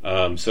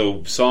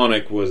 So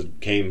Sonic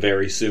came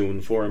very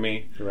soon for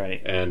me,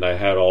 right? And I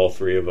had all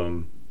three of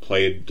them,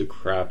 played the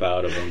crap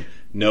out of them,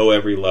 know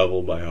every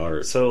level by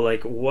heart. So,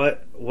 like,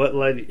 what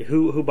led?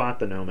 Who bought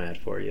the Nomad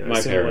for you?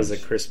 My parents. It was a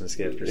Christmas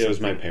gift or something. It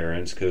was my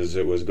parents, because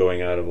it was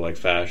going out of like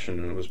fashion,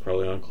 and it was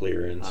probably on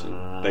clearance.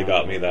 And they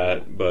got me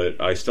that, but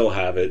I still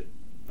have it.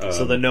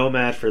 So the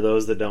Nomad, for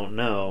those that don't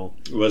know,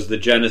 was the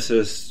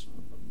Genesis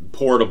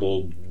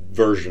portable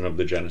version of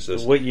the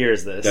Genesis. What year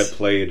is this? That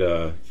played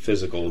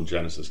physical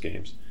Genesis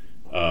games.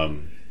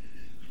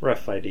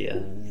 Rough idea.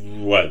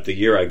 What, the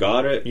year I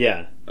got it?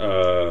 Yeah.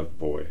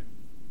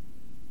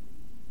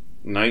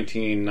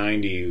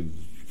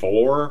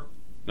 1994?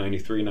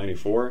 93,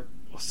 94?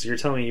 So you're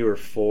telling me you were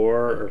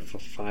 4 or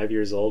 5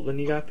 years old when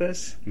you got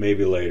this?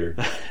 Maybe later.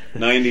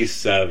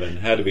 97.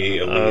 Had to be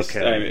at least.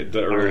 Okay. I mean,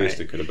 the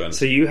earliest it could have been.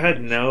 So you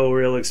had no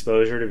real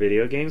exposure to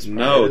video games prior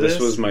No, to this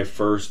was my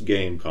first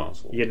game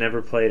console. You had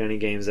never played any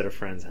games at a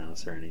friend's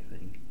house or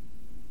anything?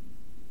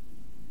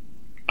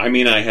 I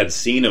mean, I had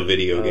seen a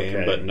video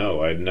game, but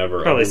no, I'd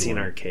never probably seen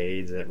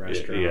arcades at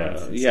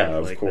restaurants. Yeah,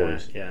 of like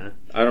course. That. Yeah.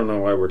 I don't know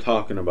why we're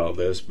talking about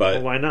this, but...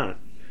 Well, why not?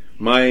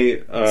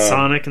 My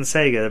Sonic and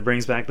Sega, that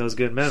brings back those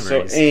good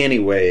memories. So,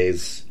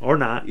 anyways... Or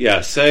not.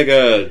 Yeah,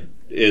 Sega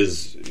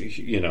is,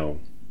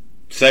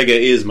 Sega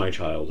is my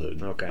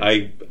childhood.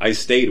 Okay. I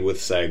stayed with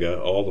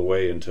Sega all the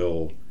way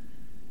until...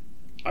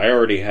 I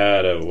already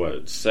had a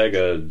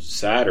Sega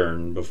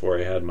Saturn before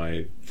I had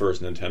my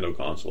first Nintendo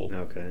console.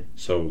 Okay.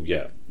 So,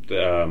 yeah.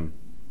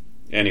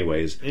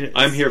 Anyways,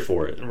 I'm here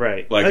for it.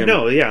 Right.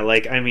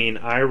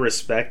 I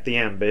respect the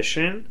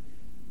ambition.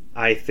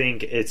 I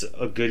think it's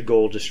a good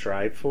goal to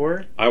strive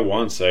for. I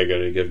want Sega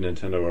to give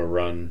Nintendo a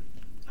run.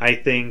 I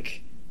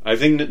think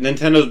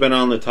Nintendo's been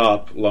on the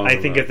top long enough.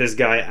 I think if this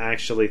guy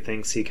actually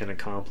thinks he can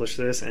accomplish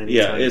this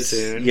anytime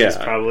soon, he's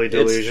probably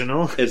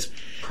delusional. It's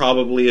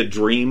probably a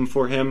dream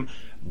for him,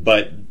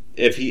 but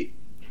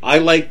I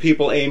like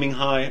people aiming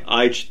high.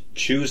 I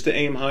choose to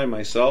aim high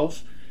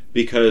myself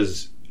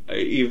because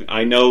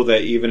I know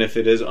that even if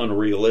it is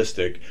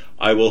unrealistic,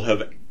 I will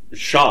have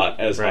shot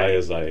as high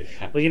as I.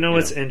 Well,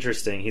 what's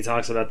interesting? He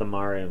talks about the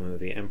Mario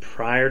movie, and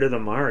prior to the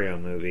Mario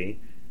movie,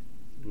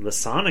 the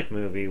Sonic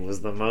movie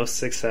was the most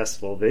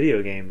successful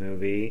video game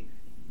movie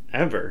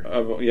ever.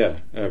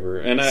 Ever.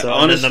 And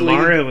honestly, then the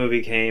Mario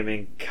movie came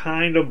and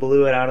kind of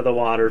blew it out of the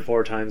water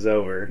 4 times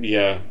over.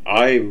 Yeah,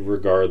 I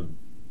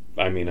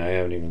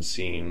haven't even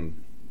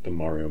seen the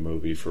Mario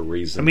movie for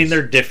reasons. I mean,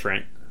 they're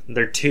different.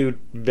 They're 2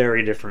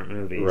 very different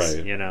movies.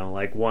 Right.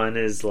 Like one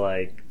is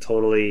like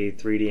totally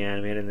 3D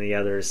animated, and the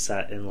other is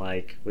set in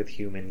like with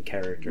human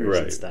characters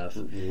and stuff.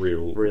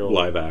 Real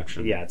live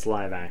action. Yeah, it's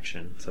live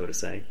action, so to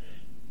say.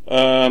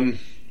 Yeah,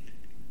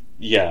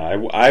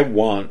 I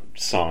want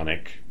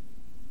Sonic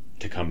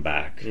to come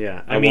back.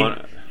 Yeah, I mean,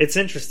 it's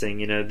interesting.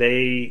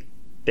 They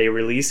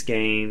release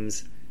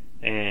games,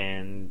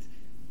 and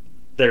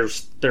they're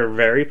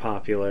very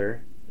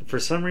popular. For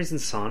some reason,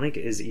 Sonic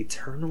is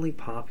eternally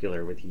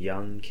popular with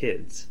young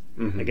kids.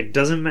 Mm-hmm. Like, it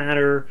doesn't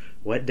matter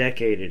what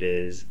decade it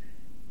is.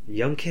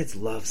 Young kids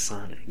love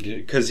Sonic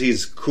because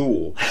he's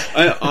cool.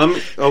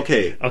 I'm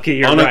okay. Okay,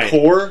 you're on right.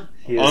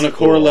 On a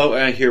core level.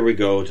 And here we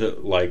go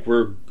to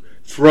we're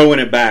throwing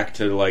it back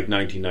to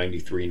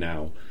 1993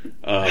 now.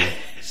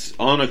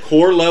 On a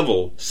core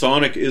level,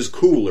 Sonic is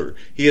cooler.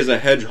 He is a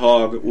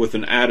hedgehog with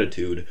an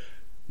attitude.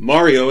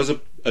 Mario is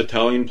an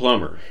Italian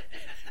plumber.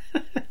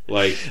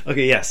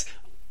 Okay,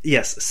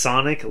 yes,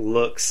 Sonic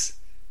looks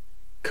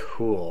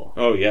cool.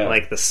 Oh yeah,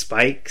 like the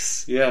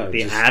spikes. Yeah,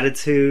 the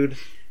attitude.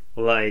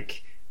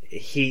 Like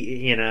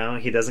he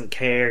doesn't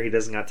care. He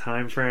doesn't got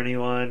time for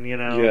anyone.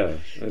 Yeah,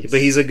 but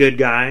he's a good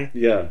guy.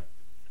 Yeah.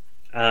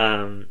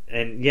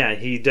 And yeah,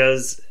 he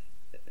does.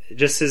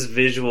 Just his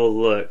visual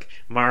look.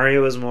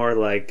 Mario is more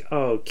like,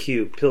 oh,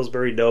 cute,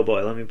 Pillsbury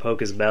Doughboy. Let me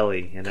poke his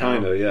belly.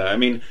 Kind of, yeah. I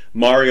mean,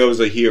 Mario's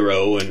a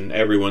hero in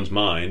everyone's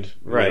mind,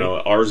 right?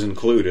 Ours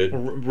included.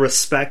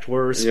 Respect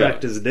where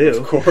respect is due,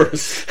 of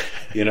course.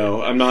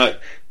 I'm not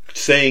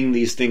saying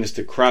these things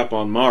to crap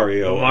on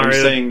Mario. I'm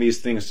saying these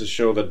things to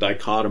show the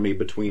dichotomy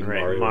between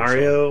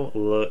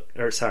Mario.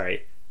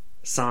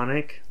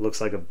 Sonic looks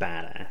like a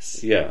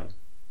badass. Yeah,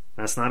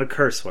 that's not a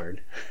curse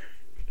word.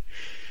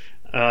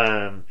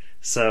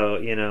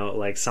 So,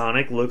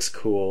 Sonic looks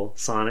cool.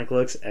 Sonic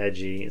looks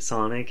edgy.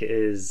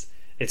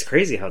 It's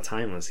crazy how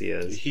timeless he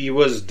is. He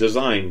was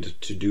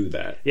designed to do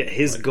that. Yeah,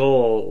 his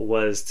goal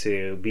was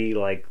to be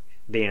like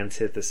the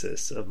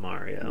antithesis of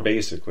Mario.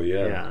 Basically,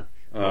 yeah.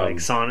 Yeah.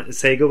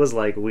 Sega was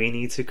like, we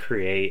need to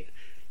create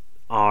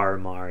our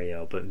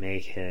Mario, but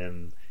make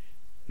him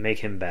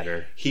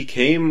better. He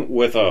came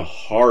with a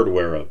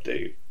hardware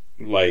update.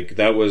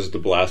 That was the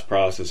blast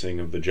processing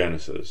of the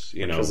Genesis,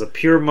 It was a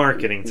pure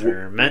marketing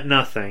term. Meant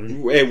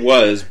nothing. It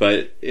was,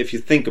 but if you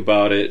think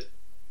about it,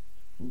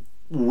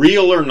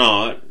 real or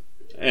not,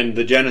 and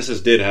the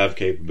Genesis did have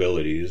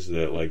capabilities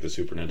that, the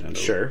Super Nintendo.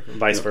 Sure,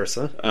 vice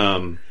versa.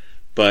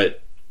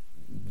 But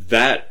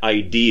that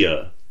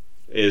idea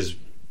is,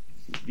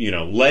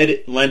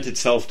 lent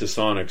itself to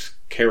Sonic's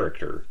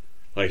character.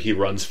 He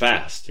runs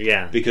fast.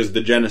 Yeah. Because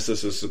the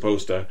Genesis is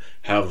supposed to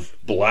have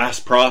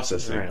blast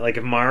processing. Right. Like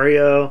if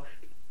Mario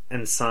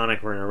and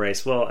Sonic were in a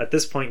race, well, at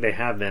this point they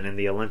have been in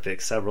the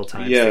Olympics several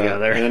times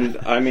together. And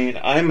I mean,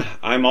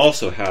 I'm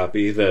also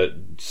happy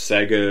that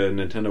Sega and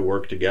Nintendo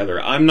work together.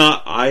 I'm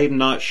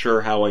not sure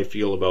how I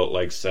feel about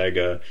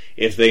Sega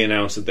if they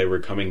announced that they were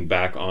coming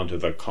back onto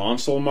the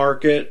console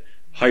market.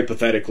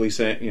 Hypothetically,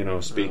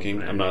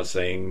 speaking, I'm not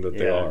saying that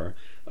they are.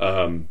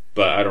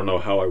 But I don't know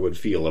how I would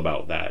feel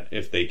about that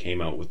if they came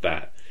out with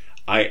that.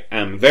 I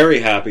am very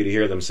happy to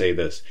hear them say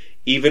this.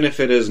 Even if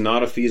it is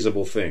not a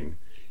feasible thing,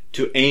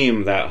 to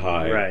aim that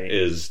high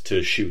is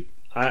to shoot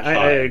high.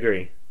 I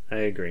agree.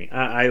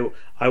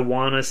 I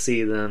want to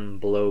see them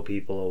blow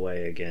people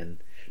away again.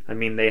 I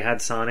mean, they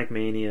had Sonic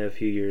Mania a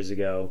few years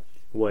ago,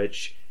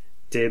 which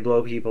did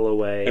blow people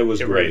away. It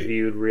was great. It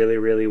reviewed really,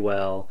 really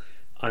well.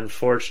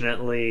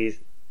 Unfortunately,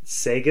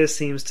 Sega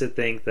seems to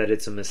think that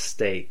it's a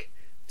mistake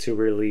to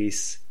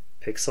release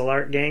pixel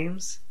art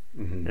games,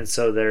 and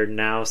so they're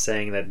now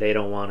saying that they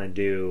don't want to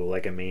do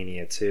a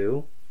Mania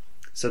 2.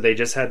 So they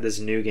just had this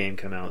new game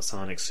come out,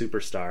 Sonic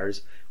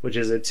Superstars, which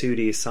is a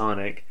 2D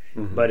Sonic,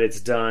 but it's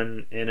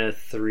done in a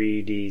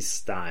 3D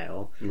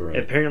style. Right.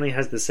 It apparently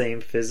has the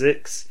same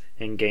physics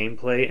and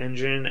gameplay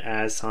engine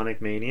as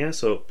Sonic Mania,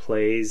 so it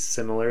plays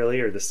similarly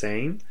or the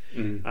same,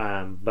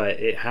 but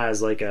it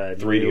has a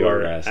 3D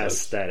art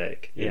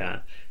aesthetic. Yeah.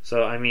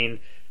 So I mean,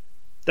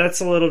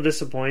 that's a little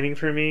disappointing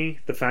for me.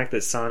 The fact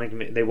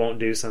that they won't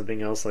do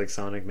something else like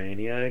Sonic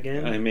Mania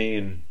again. I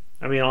mean,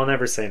 I'll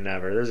never say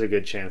never. There's a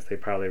good chance they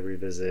probably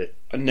revisit.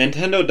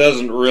 Nintendo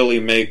doesn't really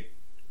make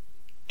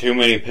too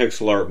many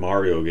pixel art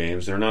Mario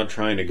games. They're not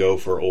trying to go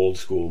for old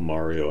school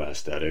Mario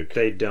aesthetic.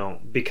 They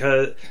don't,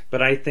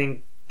 but I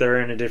think they're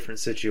in a different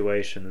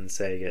situation than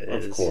Sega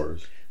is. Of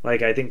course.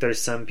 I think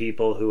there's some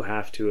people who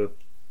have to,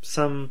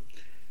 some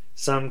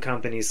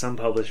companies, some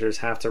publishers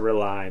have to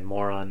rely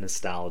more on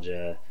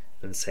nostalgia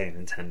than say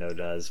Nintendo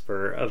does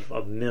for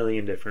a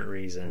million different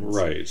reasons.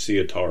 Right. See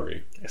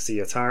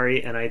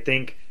Atari, and I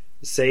think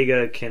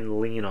Sega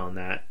can lean on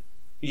that.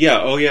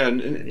 Yeah, oh yeah.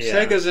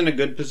 Sega's in a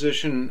good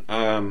position.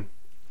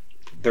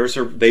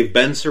 They've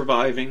been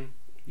surviving.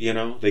 You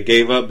know, they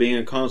gave up being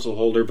a console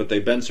holder, but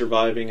they've been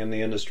surviving in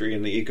the industry,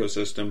 in the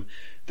ecosystem.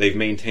 They've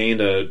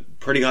maintained a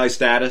pretty high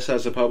status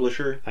as a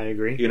publisher. I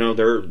agree. You know,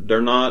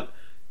 they're not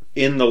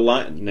in the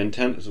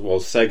Nintendo. Well,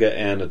 Sega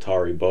and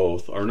Atari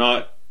both are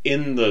not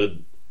in the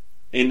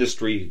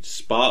industry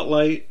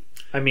spotlight.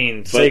 I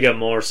mean, Sega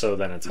more so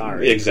than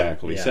Atari.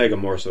 Exactly, yeah. Sega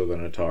more so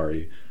than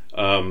Atari.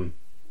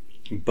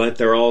 But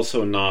they're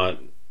also not,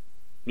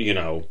 you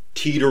know,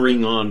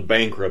 teetering on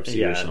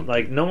bankruptcy or something.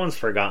 Like, no one's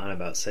forgotten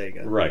about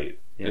Sega. Right,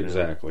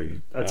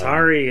 exactly.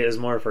 Atari is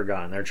more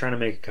forgotten. They're trying to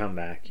make a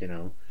comeback, you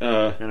know,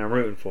 and I'm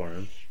rooting for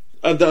them.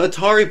 The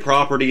Atari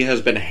property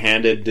has been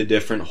handed to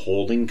different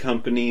holding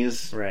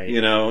companies, right?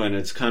 You know, and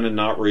it's kind of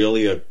not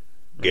really a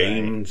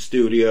game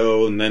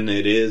studio, and then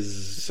it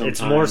is sometimes.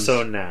 It's more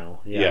so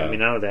now. Yeah. I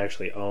mean, now they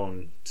actually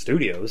own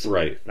studios.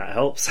 Right. That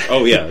helps.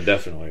 Oh, yeah,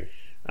 definitely.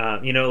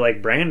 You know,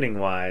 like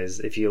branding-wise,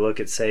 if you look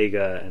at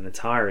Sega and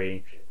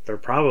Atari, they're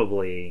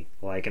probably,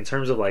 like, in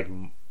terms of, like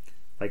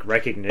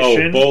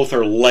recognition... Oh, both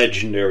are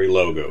legendary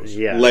logos.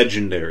 Yeah.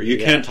 Legendary. You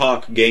can't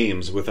talk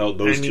games without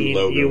those two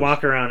logos. You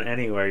walk around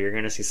anywhere, you're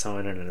going to see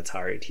someone in an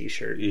Atari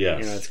t-shirt.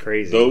 Yes. You know, it's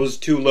crazy. Those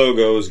two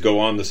logos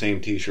go on the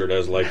same t-shirt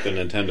as, like, the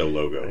Nintendo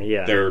logo.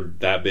 Yeah. They're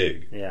that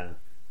big. Yeah.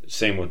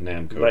 Same with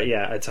Namco. But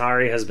yeah,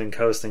 Atari has been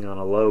coasting on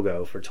a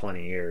logo for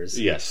 20 years.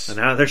 Yes. And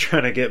now they're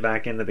trying to get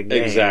back into the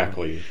game.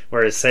 Exactly.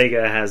 Whereas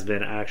Sega has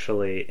been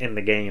actually in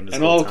the game this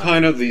and whole all time.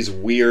 kind of these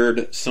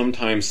weird,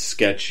 sometimes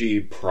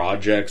sketchy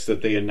projects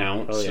that they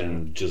announce. Oh, yeah.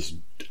 And just,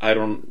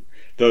 the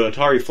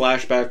Atari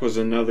Flashback was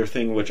another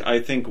thing which I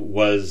think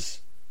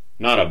was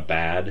not a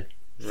bad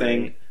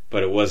thing, right.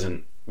 But it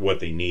wasn't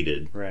what they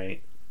needed.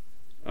 Right.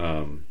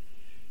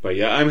 But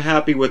yeah, I'm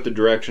happy with the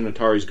direction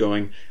Atari's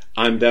going.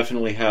 I'm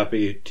definitely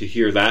happy to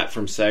hear that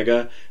from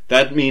Sega.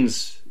 That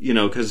means, you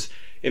know, because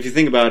if you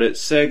think about it,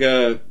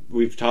 Sega,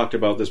 we've talked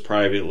about this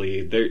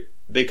privately,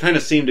 they kind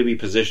of seem to be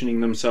positioning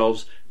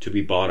themselves to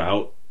be bought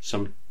out.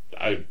 Some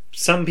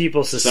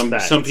people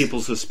suspect. Some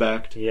people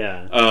suspect.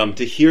 Yeah.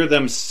 To hear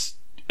them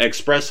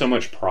express so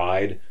much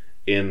pride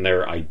in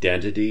their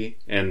identity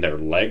and their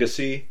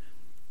legacy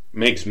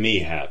makes me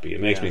happy.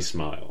 It makes me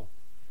smile.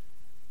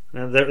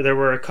 Now, there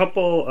were a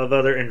couple of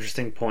other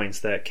interesting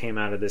points that came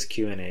out of this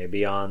Q&A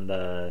beyond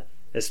the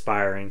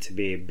aspiring to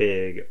be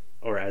big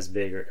or as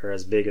big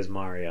as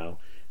Mario.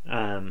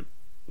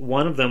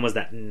 One of them was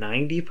that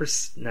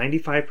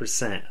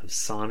 95% of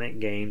Sonic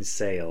game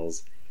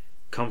sales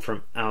come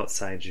from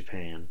outside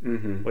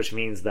Japan, which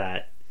means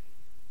that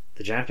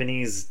the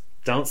Japanese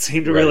don't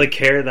seem to really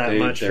care that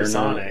much for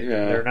Sonic.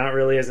 They're not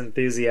really as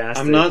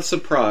enthusiastic. I'm not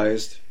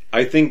surprised.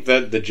 I think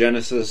that the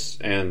Genesis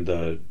and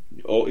the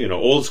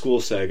old school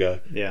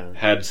Sega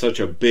had such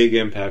a big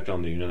impact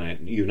on the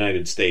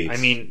United States. I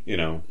mean, you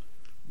know,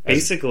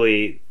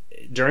 basically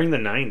during the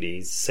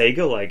 90s,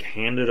 Sega like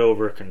handed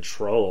over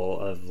control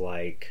of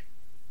like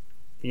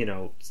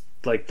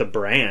the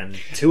brand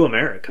to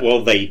America.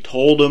 Well, they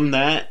told them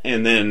that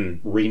and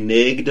then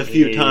reneged a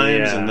few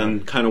times and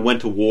then kind of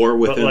went to war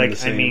with them.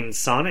 But I mean,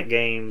 Sonic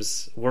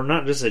games were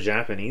not just a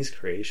Japanese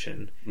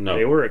creation. No.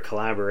 They were a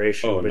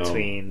collaboration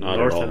between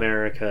North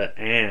America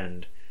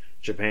and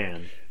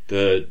Japan.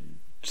 The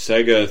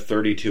Sega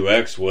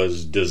 32X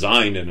was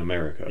designed in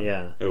America.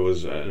 Yeah. It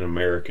was an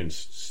American,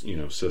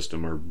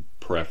 system or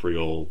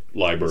peripheral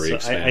library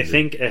standard. I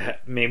think it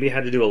maybe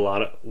had to do a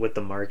lot with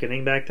the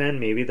marketing back then.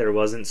 Maybe there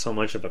wasn't so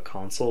much of a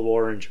console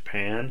war in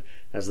Japan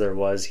as there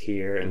was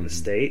here in the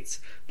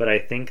States. But I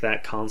think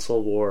that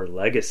console war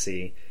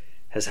legacy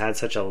has had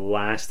such a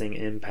lasting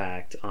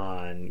impact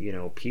on,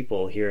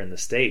 people here in the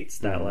States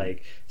that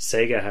like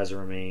Sega has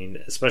remained,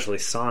 especially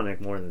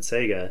Sonic more than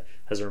Sega,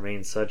 has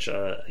remained such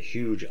a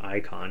huge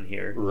icon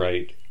here.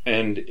 Right.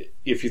 And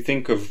if you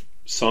think of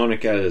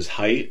Sonic at his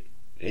height,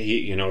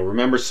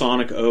 remember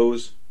Sonic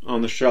O's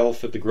on the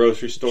shelf at the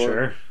grocery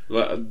store?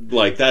 Sure.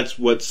 Like, that's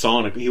what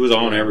Sonic, he was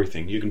on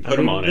everything. You can put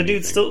him on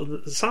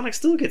anything. Sonic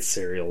still gets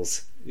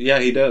cereals. Yeah,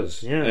 he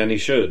does. Yeah. And he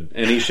should.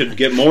 And he should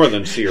get more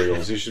than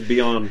cereals. He should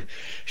be on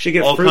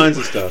get all kinds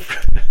of stuff.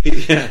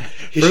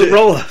 Fruit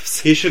roll-ups.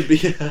 He should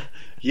be...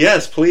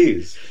 Yes,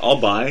 please. I'll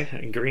buy.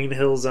 Green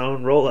Hill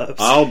Zone roll-ups.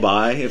 I'll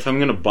buy. If I'm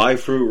going to buy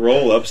fruit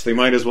roll-ups, they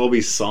might as well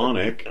be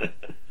Sonic.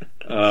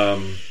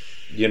 Sonic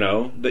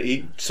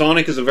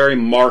is a very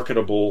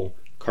marketable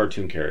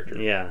cartoon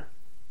character. Yeah.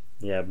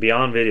 Yeah,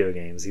 beyond video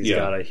games, he's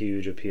got a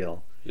huge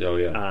appeal. Oh,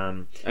 yeah.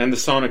 And the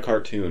Sonic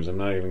cartoons. I'm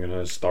not even going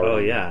to start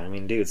on yeah. I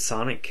mean, dude,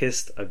 Sonic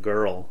kissed a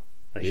girl.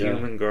 A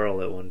human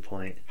girl at one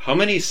point. How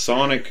many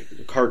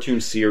Sonic cartoon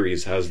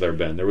series has there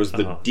been? There was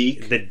the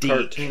Deke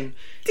cartoon.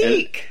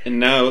 Deke!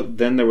 And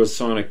then there was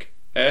Sonic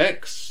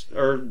X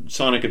or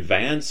Sonic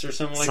Advance or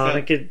something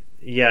like that.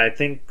 I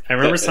think I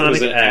remember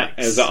Sonic X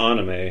as an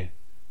anime.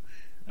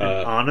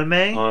 Anime?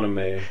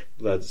 Anime.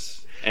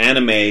 That's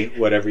anime,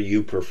 whatever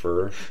you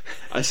prefer.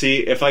 I see,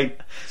 if I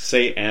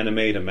say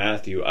anime to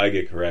Matthew, I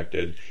get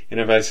corrected. And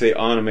if I say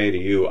anime to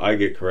you, I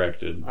get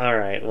corrected.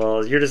 Alright,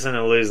 well, you're just in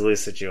a lose-lose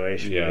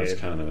situation, Yeah, dude.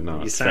 it's kind of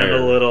not You sound fair.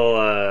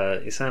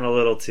 you sound a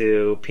little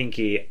too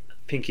pinky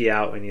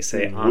out when you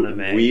say anime.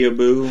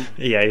 Weeaboo?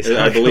 Yeah, you sound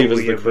I like believe a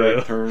is the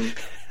weeaboo. correct term.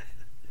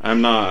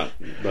 I'm not,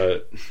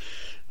 but...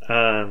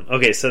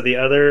 Okay, so the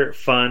other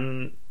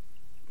fun,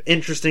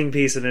 interesting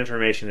piece of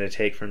information to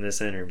take from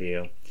this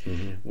interview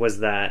was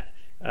that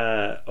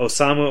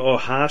Osamu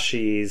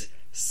Ohashi's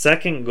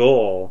second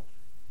goal,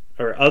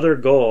 or other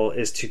goal,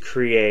 is to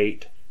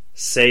create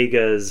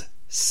Sega's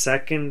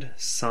second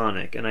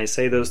Sonic. And I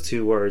say those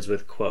two words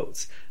with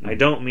quotes. I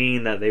don't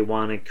mean that they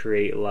want to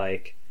create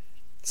like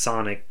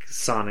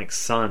Sonic's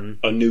son.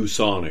 A new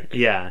Sonic.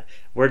 Yeah,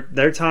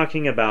 they're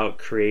talking about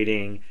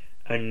creating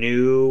a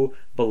new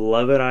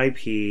beloved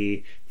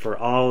IP for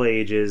all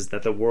ages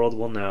that the world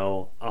will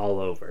know all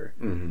over.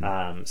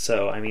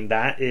 So, I mean,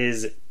 that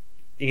is,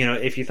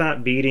 if you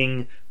thought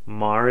beating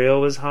Mario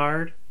was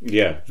hard,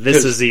 Yeah.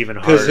 this is even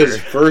harder. Because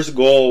his first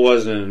goal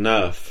wasn't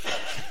enough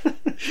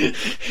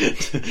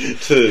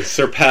to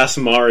surpass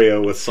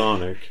Mario with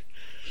Sonic.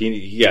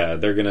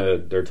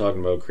 They're talking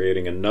about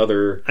creating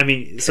another. I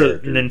mean, so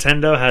character.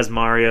 Nintendo has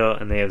Mario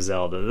and they have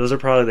Zelda. Those are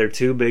probably their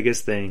two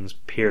biggest things,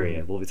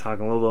 period. We'll be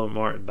talking a little bit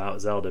more about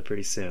Zelda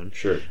pretty soon.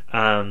 Sure.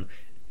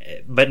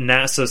 But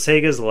now, so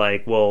Sega's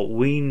like, well,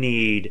 we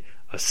need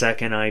a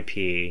second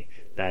IP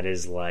that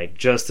is like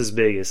just as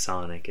big as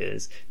Sonic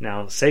is.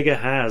 Now, Sega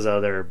has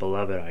other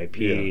beloved IP.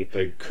 Yeah,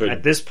 they could.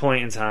 At this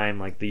point in time,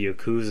 like the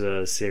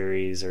Yakuza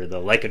series or the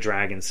Like a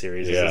Dragon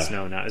series, as it's Yeah.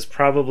 known now, is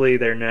probably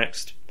their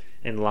next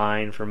in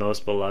line for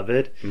most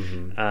beloved.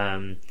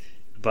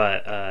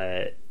 But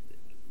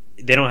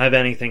they don't have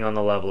anything on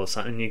the level of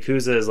Sonic. And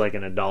Yakuza is like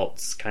an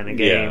adults kind of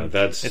game.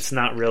 Yeah, it's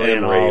not really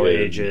an all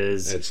M-rated.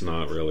 ages It's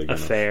not really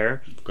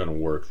affair. going to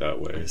work that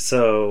way.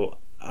 So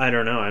I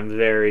don't know. I'm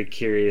very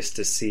curious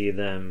to see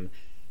them.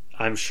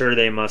 I'm sure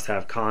they must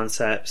have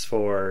concepts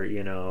for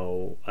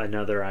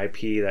another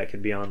IP that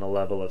could be on the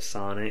level of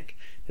Sonic.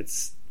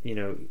 It's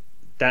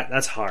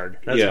that's hard.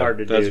 That's hard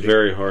to do. That's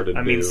very hard to do.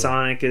 I mean,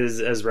 Sonic is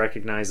as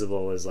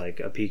recognizable as like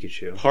a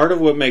Pikachu. Part of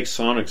what makes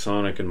Sonic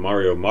and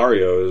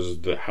Mario is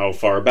how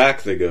far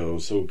back they go.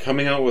 So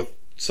coming out with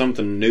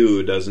something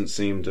new doesn't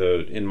seem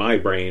to, in my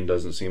brain,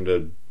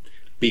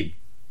 be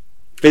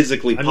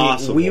physically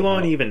possible. We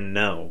won't even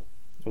know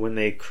when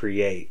they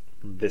create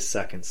this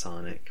second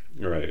Sonic.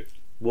 Right.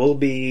 We'll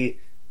be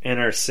in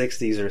our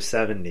 60s or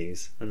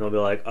 70s, and they'll be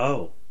like,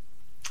 oh,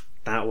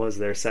 that was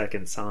their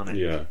second Sonic.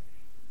 Yeah.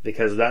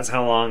 Because that's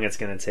how long it's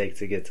going to take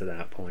to get to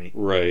that point.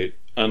 Right.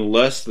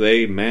 Unless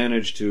they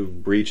manage to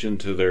breach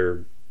into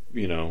their,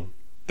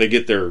 they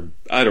get their,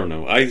 I don't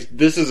know.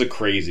 This is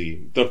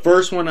the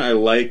first one I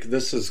like,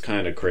 this is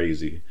kind of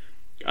crazy.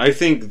 I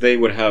think they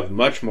would have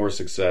much more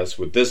success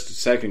with this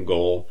second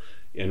goal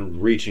in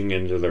reaching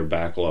into their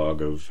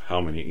backlog of how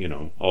many,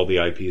 all the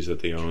IPs that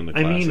they own, the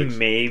classics. I mean,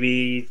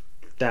 maybe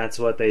that's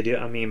what they do.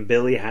 I mean,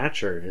 Billy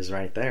Hatcher is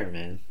right there,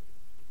 man.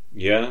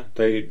 Yeah,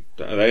 they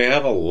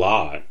have a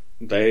lot.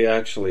 They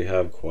actually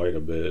have quite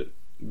a bit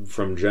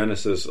from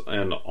Genesis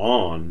and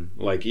on.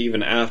 Like,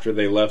 even after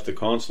they left the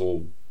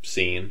console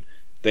scene,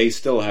 they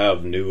still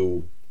have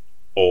new,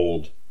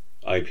 old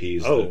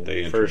IPs that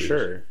they introduced. For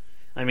sure.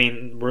 I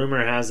mean,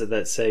 rumor has it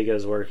that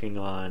Sega's working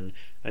on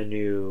a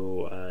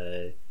new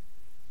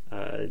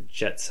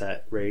Jet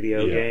Set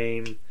Radio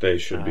game. They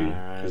should be,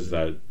 because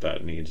that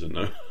needs a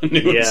new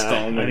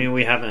installment. I mean,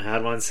 we haven't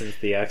had one since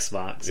the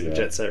Xbox, the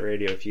Jet Set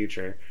Radio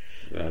Future.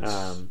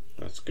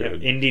 That's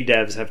good. Indie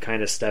devs have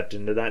kind of stepped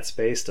into that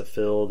space to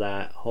fill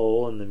that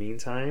hole in the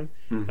meantime.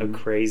 A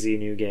crazy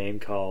new game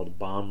called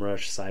Bomb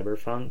Rush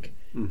Cyberpunk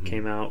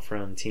came out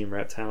from Team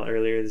Reptile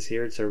earlier this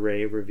year to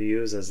rave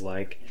reviews as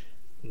like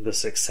the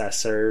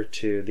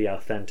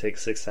authentic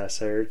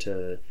successor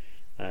to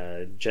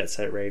Jet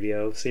Set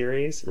Radio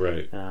series.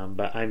 Right.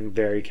 But I'm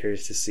very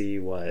curious to see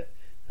what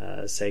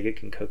Sega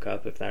can cook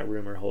up if that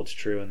rumor holds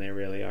true and they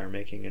really are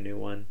making a new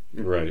one.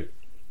 Right.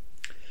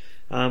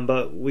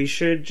 But we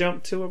should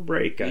jump to a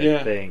break,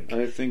 I think.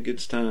 I think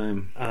it's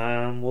time.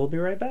 We'll be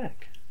right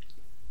back.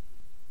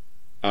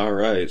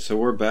 Alright, so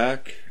we're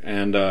back,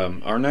 and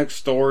our next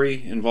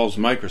story involves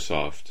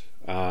Microsoft.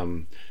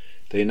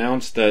 They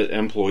announced that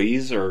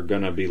employees are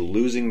going to be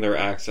losing their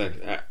access.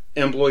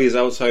 Employees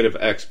outside of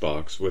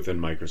Xbox within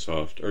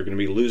Microsoft are going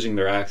to be losing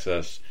their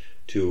access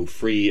to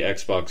free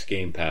Xbox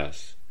Game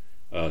Pass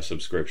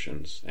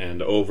subscriptions,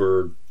 and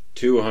over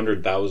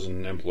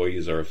 200,000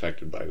 employees are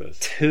affected by this.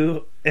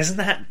 Isn't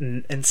that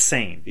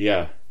insane?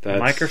 Yeah.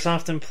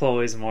 Microsoft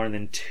employs more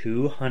than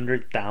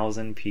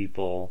 200,000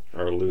 people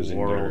are losing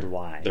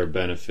worldwide their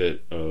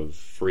benefit of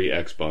free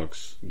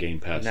Xbox Game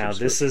Pass. Now,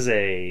 this is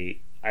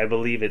I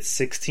believe it's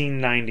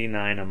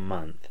 $16.99 a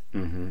month.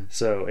 Mm-hmm.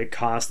 So it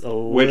costs a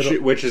little...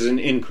 Which is an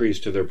increase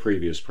to their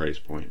previous price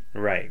point.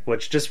 Right,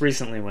 which just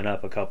recently went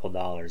up a couple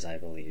dollars, I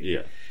believe.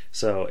 Yeah.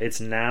 So it's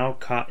now...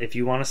 if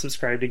you want to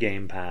subscribe to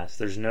Game Pass,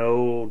 there's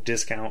no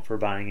discount for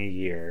buying a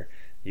year.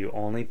 You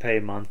only pay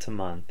month to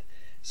month,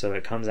 so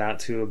it comes out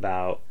to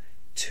about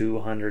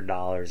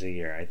 $200 a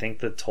year. I think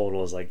the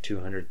total is like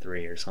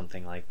 $203 or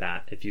something like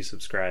that if you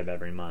subscribe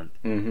every month.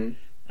 Mm-hmm.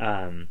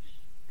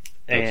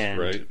 And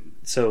right.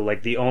 So,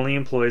 like, the only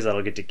employees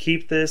that'll get to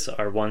keep this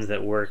are ones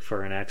that work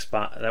for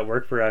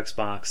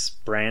Xbox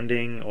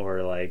branding,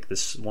 or like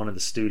this one of the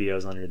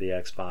studios under the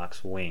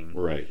Xbox wing.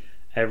 Right.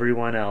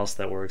 Everyone else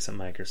that works at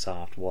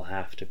Microsoft will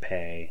have to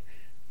pay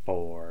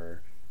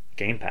for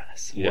Game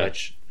Pass,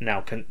 which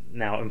now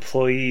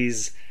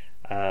employees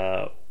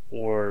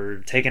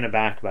were taken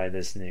aback by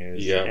this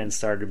news and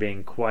started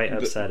being quite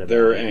upset about it.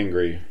 They're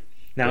angry.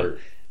 Now,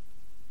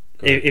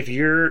 if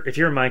you're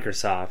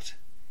Microsoft,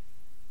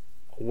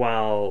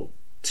 while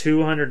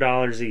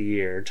 $200 a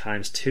year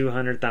times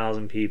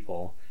 200,000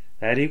 people,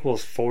 that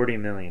equals $40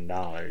 million.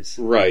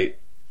 Right.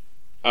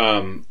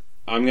 I'm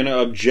going to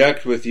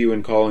object with you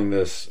in calling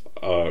this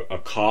a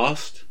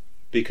cost,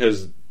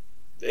 because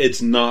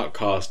it's not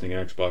costing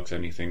Xbox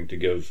anything to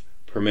give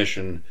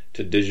permission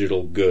to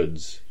digital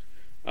goods.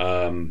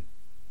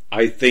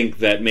 I think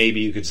that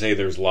maybe you could say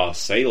there's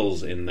lost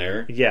sales in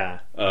there. Yeah.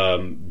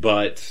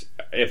 But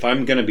if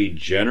I'm going to be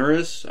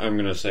generous, I'm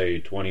going to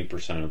say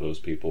 20% of those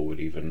people would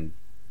even...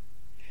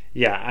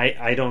 Yeah,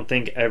 I don't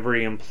think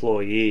every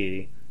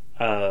employee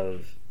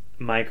of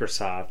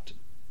Microsoft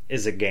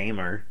is a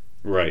gamer.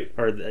 Right.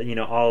 Or,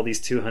 all these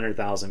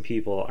 200,000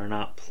 people are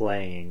not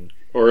playing.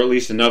 Or at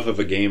least enough of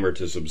a gamer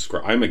to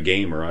subscribe. I'm a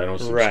gamer, I don't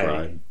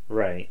subscribe.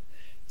 Right.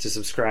 To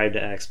subscribe to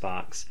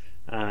Xbox.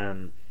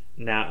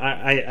 Now,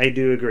 I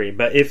do agree,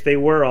 but if they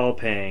were all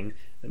paying,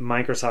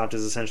 Microsoft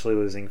is essentially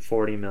losing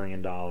 $40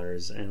 million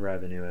in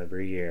revenue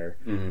every year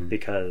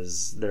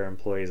because their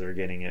employees are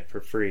getting it for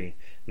free.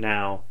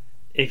 Now,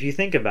 if you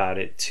think about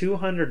it,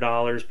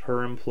 $200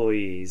 per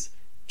employees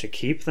to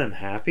keep them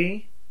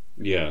happy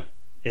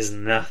is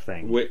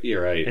nothing.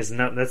 You're right.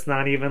 That's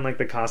not even like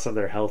the cost of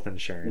their health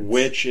insurance.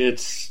 Which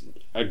it's,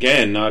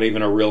 again, not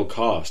even a real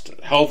cost.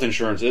 Health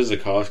insurance is a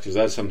cost because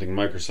that's something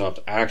Microsoft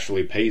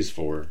actually pays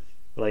for.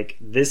 Like,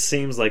 this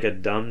seems like a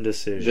dumb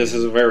decision. This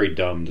is a very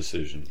dumb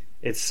decision.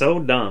 It's so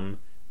dumb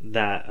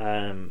that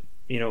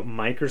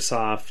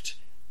Microsoft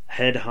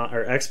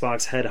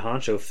Xbox head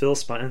honcho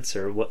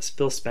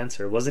Phil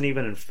Spencer wasn't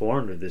even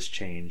informed of this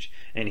change,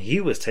 and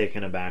he was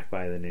taken aback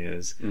by the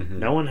news. Mm-hmm.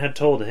 No one had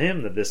told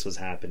him that this was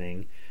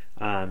happening,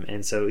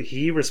 and so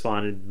he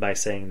responded by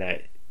saying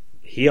that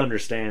he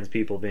understands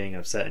people being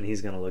upset and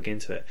he's going to look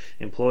into it.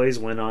 Employees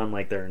went on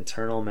like their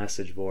internal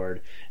message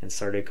board and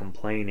started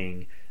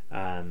complaining.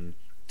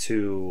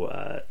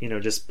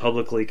 Just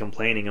publicly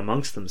complaining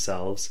amongst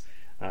themselves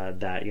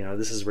that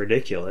this is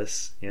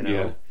ridiculous.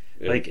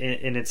 Like,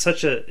 and it's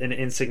such an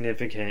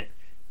insignificant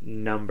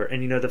number,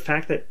 and the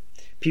fact that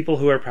people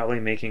who are probably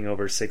making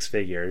over six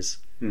figures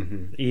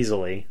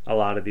easily, a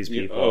lot of these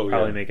people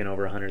probably making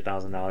over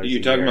 $100,000.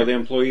 You talking about the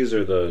employees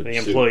or the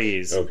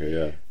employees?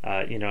 Okay,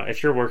 yeah.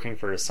 If you're working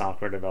for a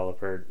software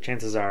developer,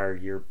 chances are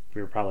you're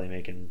probably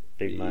making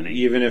big money.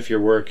 Even if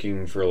you're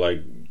working for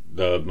like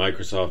the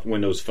Microsoft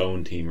Windows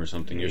Phone team or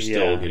something, you're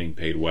still getting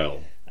paid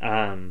well.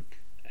 And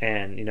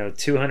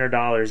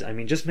 $200. I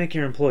mean, just make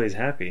your employees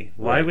happy.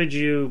 Why would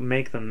you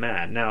make them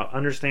mad? Now,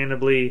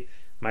 understandably,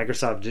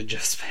 Microsoft did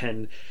just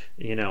spend,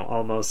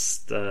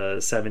 almost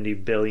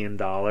 $70 billion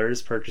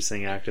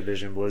purchasing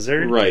Activision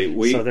Blizzard. Right.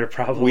 So they're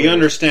probably... We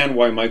understand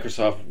why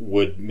Microsoft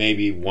would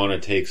maybe want to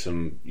take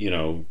some,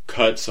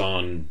 cuts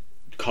on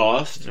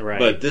cost. Right.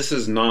 But this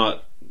is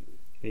not...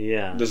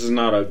 Yeah. This is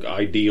not an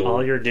ideal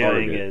All you're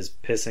doing target. is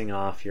pissing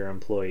off your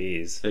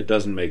employees. It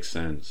doesn't make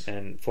sense.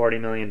 And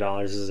 $40 million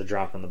is a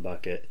drop in the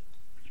bucket.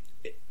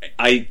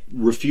 I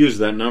refuse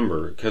that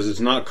number because it's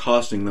not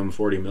costing them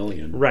 $40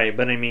 million. Right,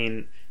 but I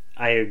mean,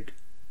 I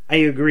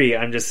agree.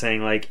 I'm just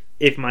saying, like,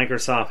 if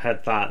Microsoft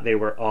had thought they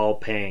were all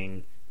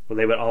paying, well,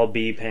 they would all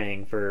be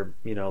paying for,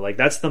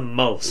 that's the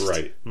most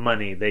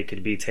money they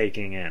could be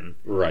taking in.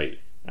 Right.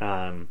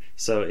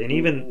 So, and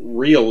even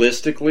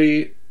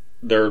realistically,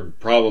 they're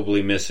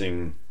probably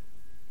missing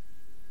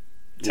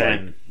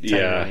 10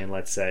 million,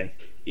 let's say.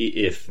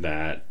 If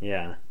that.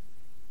 Yeah.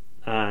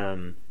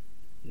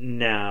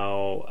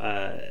 Now,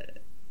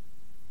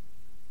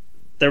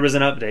 there was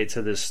an update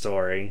to this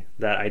story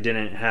that I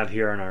didn't have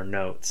here in our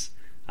notes.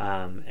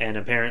 And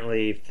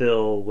apparently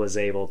Phil was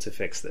able to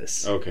fix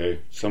this. Okay.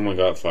 Someone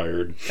got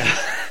fired.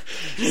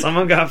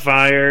 Someone got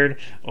fired,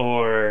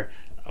 or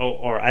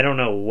I don't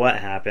know what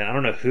happened. I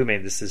don't know who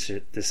made this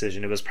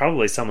decision. It was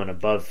probably someone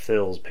above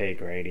Phil's pay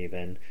grade,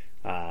 even.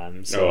 Like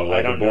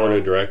I don't a board know.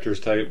 of directors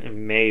type?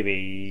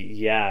 Maybe,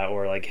 yeah,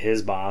 or like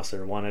his boss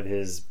or one of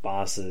his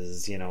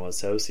boss's,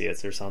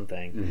 associates or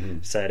something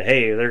said,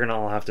 hey, they're gonna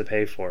all have to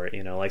pay for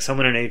it. Like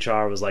someone in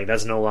HR was like,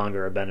 that's no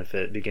longer a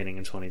benefit beginning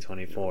in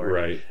 2024.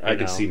 Right. I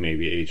could see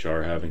maybe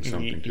HR having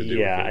something to do with it.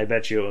 Yeah, I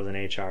bet you it was an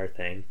HR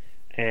thing.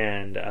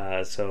 And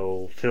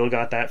so Phil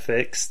got that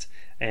fixed,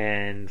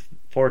 and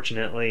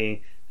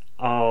fortunately,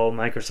 all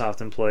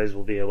Microsoft employees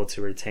will be able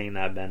to retain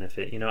that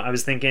benefit. I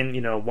was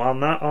thinking, while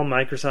not all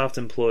Microsoft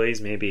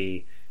employees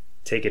maybe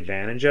take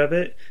advantage of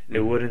it, it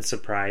wouldn't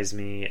surprise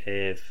me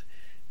if,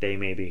 they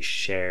maybe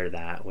share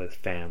that with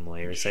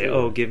family or say, Sure.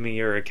 oh, give me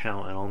your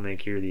account and I'll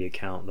make the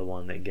account the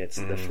one that gets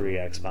the free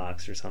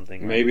Xbox or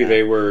something Maybe like that.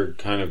 they were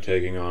kind of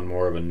taking on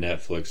more of a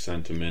Netflix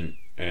sentiment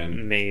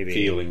and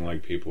feeling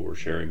like people were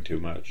sharing too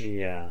much.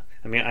 Yeah.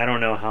 I mean, I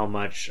don't know how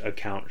much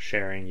account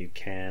sharing you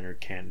can or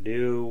can't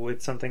do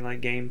with something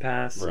like Game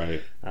Pass.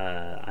 Right.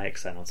 I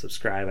don't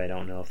subscribe. I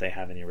don't know if they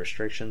have any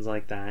restrictions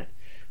like that.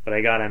 But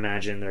I gotta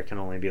imagine there can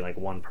only be like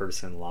one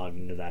person logged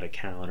into that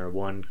account, or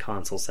one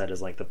console set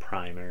is like the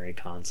primary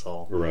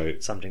console.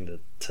 Right. Something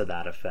to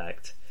that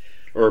effect.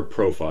 Or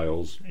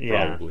profiles,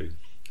 probably.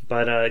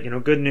 But,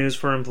 good news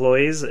for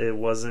employees. It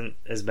wasn't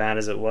as bad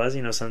as it was.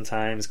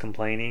 Sometimes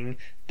complaining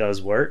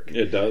does work.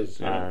 It does.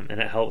 Yeah. And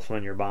it helps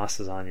when your boss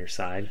is on your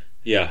side.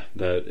 Yeah,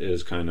 that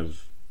is kind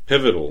of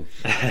pivotal.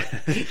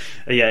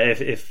 Yeah,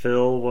 if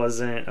Phil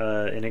wasn't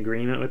in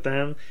agreement with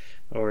them,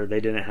 or they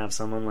didn't have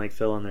someone like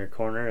Phil in their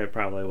corner, it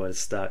probably would have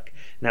stuck.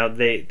 Now,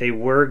 they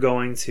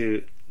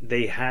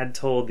had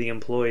told the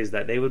employees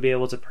that they would be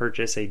able to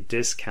purchase a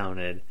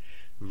discounted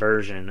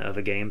version of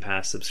a Game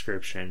Pass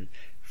subscription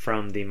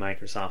from the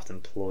Microsoft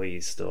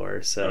employee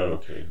store.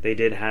 So they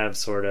did have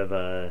sort of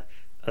a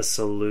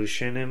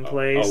solution in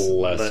place. A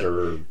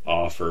lesser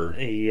offer.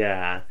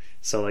 Yeah.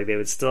 So like they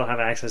would still have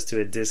access to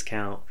a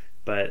discount,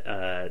 but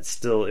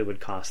still it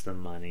would cost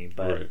them money.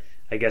 But right.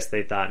 I guess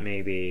they thought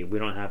maybe we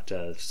don't have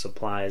to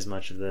supply as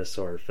much of this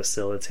or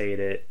facilitate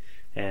it,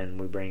 and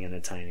we bring in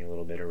a tiny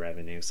little bit of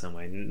revenue some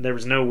way. There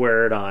was no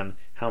word on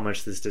how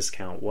much this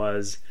discount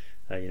was.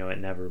 It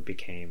never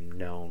became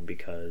known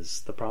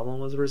because the problem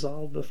was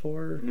resolved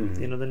before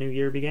the new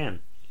year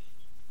began.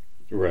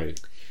 Right.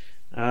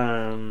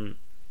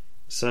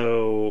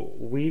 So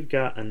we've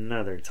got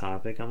another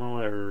topic. I'm gonna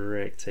let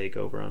Rick take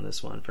over on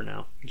this one for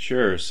now.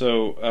 Sure.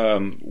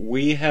 So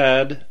we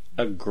had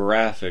a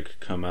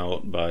graphic come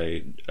out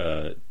by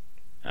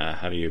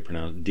how do you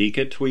pronounce it?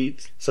 Deka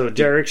Tweets? So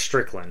Derek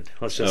Strickland.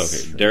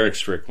 Derek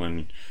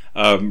Strickland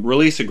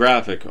released a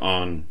graphic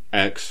on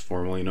X,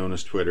 formerly known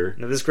as Twitter.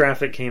 Now this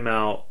graphic came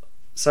out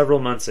several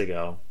months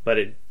ago, but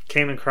it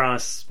came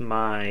across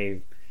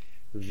my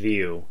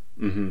view,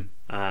 and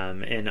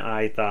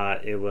I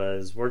thought it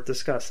was worth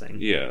discussing.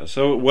 Yeah.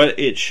 So what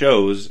it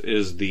shows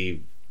is the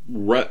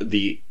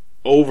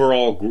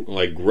overall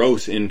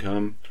gross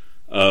income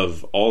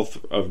of all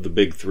of the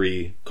big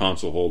three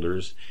console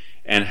holders,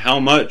 and how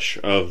much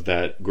of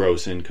that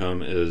gross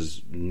income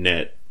is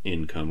net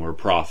income or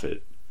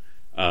profit.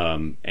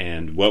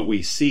 And what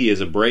we see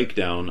is a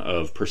breakdown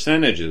of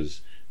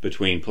percentages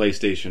between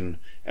PlayStation,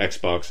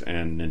 Xbox,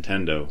 and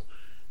Nintendo.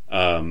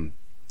 And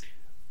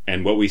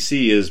what we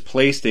see is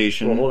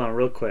PlayStation... Well, hold on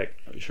real quick.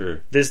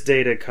 Sure. This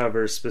data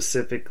covers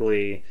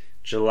specifically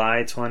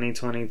July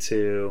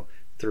 2022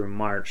 through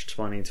March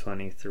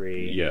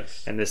 2023.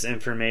 Yes. And this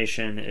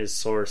information is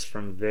sourced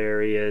from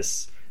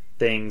various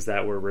things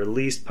that were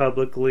released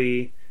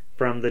publicly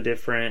from the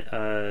different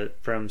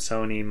from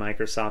Sony,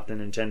 Microsoft,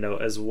 and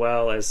Nintendo, as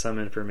well as some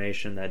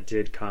information that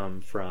did come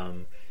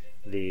from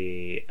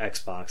the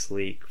Xbox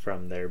leak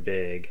from their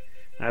big.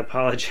 I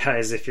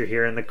apologize if you're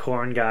hearing the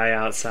corn guy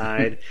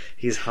outside.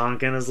 He's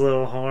honking his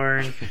little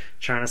horn,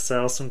 trying to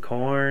sell some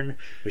corn.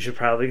 We should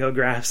probably go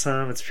grab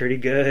some. It's pretty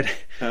good.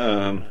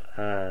 So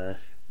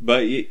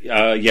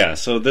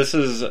this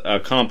is a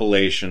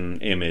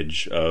compilation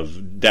image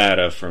of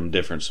data from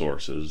different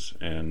sources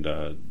and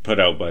put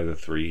out by the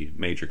three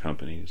major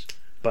companies.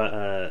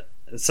 But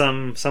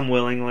some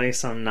willingly,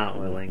 some not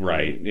willingly.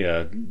 Right,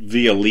 yeah.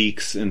 Via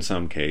leaks in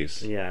some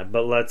case. Yeah,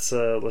 but let's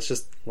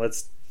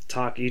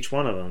talk each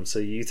one of them. So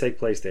you take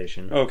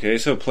PlayStation. Okay,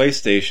 so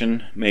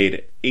PlayStation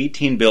made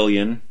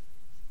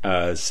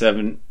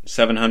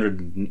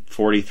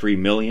 $18,743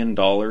 million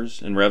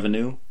in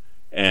revenue.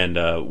 And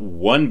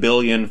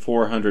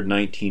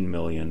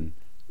 $1,419,000,000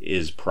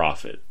 is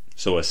profit.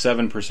 So a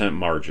 7%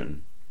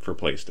 margin for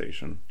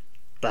PlayStation.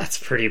 That's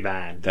pretty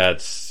bad.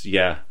 That's,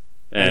 yeah.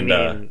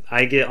 And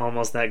I get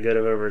almost that good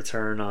of a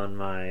return on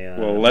my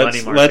let's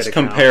account.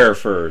 compare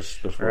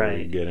first before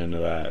we get into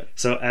that.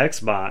 So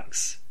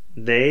Xbox,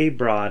 they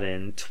brought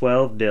in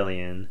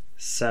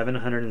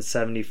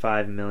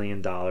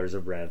 $12,775,000,000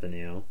 of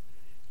revenue.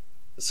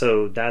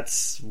 So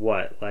that's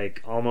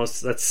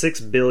that's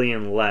 $6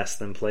 billion less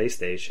than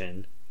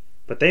PlayStation,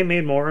 but they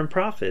made more in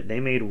profit. They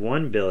made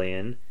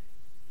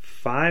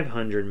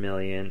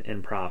 $1,500,000,000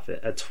 in profit,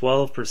 a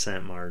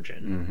 12%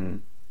 margin. Mm-hmm.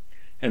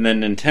 And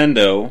then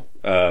Nintendo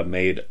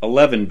made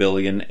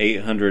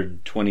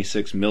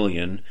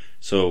 $11,826,000,000,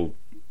 so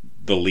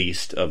the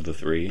least of the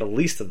three. The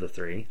least of the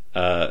three.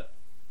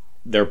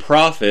 Their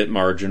profit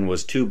margin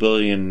was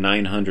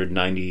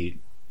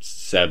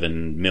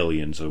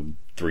 $2,997,000,000, so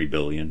 $3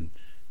 billion.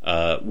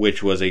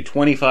 Which was a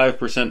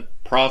 25%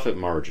 profit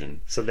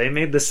margin. So they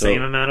made the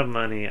same amount of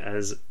money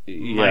as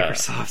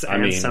Microsoft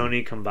and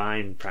Sony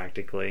combined,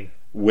 practically.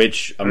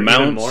 Which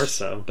even more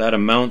so. That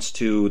amounts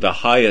to the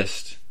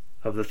highest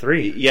of the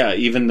three. Yeah,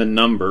 even the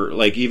number,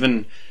 like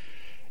even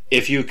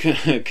if you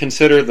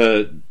consider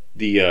the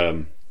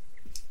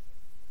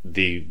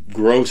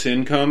gross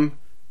income,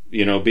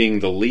 being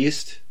the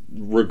least,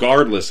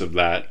 regardless of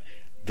that,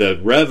 the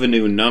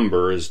revenue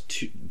number is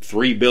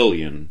 $3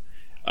 billion.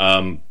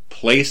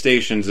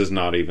 PlayStation's is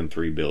not even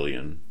 $3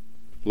 billion,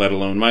 let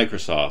alone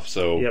Microsoft.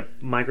 So yep,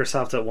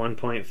 Microsoft at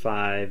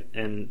 1.5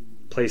 and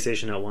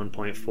PlayStation at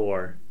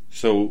 1.4.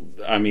 So,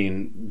 I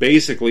mean,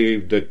 basically,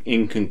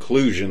 in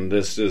conclusion,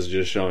 this is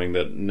just showing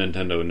that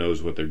Nintendo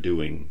knows what they're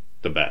doing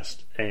the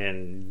best.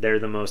 And they're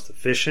the most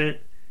efficient.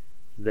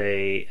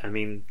 It's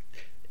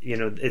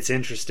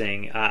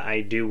interesting.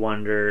 I do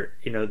wonder,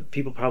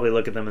 people probably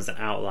look at them as an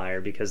outlier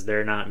because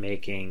they're not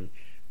making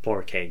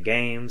 4K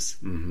games.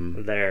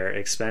 Mm-hmm. Their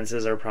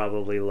expenses are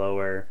probably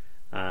lower.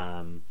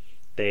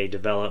 They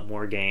develop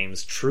more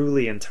games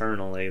truly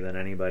internally than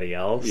anybody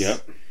else.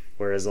 Yep.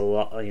 Whereas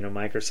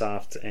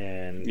Microsoft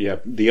and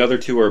the other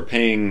two are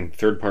paying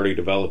third-party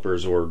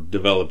developers or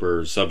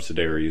developer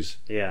subsidiaries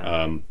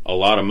a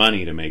lot of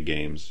money to make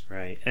games.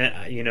 Right, and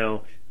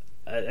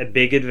a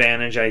big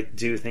advantage I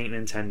do think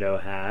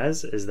Nintendo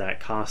has is that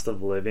cost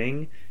of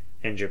living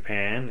in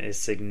Japan is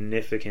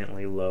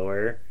significantly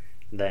lower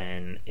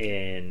than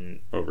in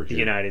the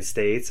United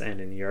States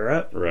and in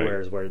Europe,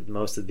 right. where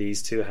most of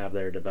these two have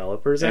their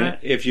developers and at.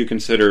 If you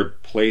consider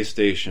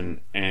PlayStation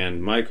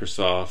and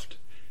Microsoft,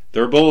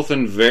 they're both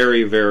in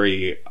very,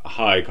 very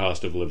high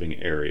cost of living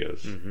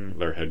areas,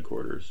 their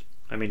headquarters.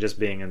 I mean, just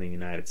being in the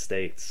United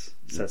States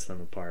sets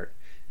them apart.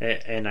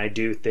 And I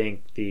do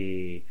think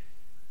the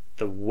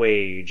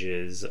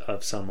wages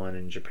of someone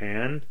in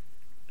Japan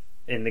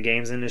in the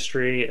games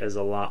industry is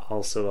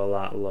also a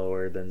lot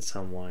lower than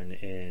someone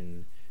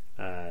in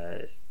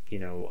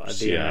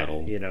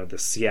Seattle. The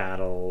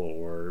Seattle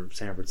or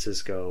San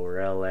Francisco or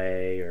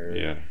LA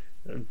or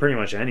pretty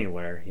much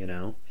anywhere,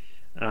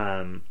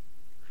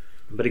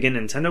 But again,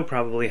 Nintendo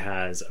probably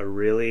has a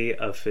really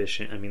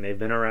efficient... I mean, they've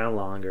been around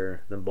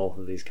longer than both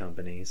of these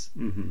companies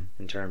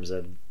in terms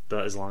of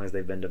as long as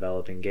they've been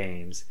developing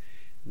games.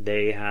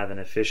 They have an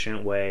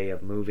efficient way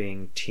of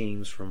moving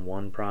teams from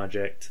one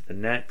project to the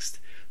next.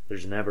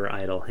 There's never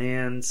idle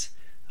hands.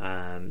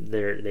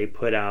 They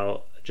put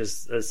out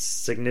just a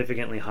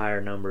significantly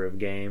higher number of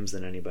games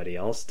than anybody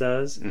else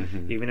does,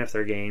 even if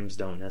their games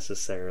don't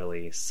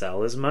necessarily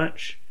sell as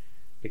much.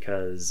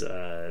 Because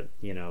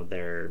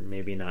they're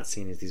maybe not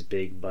seen as these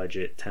big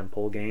budget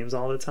tentpole games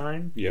all the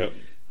time. Yep.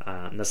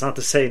 That's not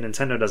to say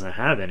Nintendo doesn't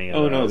have any of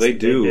those. Oh no, they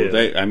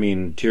do. I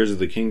mean, Tears of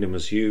the Kingdom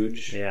is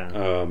huge.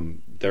 Yeah.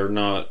 They're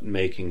not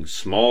making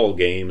small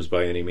games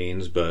by any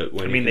means, but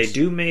they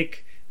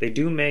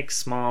do make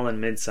small and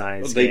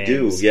mid-sized games. They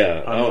do,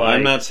 yeah.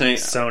 I'm not saying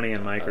Sony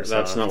and Microsoft.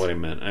 That's not what I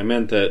meant. I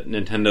meant that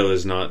Nintendo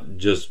is not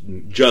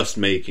just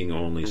making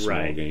only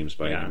small games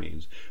by any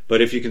means. But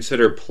if you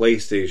consider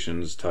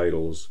PlayStation's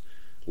titles,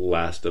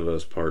 Last of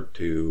Us Part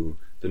 2,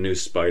 the new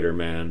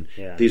Spider-Man,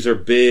 these are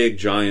big,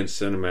 giant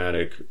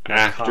cinematic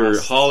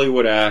actors,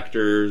 Hollywood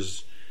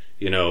actors.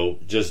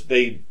 Just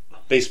they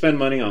spend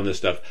money on this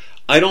stuff.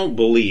 I don't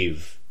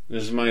believe,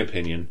 this is my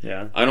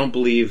opinion, I don't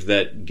believe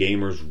that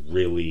gamers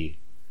really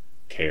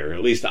care.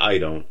 At least I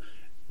don't.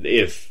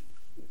 If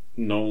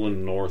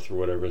Nolan North or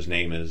whatever his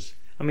name is.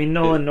 I mean,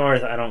 Nolan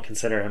North, I don't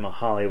consider him a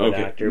Hollywood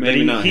actor, but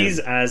he's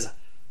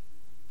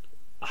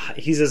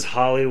as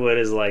Hollywood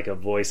as like a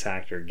voice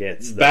actor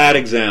gets. Bad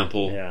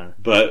example. Yeah.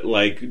 But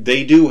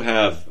they do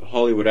have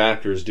Hollywood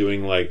actors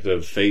doing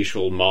the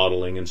facial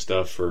modeling and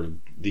stuff for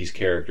these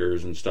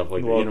characters and stuff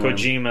like that. Well,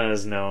 Kojima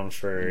is known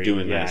for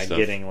doing that stuff.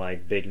 Getting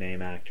big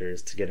name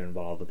actors to get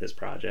involved with his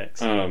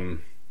projects.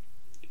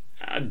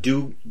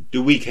 Do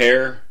we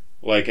care?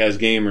 As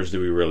gamers, do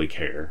we really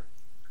care?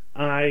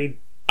 I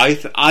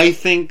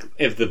think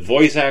if the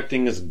voice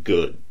acting is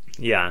good,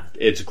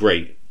 it's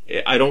great.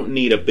 I don't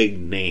need a big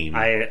name.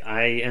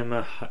 I am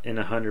in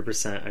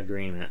 100%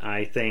 agreement.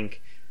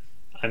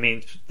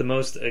 The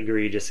most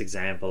egregious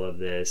example of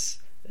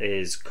this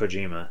is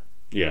Kojima.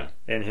 Yeah.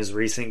 In his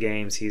recent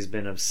games, he's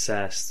been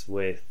obsessed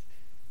with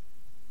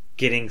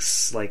getting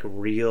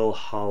real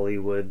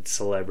Hollywood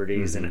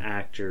celebrities and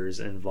actors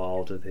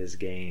involved with his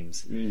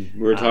games. We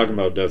were talking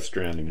about Death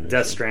Stranding.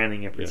 Death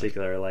Stranding in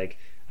particular.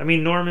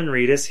 Norman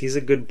Reedus, he's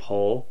a good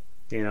pull.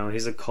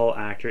 He's a cult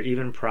actor.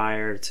 Even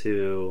prior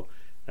to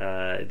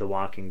The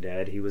Walking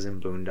Dead, he was in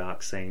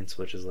Boondock Saints,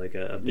 which is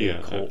a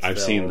big cult I've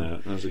film. seen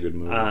that. That's a good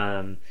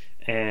movie.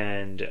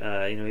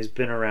 He's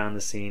been around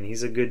the scene.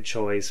 He's a good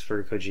choice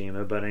for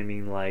Kojima,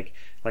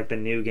 but the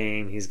new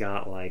game, he's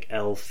got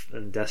Elf,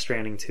 and Death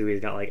Stranding 2, he's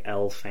got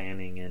Elle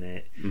Fanning in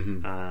it.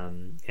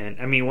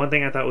 One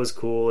thing I thought was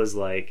cool is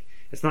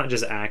it's not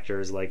just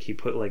actors. He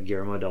put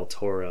Guillermo del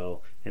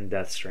Toro in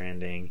Death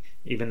Stranding,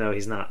 even though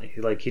he's not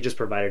he just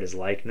provided his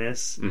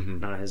likeness,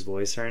 not his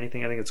voice or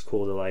anything. I think it's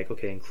cool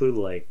to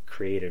include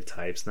creative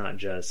types, not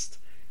just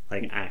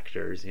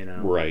actors,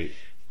 Right.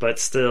 But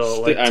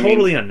still,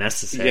 totally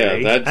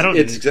unnecessary. Yeah,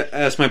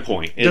 that's my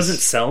point. It doesn't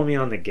sell me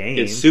on the game.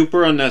 It's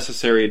super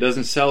unnecessary. It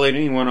doesn't sell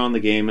anyone on the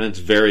game, and it's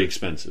very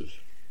expensive.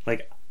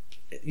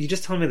 You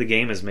just tell me the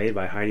game is made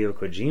by Hideo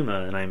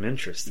Kojima, and I'm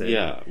interested.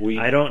 Yeah,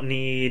 I don't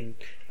need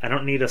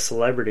a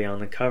celebrity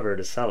on the cover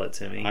to sell it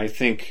to me. I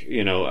think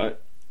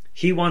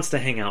He wants to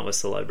hang out with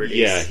celebrities.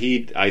 Yeah,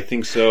 I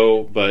think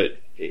so, but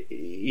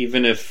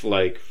even if,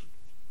 like,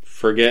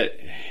 forget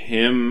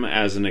him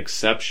as an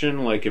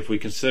exception, like, if we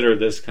consider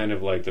this kind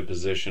of like the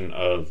position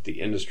of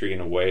the industry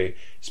in a way,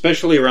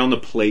 especially around the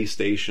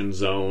PlayStation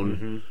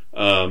zone,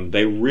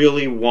 they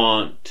really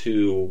want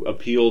to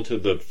appeal to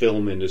the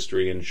film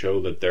industry and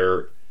show that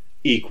they're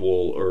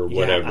equal or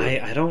whatever.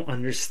 Yeah, I don't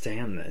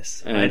understand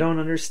this. I don't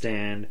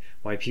understand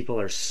why people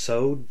are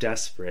so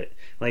desperate.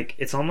 Like,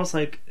 it's almost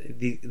like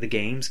the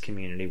games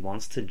community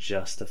wants to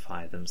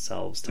justify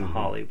themselves to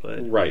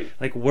Hollywood. Right.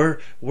 Like,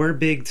 we're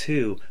big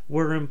too.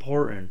 We're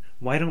important.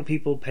 Why don't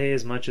people pay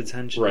as much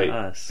attention to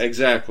us?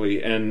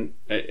 Exactly. And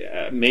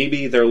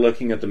maybe they're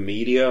looking at the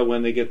media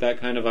when they get that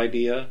kind of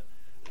idea.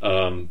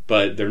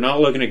 But they're not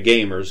looking at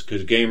gamers,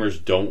 because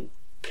gamers don't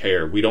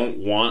care. We don't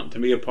want to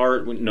be a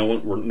part.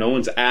 No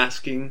one's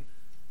asking,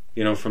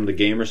 from the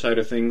gamer side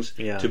of things,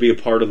 to be a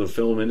part of the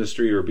film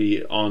industry or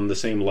be on the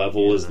same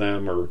level as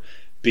them or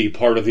be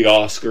part of the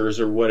Oscars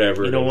or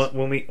whatever. You know what?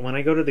 When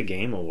I go to the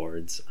Game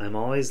Awards, I'm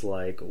always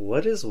like,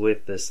 what is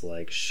with this,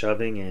 like,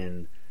 shoving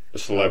in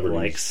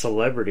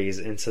celebrities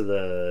into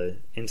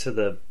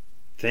the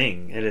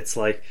thing? And it's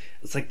like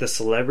the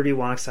celebrity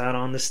walks out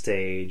on the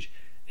stage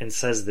and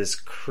says this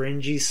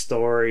cringy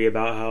story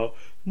about how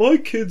my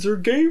kids are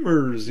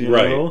gamers, you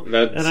know?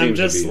 And I'm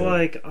just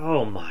like,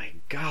 oh my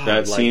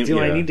god, do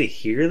I need to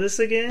hear this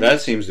again? That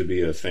seems to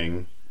be a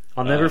thing.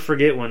 I'll never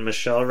forget when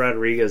Michelle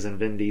Rodriguez and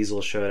Vin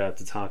Diesel showed up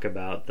to talk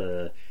about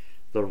the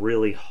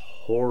really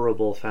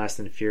horrible Fast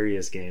and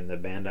Furious game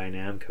that Bandai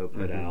Namco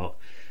put out.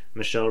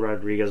 Michelle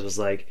Rodriguez was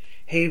like,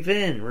 hey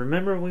Vin,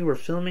 remember we were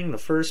filming the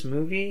first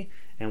movie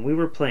and we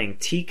were playing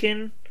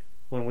Tekken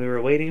when we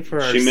were waiting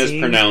for our scene? She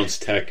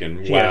mispronounced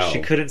Tekken. Wow. Yeah, she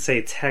couldn't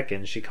say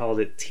Tekken. She called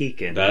it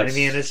Tekken. I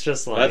mean, it's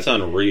just like... That's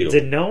unreal.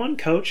 Did no one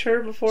coach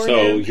her before?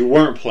 So you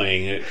weren't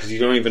playing it because you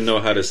don't even know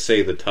how to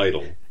say the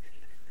title.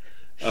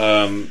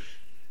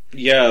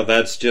 Yeah,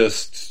 that's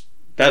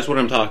what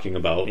I'm talking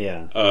about.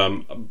 Yeah.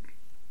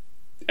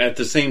 At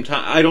the same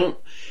time, I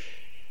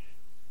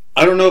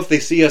don't know if they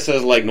see us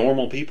as like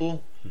normal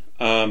people,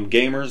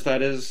 gamers,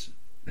 that is,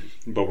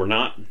 but we're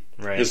not.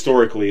 Right.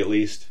 Historically, at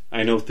least.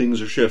 I know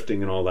things are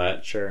shifting and all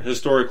that. Sure.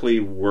 Historically,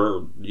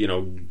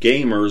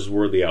 gamers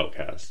were the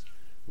outcasts.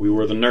 We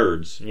were the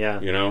nerds.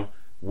 Yeah.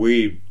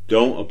 We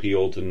don't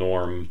appeal to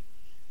norm,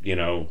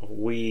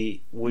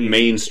 we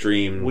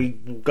mainstream. We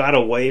got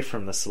away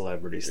from the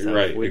celebrity stuff.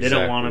 Right, we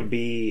didn't want to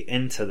be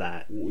into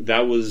that.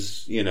 That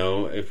was,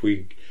 if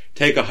we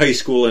take a high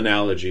school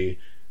analogy,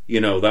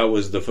 that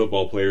was the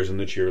football players and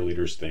the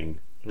cheerleaders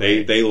thing.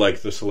 Right. They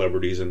liked the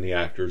celebrities and the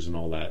actors and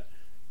all that.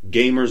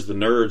 Gamers, the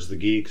nerds, the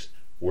geeks,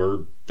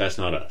 that's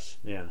not us.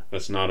 Yeah.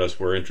 That's not us.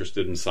 We're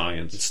interested in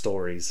science. It's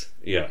stories.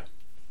 Yeah.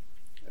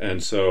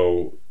 And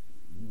so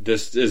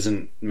this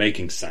isn't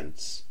making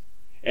sense.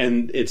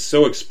 And it's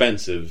so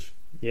expensive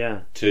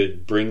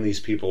to bring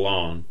these people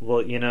on.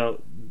 Well,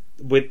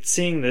 with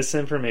seeing this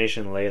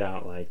information laid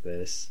out like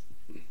this,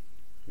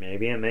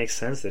 maybe it makes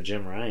sense that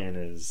Jim Ryan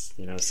is,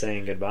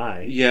 saying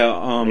goodbye.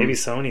 Yeah. Maybe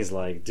Sony's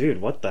like,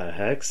 dude, what the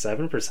heck?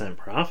 7%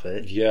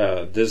 profit?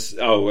 Yeah. As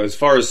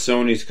far as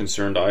Sony's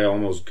concerned, I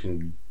almost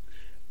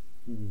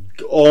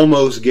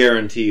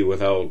guarantee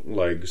without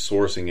like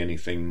sourcing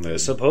anything that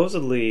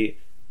supposedly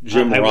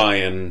Jim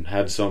Ryan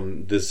had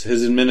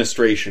his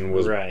administration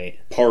was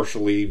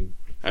partially,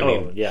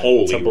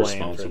 wholly to blame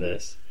responsible for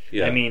this.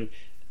 Yeah. I mean,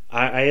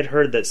 I had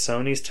heard that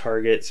Sony's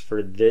targets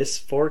for this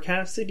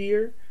forecasted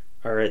year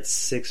are at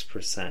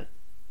 6%.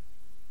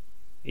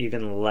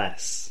 Even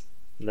less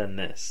than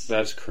this.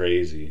 That's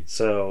crazy.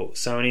 So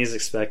Sony's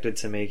expected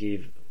to make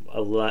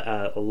a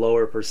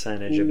lower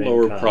percentage of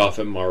lower income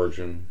profit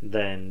margin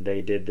than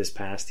they did this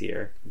past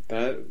year.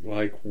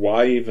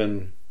 Why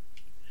even?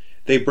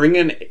 They bring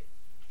in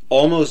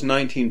almost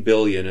 $19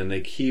 billion and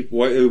they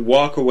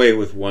walk away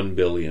with $1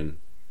 billion.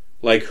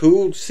 Like,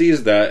 who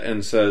sees that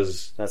and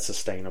says that's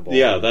sustainable?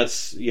 Yeah,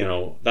 that's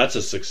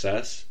a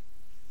success.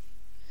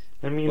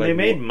 I mean, they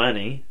made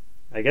money.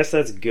 I guess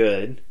that's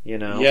good,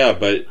 Yeah,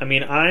 but I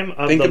mean,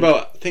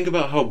 think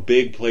about how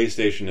big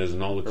PlayStation is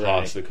and all the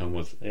costs that come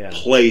with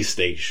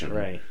PlayStation.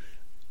 Right.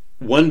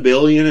 $1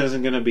 billion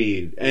isn't going to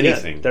be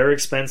anything. Yeah, their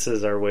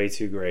expenses are way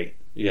too great.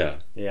 Yeah.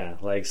 Yeah,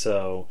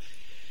 so.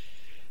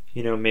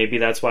 Maybe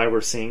that's why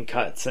we're seeing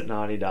cuts at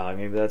Naughty Dog.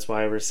 Maybe that's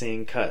why we're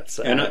seeing cuts.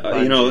 And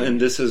and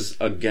this is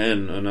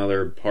again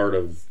another part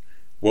of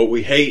what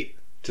we hate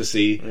to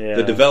see: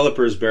 the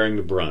developers bearing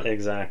the brunt.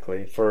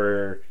 Exactly,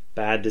 for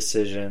bad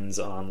decisions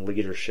on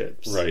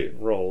leadership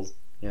roles.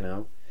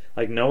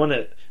 Like none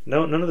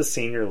of the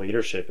senior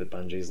leadership at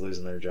Bungie is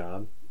losing their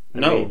job.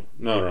 No,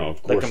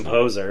 of course the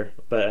composer,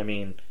 not. But I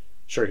mean,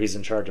 sure, he's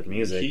in charge of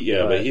music.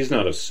 But he's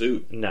not a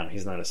suit. No,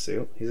 he's not a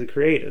suit. He's a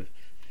creative.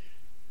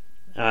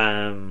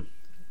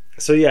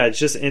 So yeah, it's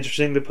just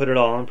interesting to put it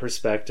all in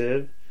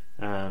perspective.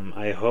 I'm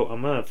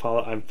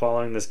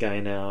following this guy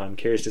now. I'm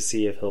curious to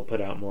see if he'll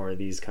put out more of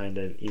these kind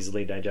of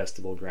easily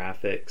digestible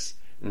graphics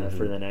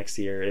for the next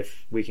year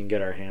if we can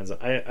get our hands on.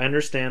 I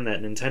understand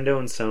that Nintendo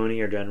and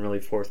Sony are generally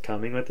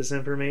forthcoming with this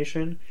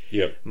information.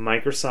 Yep.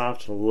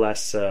 Microsoft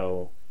less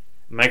so.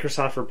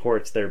 Microsoft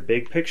reports their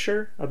big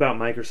picture about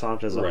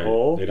Microsoft as a Right.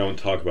 whole. They don't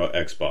talk about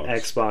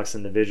Xbox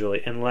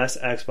individually. Unless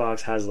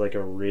Xbox has like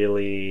a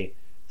really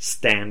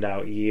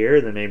standout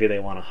year, then maybe they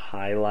want to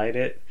highlight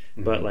it.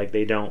 But like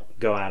they don't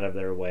go out of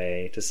their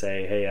way to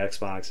say, hey,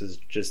 Xbox is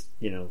just,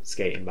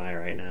 skating by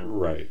right now.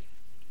 Right.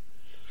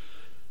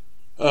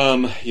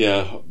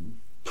 Yeah,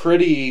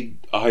 pretty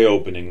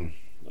eye-opening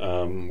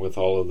with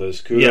all of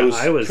this. Kudos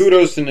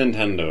to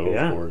Nintendo,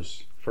 of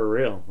course. For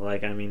real.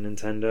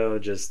 Nintendo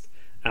just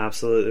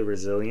absolutely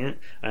resilient.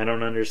 I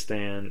don't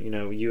understand.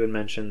 You had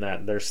mentioned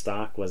that their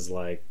stock was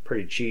like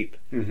pretty cheap.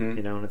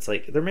 And it's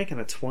like they're making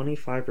a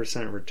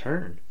 25%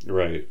 return.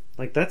 Right.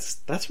 Like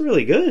that's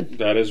really good.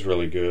 That is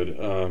really good.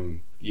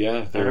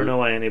 Yeah. I don't know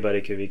why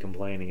anybody could be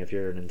complaining if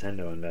you're a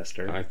Nintendo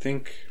investor. I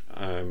think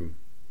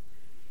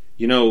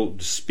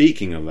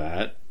speaking of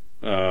that,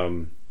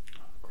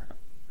 crap.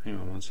 Hang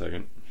on one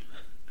second.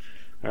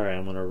 All right,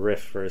 I'm going to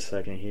riff for a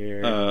second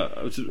here.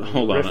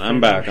 Hold on, I'm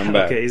back.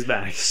 Okay, he's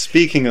back.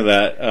 Speaking of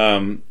that,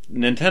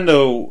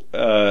 Nintendo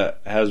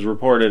has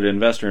reported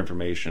investor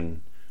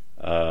information.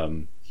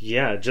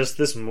 Just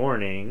this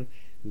morning,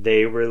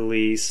 they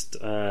released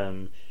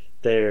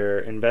their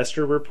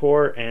investor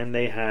report, and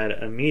they had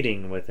a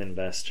meeting with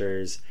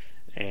investors,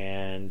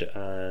 and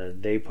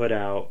they put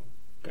out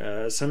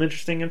some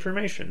interesting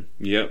information.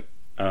 Yep.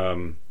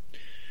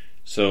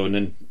 So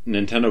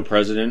Nintendo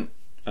president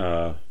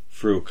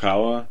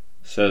Furukawa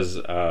says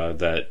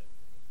that.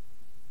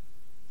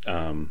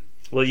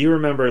 Well, you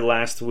remember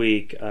last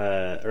week,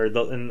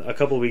 a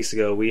couple of weeks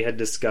ago, we had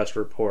discussed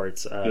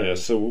reports.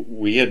 So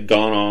we had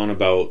gone on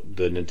about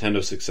the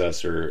Nintendo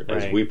successor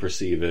as Right. we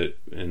perceive it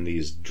in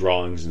these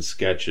drawings and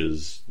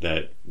sketches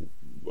that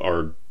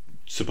are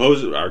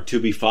to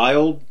be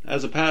filed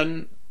as a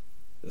patent.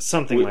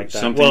 Something like that.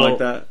 Something like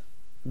that.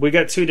 We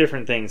got two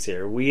different things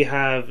here. We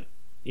have,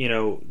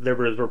 there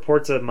were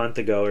reports a month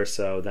ago or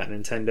so that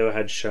Nintendo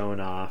had shown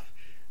off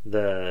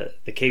the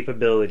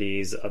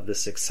capabilities of the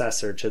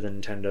successor to the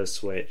Nintendo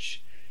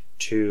Switch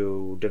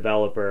to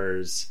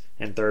developers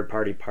and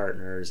third-party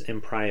partners in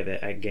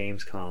private at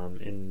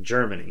Gamescom in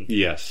Germany.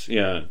 Yes,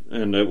 yeah.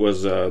 And it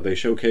was, they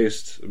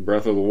showcased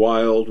Breath of the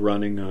Wild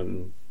running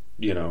on,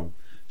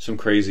 some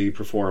crazy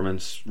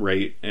performance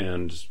rate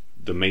and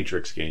the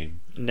Matrix game.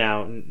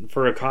 Now,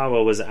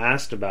 Furukawa was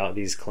asked about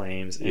these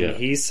claims, and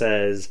he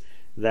says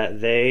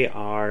that they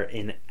are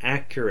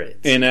inaccurate.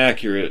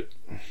 Inaccurate.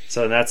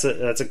 So that's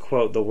a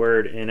quote. The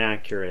word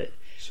inaccurate.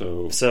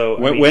 So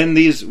when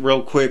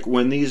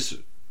these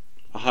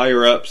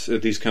higher ups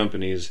at these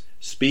companies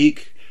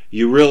speak,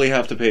 you really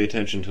have to pay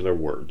attention to their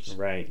words.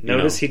 Right.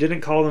 Notice he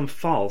didn't call them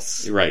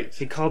false. Right.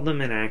 He called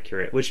them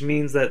inaccurate, which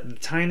means that the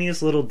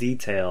tiniest little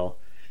detail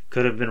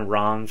could have been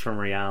wrong from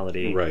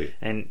reality. Right.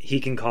 And he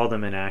can call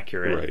them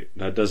inaccurate. Right.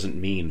 That doesn't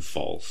mean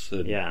false.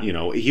 Yeah.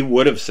 He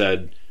would have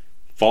said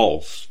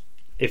false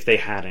if they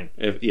hadn't.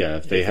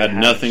 If they had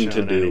nothing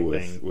to do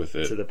with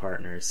it. To the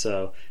partners.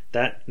 So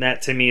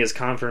that to me is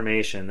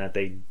confirmation that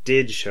they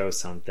did show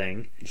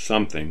something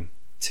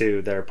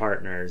to their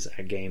partners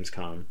at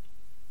Gamescom.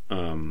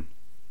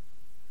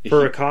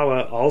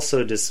 Furukawa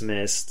also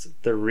dismissed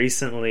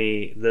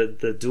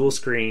the dual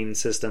screen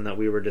system that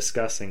we were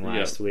discussing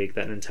last week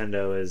that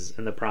Nintendo is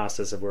in the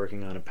process of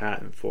working on a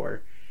patent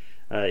for.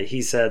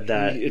 He said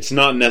that it's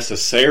not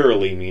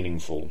necessarily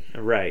meaningful.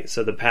 Right.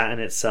 So the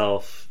patent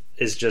itself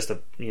is just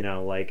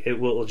it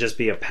will just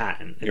be a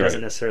patent. It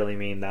doesn't necessarily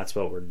mean that's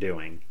what we're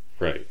doing.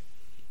 Right.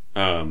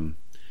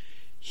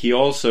 He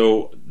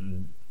also,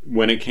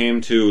 when it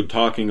came to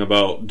talking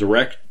about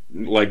direct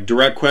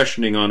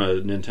questioning on a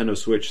Nintendo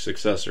Switch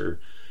successor,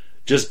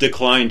 just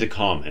declined to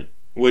comment,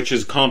 which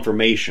is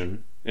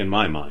confirmation in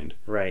my mind.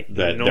 Right.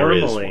 That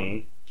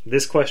normally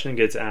this question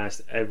gets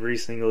asked every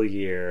single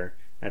year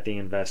at the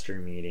investor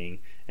meeting,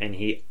 and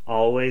he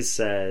always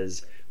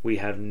says we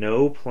have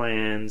no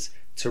plans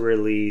to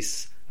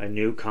release a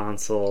new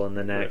console in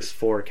the next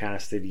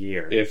forecasted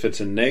year. If it's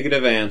a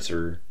negative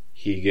answer,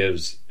 he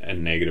gives a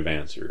negative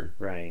answer.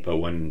 Right. But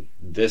when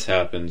this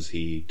happens,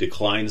 he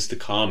declines to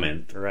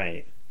comment.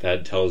 Right.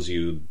 That tells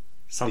you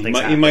something's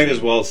happening. You might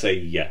as well say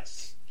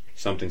yes.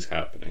 Something's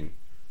happening.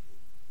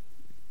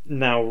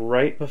 Now,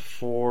 right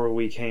before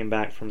we came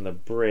back from the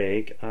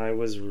break, I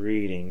was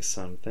reading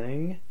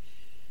something.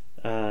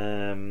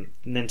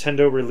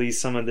 Nintendo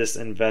released some of this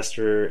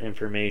investor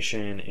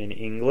information in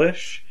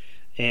English,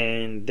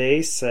 and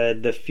they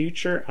said the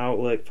future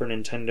outlook for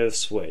Nintendo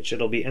Switch.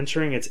 It'll be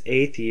entering its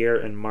 8th year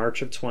in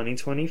March of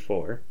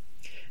 2024.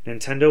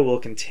 Nintendo will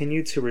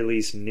continue to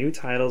release new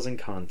titles and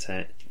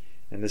content,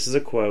 and this is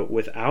a quote,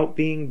 without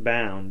being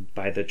bound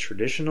by the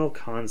traditional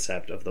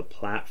concept of the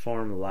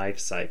platform life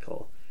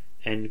cycle,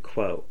 end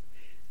quote.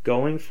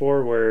 Going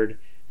forward,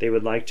 they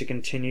would like to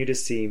continue to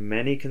see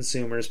many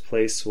consumers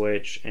play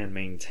Switch and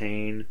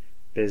maintain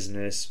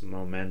business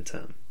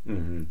momentum.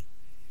 Mm-hmm.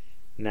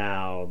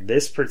 Now,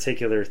 this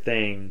particular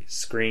thing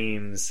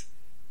screams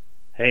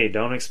hey,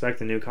 don't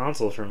expect a new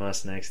console from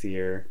us next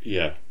year.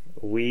 Yeah.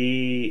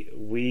 We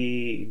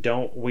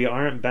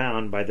aren't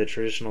bound by the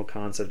traditional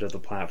concept of the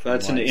platform.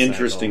 That's an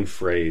interesting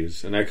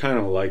phrase, and I kind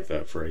of like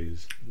that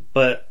phrase.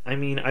 But I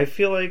mean, I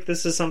feel like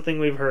this is something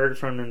we've heard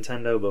from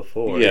Nintendo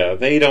before. Yeah,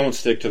 they don't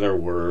stick to their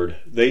word.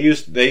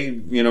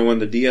 When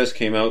the DS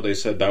came out, they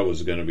said that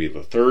was going to be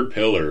the third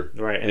pillar.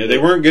 Right. And they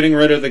weren't getting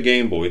rid of the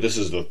Game Boy. This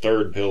is the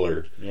third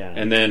pillar. Yeah.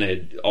 And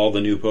then all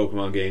the new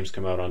Pokemon games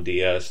come out on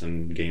DS,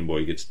 and Game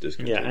Boy gets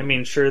discontinued. Yeah, I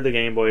mean, sure, the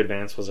Game Boy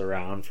Advance was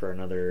around for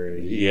another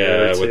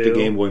year or two. With the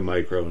Game Boy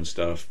Micro and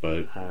stuff,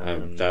 but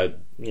that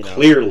you know,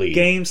 clearly...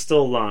 games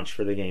still launched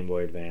for the Game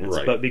Boy Advance.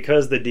 Right. But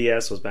because the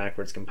DS was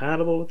backwards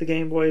compatible with the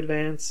Game Boy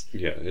Advance,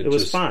 it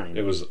was fine.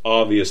 It was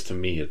obvious to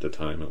me at the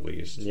time, at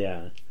least.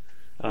 Yeah.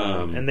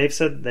 And they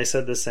said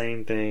the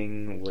same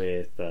thing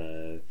with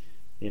the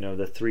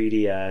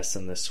 3DS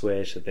and the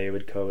Switch, that they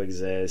would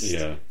coexist.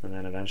 Yeah. And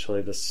then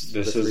eventually the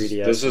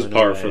 3DS This is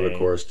par for the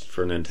course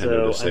for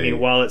Nintendo to say. I mean,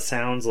 while it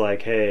sounds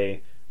like,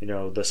 hey,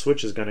 the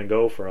Switch is going to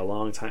go for a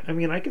long time, I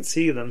mean, I could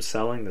see them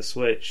selling the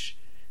Switch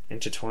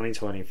into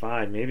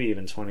 2025, maybe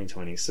even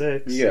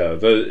 2026. Yeah,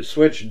 the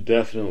Switch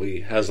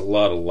definitely has a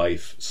lot of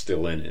life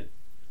still in it.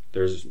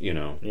 There's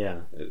no...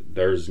 I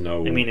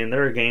mean, and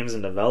there are games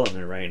in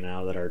development right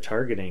now that are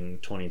targeting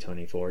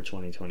 2024,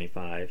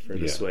 2025 for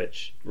the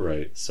Switch.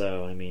 Right.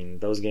 So, I mean,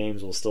 those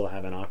games will still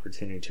have an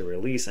opportunity to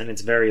release, and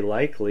it's very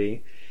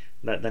likely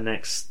that the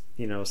next,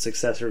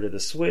 successor to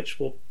the Switch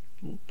will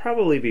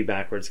probably be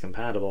backwards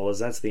compatible, as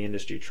that's the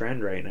industry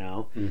trend right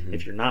now. Mm-hmm.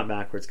 If you're not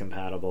backwards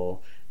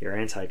compatible, you're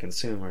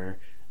anti-consumer,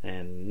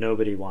 and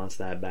nobody wants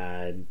that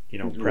bad,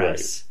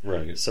 press.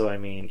 Right. So, I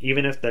mean,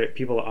 even if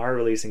people are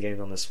releasing games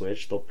on the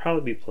Switch, they'll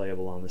probably be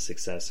playable on the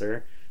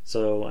successor.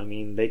 So, I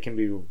mean, they can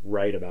be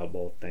right about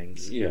both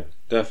things. Yeah,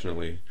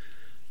 definitely.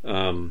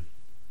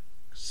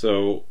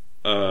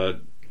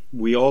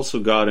 We also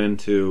got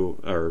into,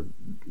 or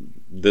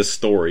this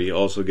story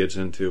also gets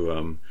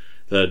into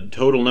the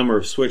total number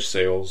of Switch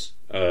sales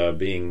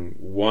being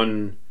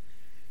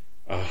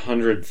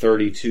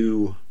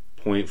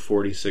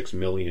 132.46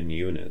 million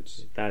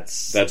units.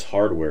 That's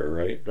hardware,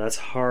 right? That's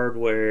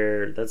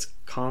hardware. That's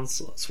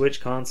Switch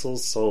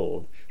consoles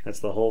sold. That's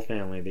the whole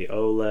family: the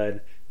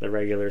OLED, the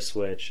regular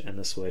Switch, and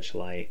the Switch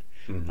Lite.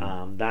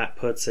 Mm-hmm. That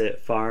puts it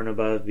far and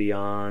above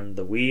beyond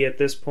the Wii at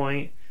this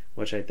point,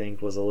 which I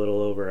think was a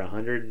little over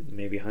 100,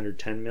 maybe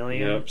 110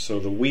 million. Yep, so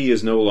the Wii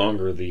is no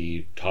longer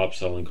the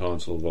top-selling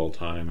console of all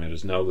time. It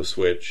is now the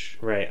Switch.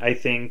 Right. I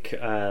think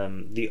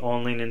the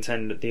only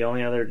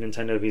other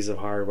Nintendo piece of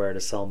hardware to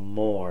sell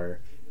more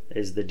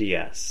is the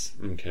DS.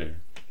 Okay.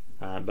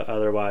 But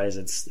otherwise,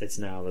 it's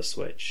now the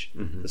Switch.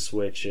 Mm-hmm. The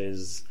Switch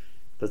is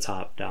the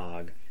top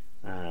dog.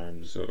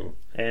 And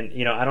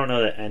I don't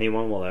know that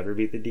anyone will ever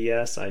beat the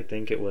DS. I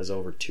think it was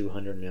over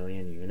 200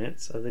 million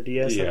units of the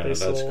DS that they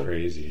sold. Yeah, that's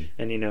crazy.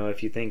 And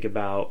if you think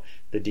about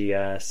the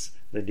DS,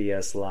 the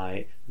DS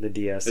Lite, the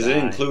DSi, is it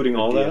including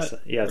all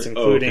that? Yeah, it's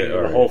including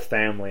the whole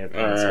family of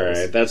consoles. All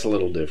right, that's a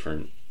little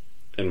different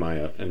in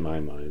my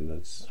mind.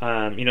 That's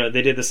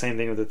they did the same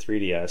thing with the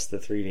 3DS, the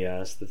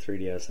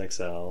 3DS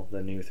XL,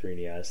 the new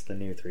 3DS, the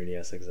new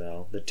 3DS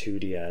XL, the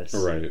 2DS.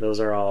 Right. Those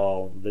are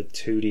all the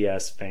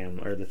 2DS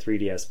family or the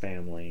 3DS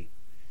family.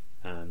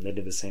 They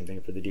did the same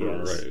thing for the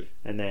DS. Right.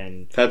 And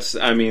then that's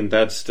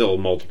still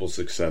multiple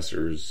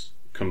successors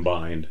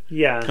combined.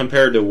 Yeah.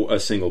 Compared to a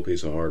single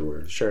piece of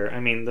hardware. Sure. I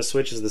mean, the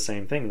Switch is the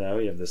same thing, though.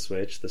 You have the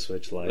Switch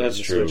Lite, that's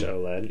and the true. Switch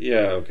OLED.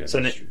 Yeah, okay.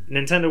 So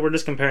Nintendo, we're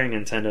just comparing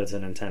Nintendo to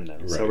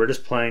Nintendo. Right. So we're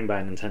just playing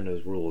by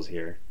Nintendo's rules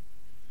here.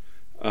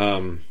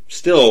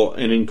 Still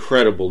an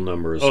incredible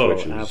number of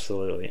Switches. Oh,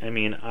 absolutely. I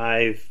mean,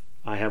 I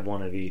have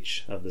one of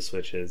each of the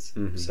Switches.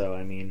 Mm-hmm. So,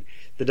 I mean,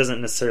 that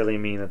doesn't necessarily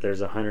mean that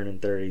there's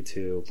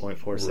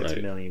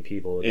 132.46 million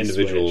people with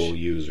individual Switch.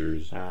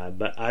 Users.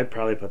 But I'd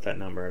probably put that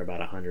number at about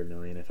 100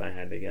 million if I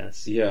had to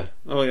guess. Yeah.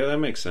 Oh, yeah, that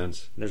makes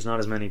sense. There's not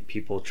as many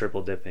people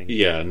triple dipping.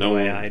 Yeah, the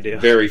way I do.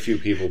 Very few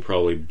people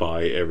probably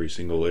buy every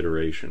single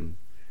iteration.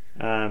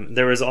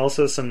 There was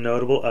also some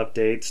notable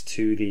updates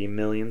to the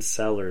million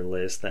seller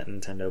list that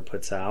Nintendo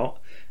puts out.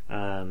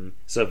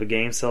 So if a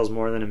game sells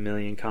more than 1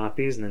 million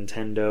copies,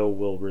 Nintendo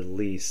will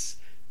release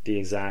the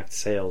exact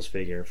sales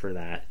figure for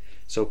that.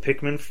 So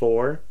Pikmin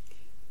 4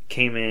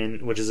 came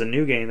in, which is a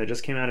new game that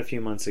just came out a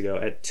few months ago,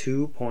 at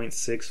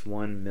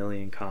 2.61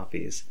 million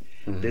copies.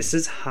 Mm-hmm. This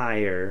is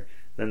higher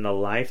than the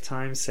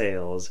lifetime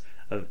sales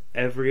of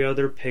every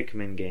other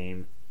Pikmin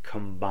game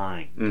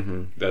combined.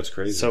 Mm-hmm. That's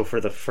crazy. So for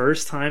the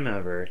first time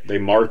ever, they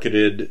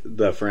marketed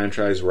the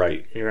franchise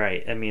right. You're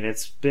right. I mean,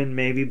 it's been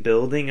maybe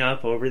building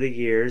up over the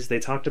years. They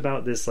talked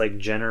about this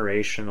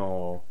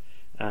generational.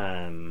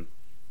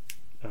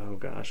 Oh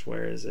gosh,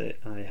 where is it?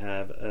 I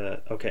have.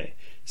 Okay,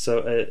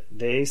 so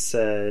they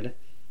said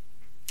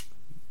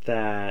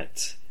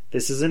that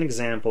this is an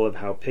example of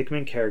how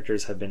Pikmin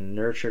characters have been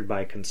nurtured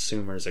by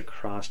consumers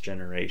across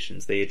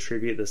generations. They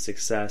attribute the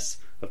success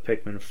of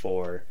Pikmin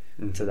 4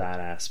 to that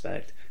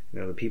aspect.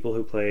 the people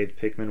who played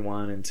Pikmin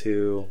 1 and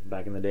 2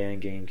 back in the day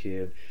on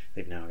GameCube,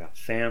 they've now got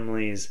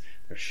families.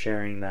 They're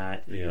sharing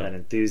that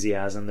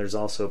enthusiasm. There's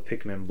also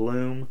Pikmin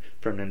Bloom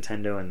from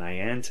Nintendo and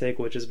Niantic,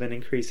 which has been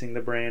increasing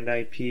the brand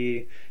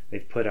IP.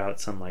 They've put out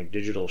some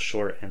digital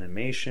short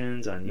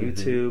animations on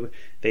YouTube.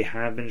 They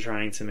have been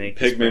trying to make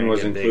Pikmin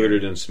was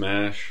included in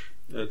Smash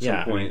at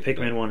some point.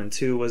 Pikmin 1 and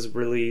 2 was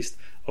released.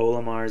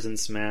 Olimar's in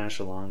Smash,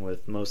 along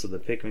with most of the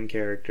Pikmin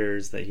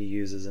characters that he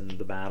uses in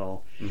the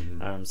battle.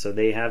 So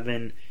they have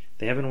been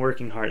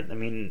working hard. I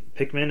mean,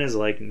 Pikmin is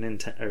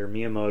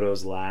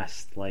Miyamoto's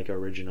last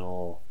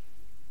original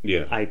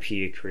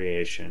IP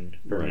creation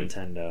for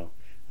Nintendo.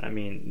 I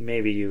mean,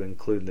 maybe you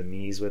include the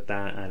Mii's with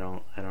that. I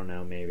don't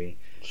know. Maybe.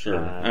 Sure.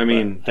 I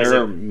mean,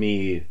 there are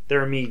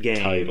Mii games.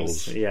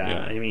 Titles. Yeah.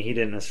 I mean, he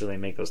didn't necessarily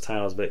make those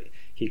titles, but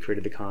he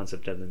created the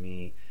concept of the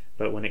Mii.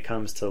 But when it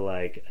comes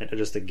to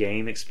just a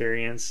game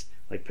experience,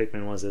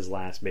 Pikmin was his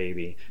last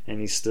baby, and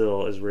he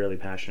still is really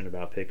passionate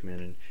about Pikmin.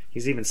 And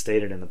he's even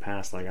stated in the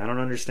past, I don't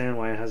understand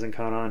why it hasn't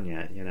caught on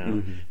yet,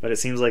 But it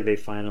seems like they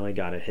finally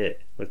got a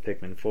hit with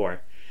Pikmin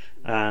 4.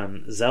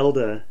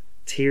 Zelda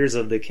Tears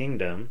of the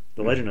Kingdom,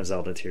 The Legend of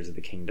Zelda Tears of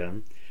the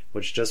Kingdom,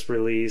 which just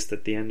released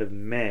at the end of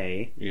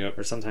May,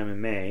 or sometime in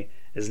May,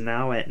 is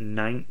now at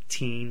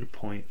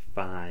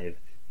 19.5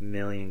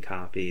 million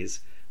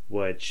copies,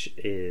 which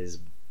is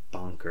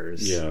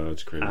bonkers. Yeah,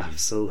 that's crazy.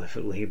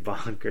 Absolutely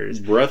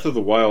bonkers. Breath of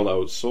the Wild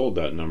outsold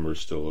that number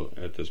still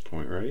at this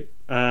point, right?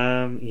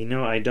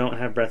 I don't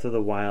have Breath of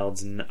the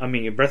Wild's... I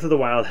mean, Breath of the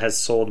Wild has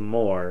sold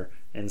more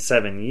in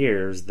 7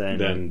 years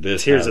than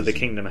Tears of the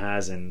Kingdom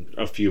has in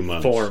a few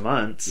months. 4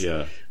 months.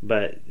 Yeah.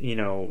 But,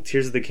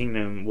 Tears of the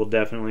Kingdom will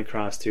definitely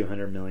cross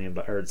 200 million,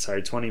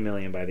 20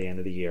 million by the end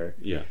of the year.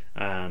 Yeah.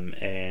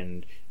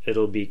 And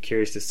it'll be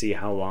curious to see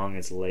how long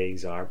its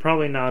legs are.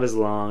 Probably not as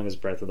long as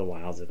Breath of the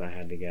Wild, if I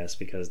had to guess,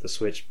 because the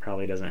Switch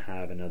probably doesn't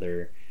have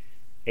another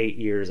 8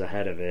 years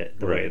ahead of it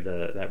the way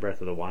that Breath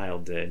of the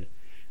Wild did.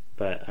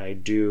 But I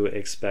do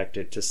expect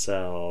it to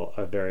sell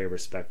a very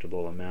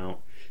respectable amount.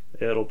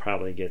 It'll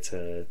probably get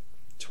to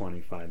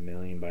 25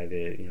 million by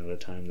the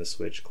time the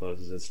Switch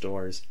closes its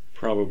doors.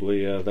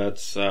 Probably,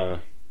 that's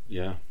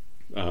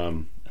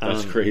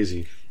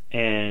crazy.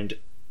 And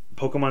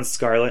Pokemon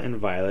Scarlet and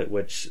Violet,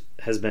 which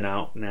has been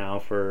out now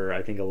for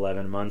I think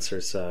 11 months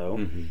or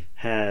so,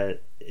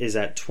 is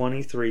at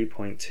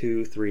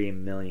 23.23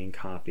 million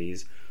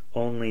copies,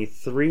 only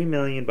 3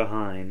 million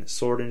behind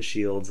Sword and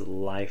Shield's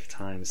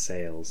lifetime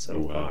sales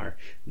so far.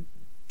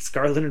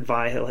 Scarlet and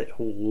Violet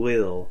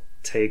will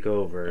take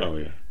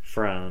over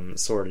from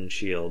Sword and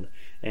Shield,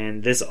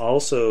 and this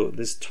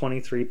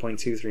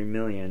 23.23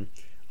 million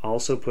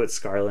also put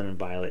Scarlet and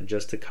Violet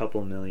just a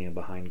couple million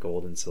behind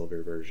Gold and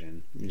Silver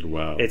version.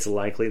 Wow. It's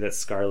likely that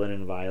Scarlet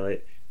and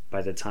Violet,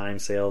 by the time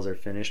sales are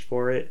finished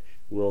for it,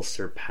 will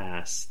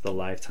surpass the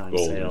lifetime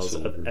Gold sales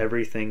of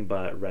everything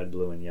but Red,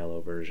 Blue, and Yellow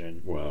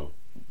version. Wow.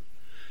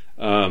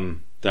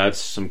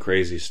 That's some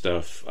crazy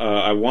stuff.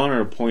 I wanted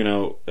to point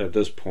out at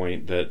this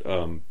point that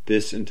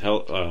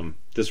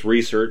this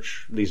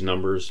research, these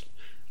numbers,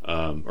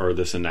 or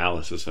this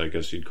analysis, I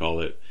guess you'd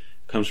call it,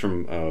 comes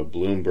from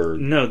Bloomberg.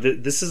 No,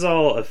 this is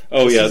all. This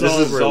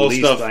is all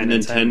stuff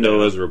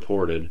Nintendo has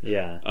reported.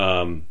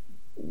 Yeah.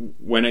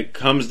 When it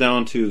comes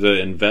down to the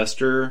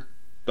investor,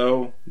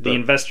 though, the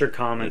investor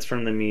comments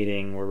from the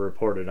meeting were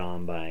reported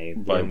on by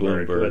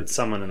Bloomberg with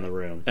someone in the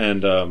room.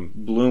 And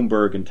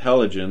Bloomberg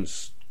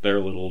Intelligence, their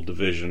little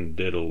division,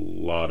 did a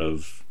lot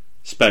of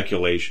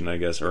speculation, I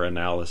guess, or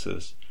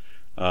analysis.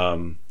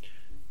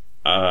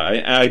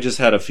 I just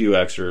had a few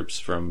excerpts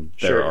from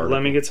their article.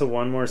 Let me get to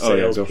one more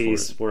sales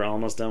piece. We're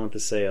almost done with the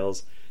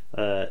sales.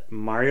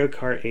 Mario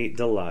Kart 8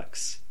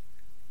 Deluxe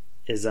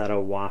is at a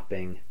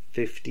whopping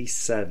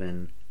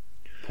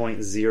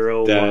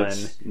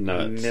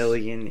 57.01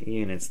 million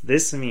units.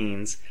 This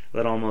means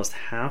that almost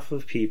half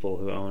of people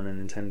who own a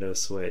Nintendo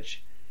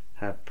Switch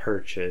have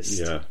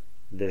purchased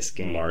this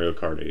game. Mario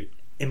Kart 8.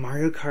 And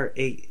Mario Kart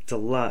 8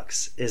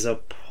 Deluxe is a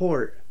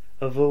port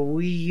of a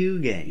Wii U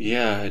game.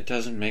 Yeah, it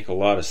doesn't make a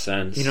lot of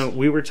sense.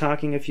 We were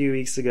talking a few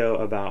weeks ago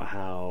about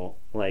how,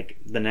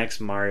 the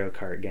next Mario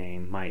Kart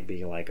game might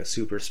be like a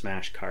Super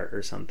Smash Kart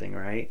or something,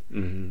 right?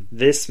 Mm-hmm.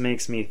 This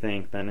makes me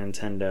think that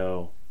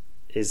Nintendo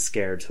is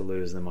scared to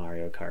lose the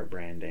Mario Kart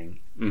branding.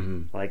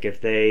 Mm-hmm.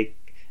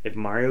 If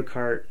Mario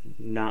Kart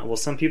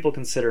some people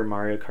consider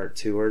Mario Kart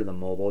Tour, the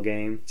mobile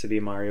game, to be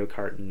Mario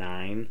Kart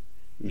 9.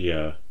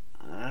 Yeah.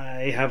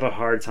 I have a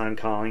hard time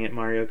calling it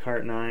Mario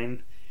Kart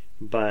 9.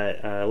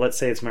 But let's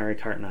say it's Mario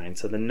Kart 9.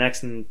 So the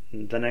next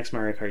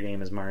Mario Kart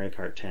game is Mario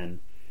Kart 10.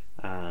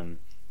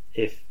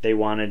 If they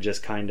want to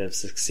just kind of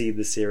succeed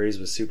the series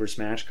with Super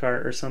Smash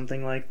Kart or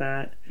something like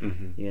that,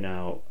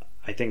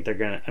 I think they're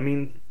gonna. I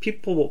mean,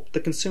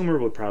 the consumer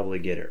would probably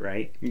get it,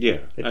 right? Yeah,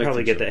 they'd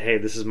probably get that. Hey,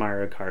 this is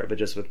Mario Kart, but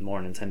just with more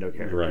Nintendo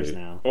characters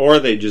now. Or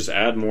they just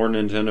add more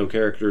Nintendo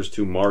characters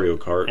to Mario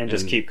Kart and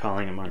just keep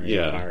calling it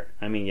Mario Kart.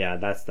 I mean,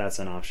 that's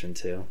an option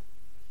too.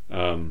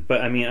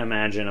 But I mean,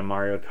 imagine a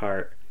Mario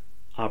Kart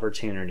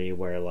opportunity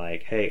where,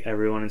 like, hey,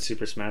 everyone in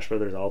Super Smash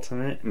Bros.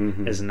 Ultimate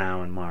is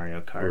now in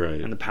Mario Kart,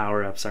 Right. and the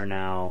power-ups are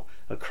now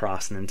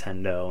across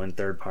Nintendo and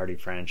third-party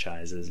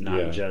franchises,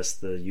 not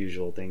just the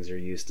usual things you're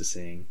used to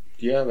seeing.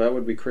 Yeah, that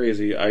would be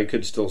crazy. I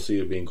could still see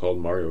it being called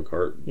Mario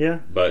Kart. Yeah.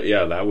 But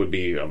yeah, that would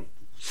be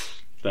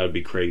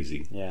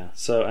crazy. Yeah.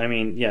 So, I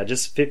mean, yeah,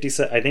 just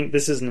 50... I think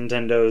this is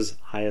Nintendo's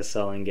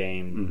highest-selling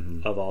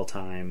game of all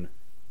time,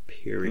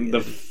 period.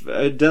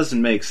 It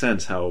doesn't make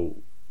sense how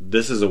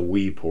this is a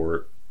Wii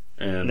port.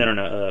 And no,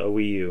 a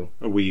Wii U.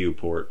 A Wii U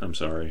port, I'm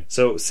sorry.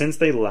 So, since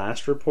they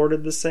last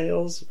reported the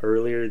sales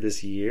earlier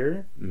this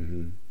year,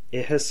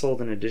 it has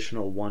sold an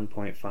additional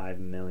 1.5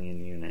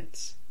 million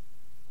units.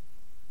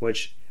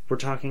 Which, we're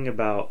talking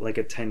about like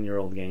a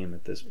 10-year-old game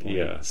at this point.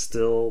 Yeah.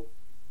 Still,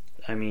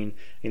 I mean,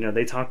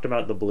 they talked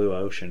about the Blue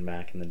Ocean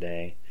back in the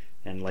day,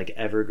 and like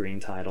evergreen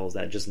titles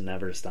that just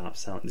never stop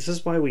selling. This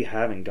is why we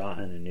haven't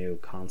gotten a new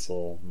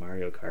console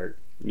Mario Kart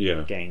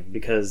game,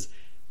 because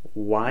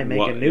why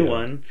make a new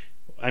one?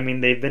 I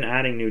mean, they've been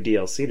adding new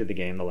DLC to the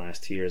game the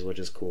last 2 years, which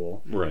is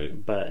cool. Right.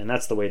 And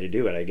that's the way to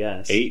do it, I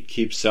guess. 8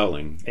 keeps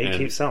selling. 8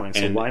 keeps selling,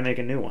 so why make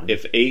a new one?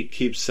 If 8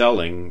 keeps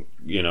selling,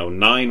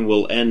 9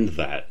 will end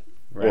that.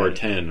 Right. Or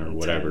 10 or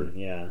whatever. 10,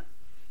 yeah.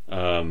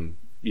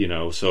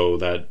 So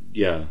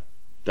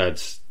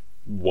that's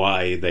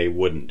why they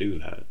wouldn't do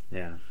that.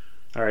 Yeah.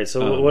 All right.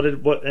 So what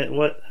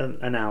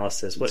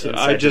analysis? What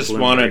I just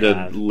wanted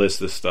to list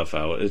this stuff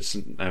out. It's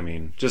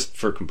just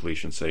for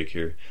completion's sake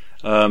here.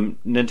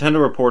 Nintendo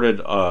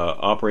reported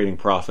operating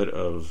profit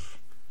of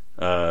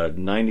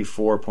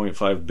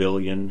 94.5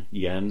 billion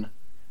yen,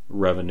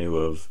 revenue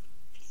of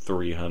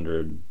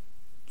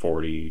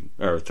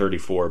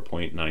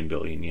 34.9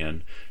 billion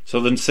yen.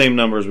 So the same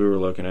numbers we were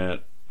looking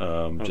at,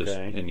 just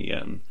in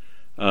yen.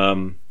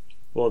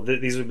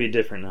 These would be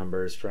different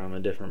numbers from a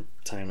different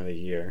time of the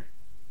year.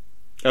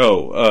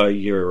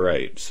 You're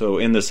right. So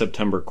in the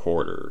September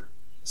quarter.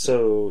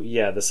 So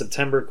yeah, the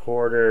September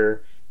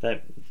quarter,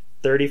 that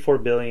 34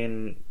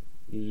 billion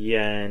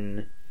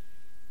yen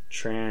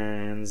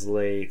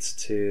translates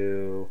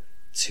to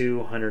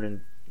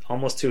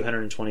almost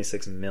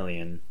 226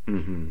 million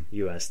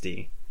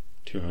USD.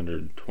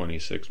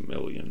 226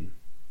 million.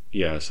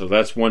 Yeah, so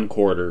that's one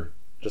quarter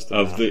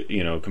of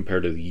the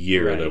compared to the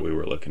year that we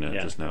were looking at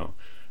just now.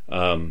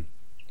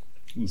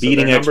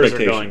 Beating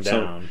expectations. Are going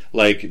down. So,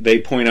 like,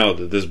 they point out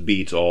that this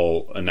beats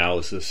all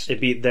analysis. It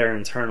beat their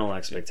internal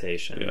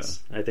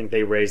expectations. Yeah. I think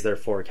they raised their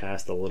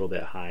forecast a little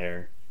bit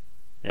higher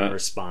in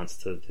response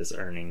to this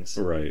earnings.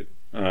 Right.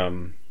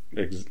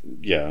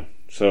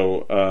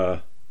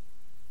 So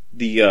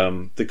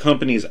the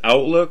company's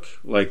outlook,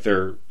 like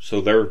their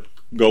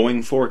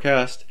going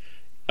forecast,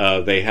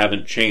 they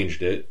haven't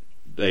changed it.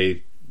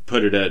 They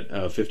put it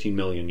at 15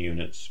 million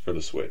units for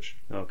the Switch.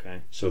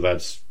 Okay. So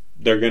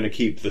they're going to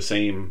keep the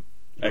same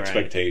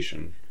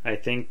expectation. Right. I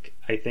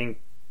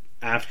think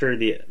after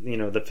the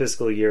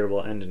fiscal year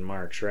will end in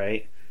March,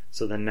 right?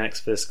 So the next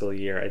fiscal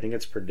year, I think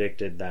it's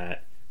predicted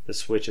that the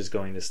Switch is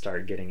going to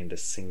start getting into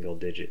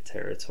single-digit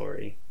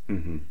territory.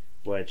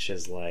 Which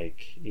is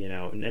like,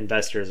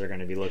 investors are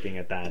going to be looking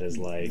at that as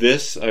like...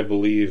 This, I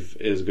believe,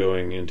 is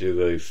going into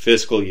the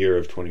fiscal year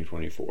of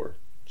 2024.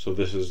 So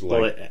this is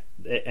like... Well,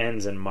 it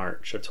ends in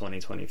March of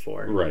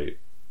 2024. Right.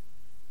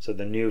 So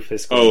the new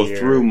fiscal year... Oh,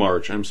 through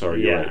March. I'm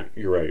sorry.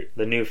 You're right.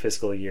 The new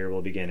fiscal year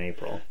will begin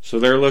April. So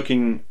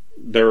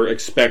they're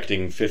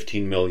expecting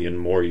 15 million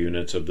more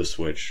units of the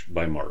Switch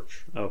by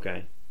March.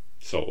 Okay.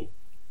 Sold.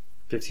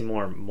 15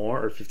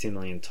 more or 15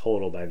 million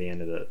total by the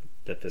end of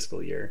the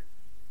fiscal year?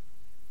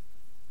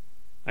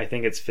 I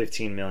think it's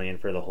 15 million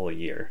for the whole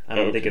year. I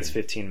don't think it's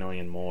 15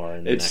 million more.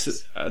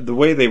 The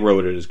way they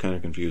wrote it is kind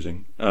of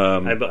confusing.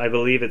 I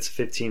believe it's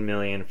 15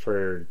 million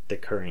for the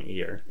current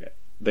year.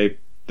 They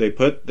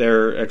put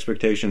their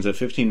expectations at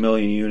 15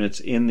 million units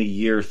in the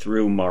year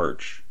through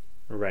March.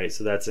 Right,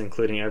 so that's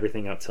including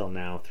everything up till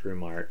now through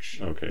March.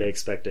 Okay. They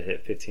expect to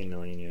hit 15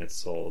 million units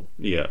sold.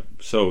 Yeah,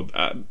 so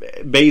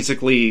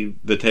basically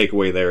the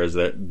takeaway there is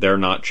that they're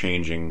not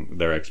changing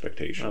their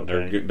expectation.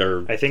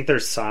 Okay. I think their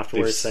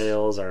software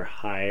sales are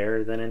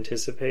higher than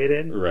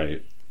anticipated.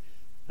 Right.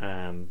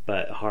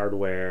 But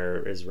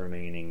hardware is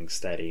remaining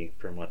steady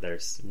from what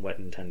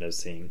Nintendo's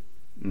seeing.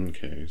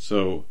 Okay,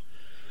 so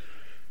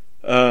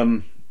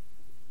let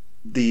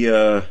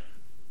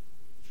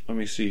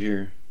me see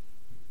here.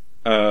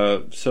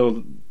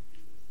 So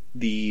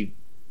the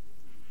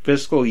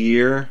fiscal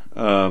year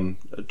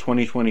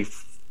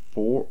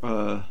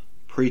 2024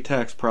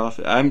 pre-tax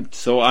profit. I'm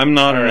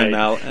not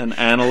an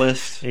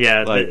analyst.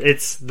 Yeah,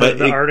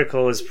 the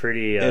article is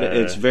pretty.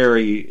 It's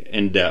very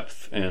in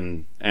depth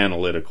and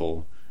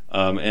analytical,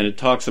 and it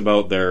talks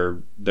about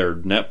their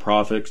net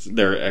profits,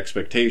 their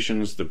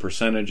expectations, the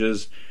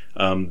percentages,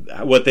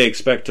 what they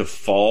expect to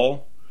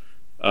fall.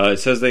 It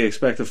says they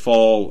expect to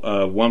fall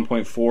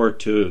 1.4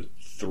 to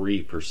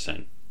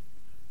 3%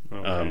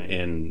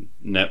 in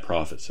net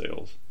profit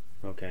sales.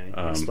 Okay,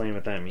 explain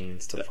what that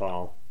means to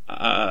fall.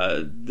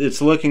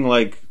 It's looking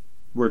like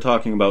we're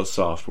talking about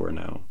software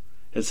now,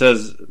 It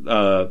says,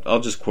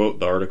 I'll just quote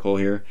the article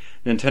here.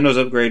 Nintendo's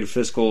upgraded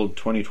fiscal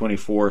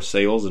 2024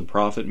 sales and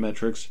profit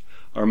metrics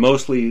are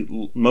most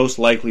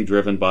likely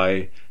driven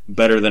by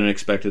better than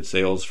expected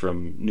sales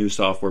from new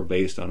software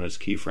based on its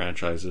key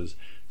franchises,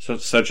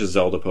 such as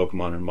Zelda,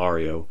 Pokemon, and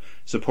Mario,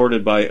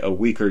 supported by a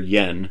weaker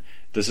yen.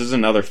 This is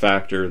another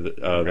factor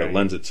that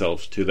lends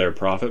itself to their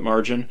profit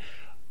margin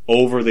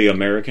over the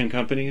American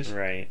companies.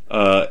 Right.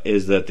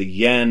 Is that the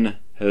yen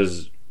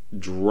has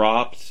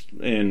dropped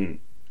in,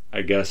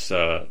 I guess,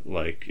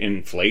 like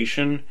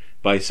inflation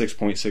by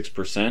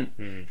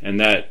 6.6%, and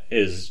that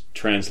is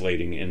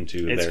translating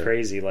into it's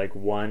crazy. Like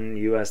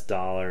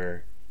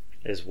 $1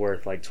 is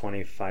worth like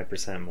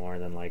 25% more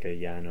than like a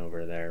yen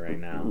over there right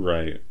now.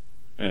 Right.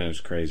 And it's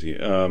crazy.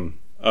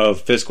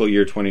 Of fiscal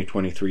year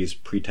 2023's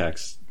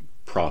pre-tax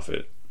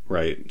profit,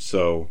 right?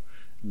 So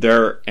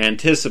they're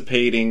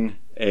anticipating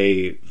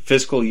a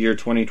fiscal year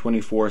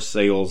 2024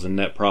 sales and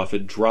net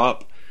profit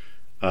drop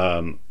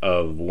of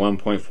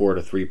 1.4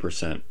 to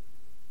 3%.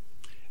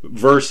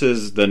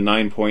 Versus the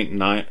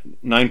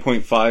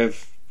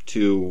 9.5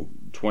 to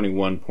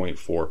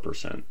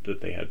 21.4%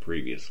 that they had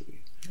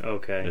previously.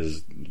 Okay.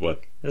 Is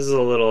what this is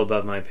a little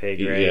above my pay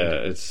grade.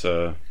 Yeah, it's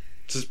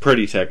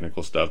pretty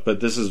technical stuff, but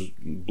this is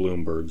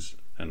Bloomberg's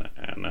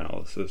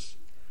analysis.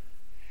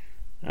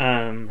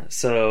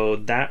 So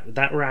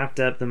that wrapped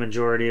up the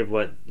majority of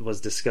what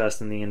was discussed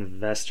in the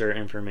investor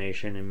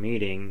information and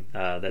meeting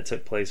that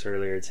took place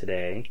earlier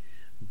today.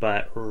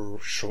 But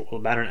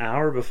about an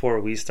hour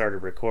before we started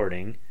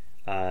recording,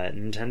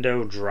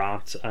 Nintendo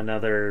dropped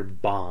another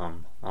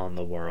bomb on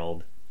the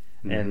world.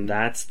 And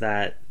that's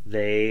that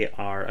they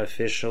are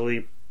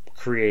officially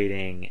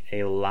creating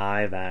a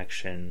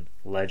live-action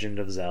Legend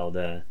of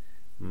Zelda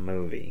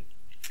movie.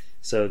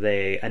 So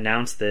they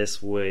announced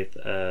this with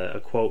a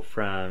quote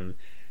from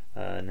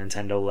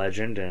Nintendo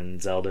legend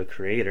and Zelda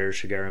creator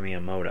Shigeru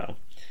Miyamoto.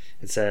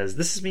 It says,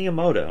 "This is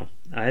Miyamoto.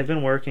 I have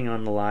been working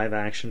on the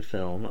live-action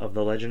film of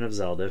The Legend of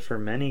Zelda for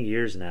many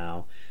years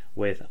now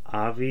with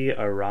Avi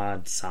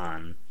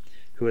Arad-san,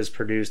 who has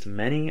produced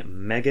many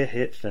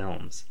mega-hit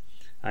films.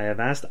 I have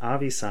asked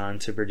Avi-san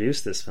to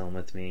produce this film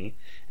with me,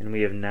 and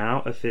we have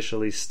now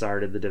officially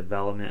started the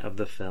development of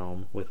the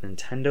film with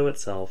Nintendo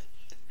itself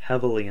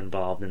heavily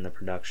involved in the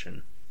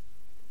production.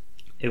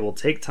 It will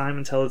take time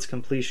until its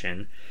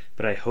completion,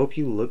 but I hope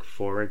you look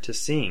forward to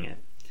seeing it."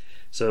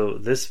 So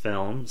this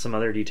film, some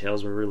other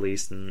details were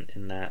released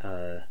in that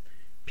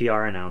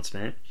PR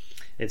announcement.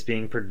 It's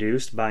being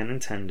produced by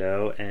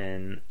Nintendo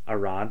and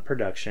Arad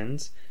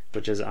Productions,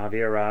 which is Avi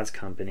Arad's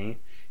company.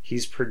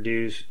 He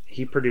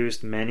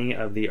produced many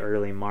of the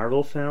early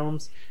Marvel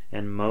films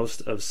and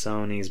most of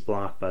Sony's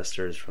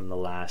blockbusters from the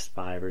last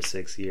 5 or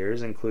 6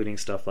 years, including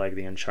stuff like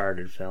the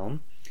Uncharted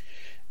film.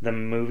 The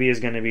movie is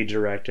going to be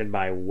directed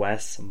by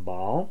Wes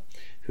Ball,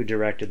 who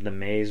directed the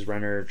Maze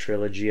Runner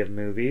trilogy of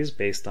movies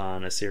based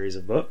on a series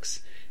of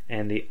books,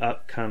 and the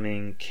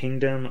upcoming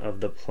Kingdom of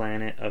the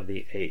Planet of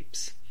the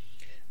Apes.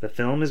 The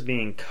film is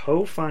being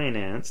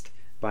co-financed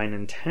by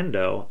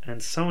Nintendo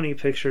and Sony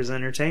Pictures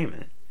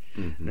Entertainment.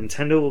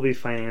 Nintendo will be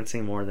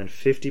financing more than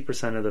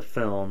 50% of the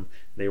film,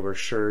 they were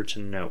sure to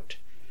note.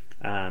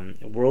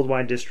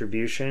 Worldwide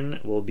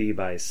distribution will be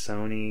by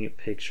Sony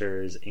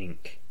Pictures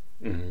Inc.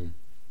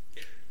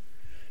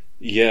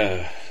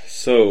 Yeah,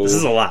 so this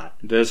is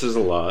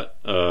a lot.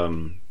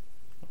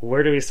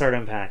 Where do we start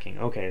unpacking?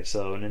 Okay,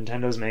 so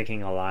Nintendo's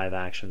making a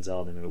live-action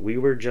Zelda movie. We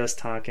were just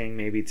talking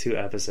maybe 2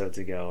 episodes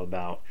ago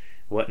about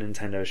what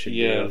Nintendo should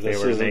do if they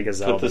were to make a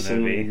Zelda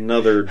movie.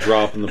 Another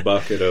drop in the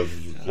bucket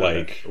of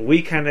like.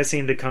 We kind of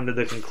seem to come to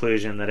the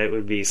conclusion that it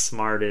would be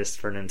smartest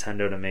for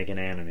Nintendo to make an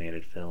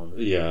animated film.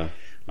 Yeah,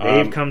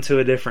 they've come to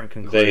a different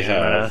conclusion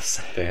than us.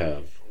 They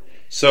have.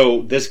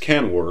 So this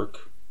can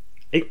work.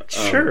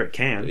 Sure, it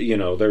can.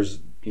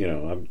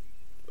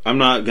 I'm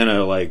not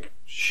gonna like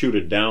shoot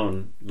it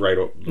down right.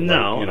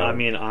 No, I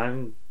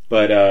mean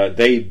But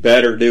they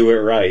better do it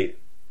right,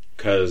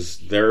 because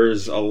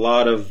there's a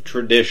lot of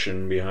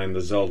tradition behind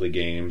the Zelda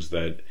games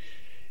that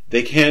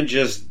they can't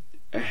just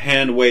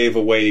hand wave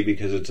away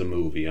because it's a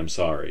movie. I'm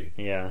sorry.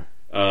 Yeah.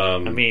 I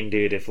mean,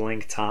 dude, if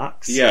Link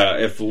talks. Yeah,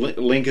 if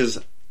Link has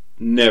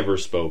never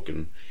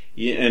spoken.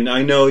 And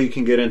I know you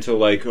can get into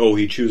like, oh,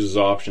 he chooses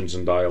options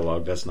in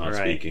dialogue. That's not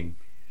speaking.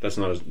 That's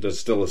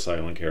still a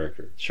silent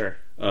character. Sure.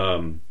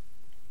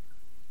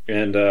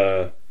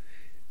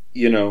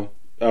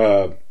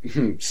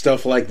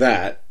 Stuff like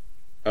that.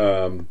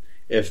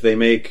 If they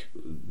make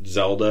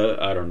Zelda,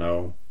 I don't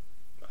know,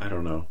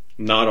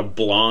 not a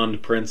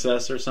blonde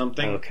princess or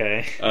something.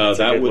 Okay.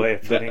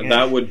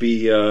 That would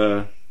be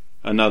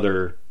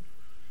another.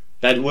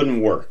 That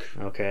wouldn't work.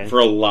 Okay. For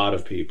a lot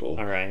of people.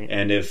 All right.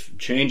 And if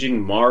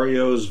changing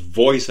Mario's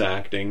voice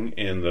acting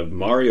in the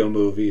Mario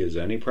movie is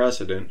any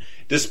precedent,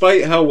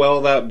 despite how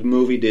well that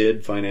movie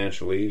did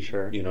financially,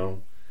 sure,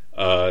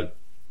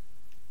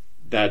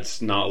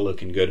 that's not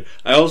looking good.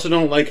 I also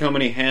don't like how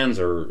many hands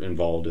are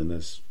involved in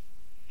this.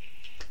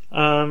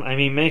 I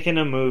mean, making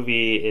a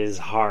movie is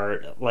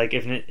hard. Like,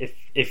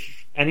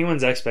 if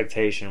anyone's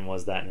expectation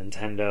was that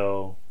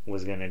Nintendo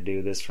was going to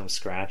do this from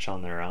scratch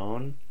on their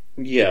own.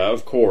 Yeah,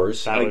 of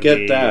course. That I would get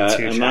be that.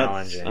 too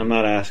challenging. I'm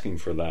not asking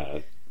for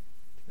that.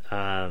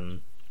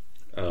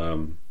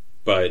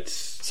 But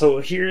so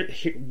here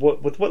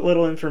with what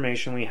little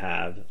information we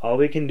have, all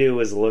we can do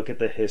is look at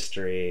the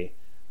history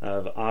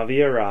of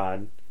Avi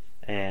Arad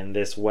and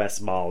this Wes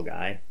Ball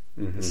guy.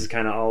 Mm-hmm. This is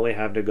kind of all we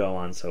have to go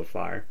on so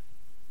far.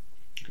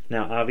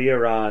 Now, Avi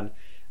Arad,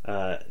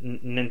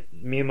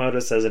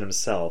 Miyamoto says it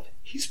himself.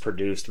 He's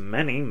produced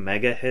many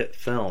mega hit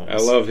films. I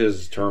love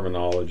his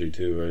terminology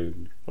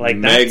too. Like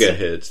mega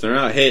hits. They're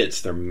not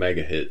hits. They're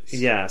mega hits.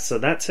 Yeah. So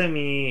that to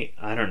me,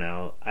 I don't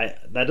know.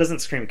 That doesn't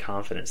scream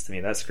confidence to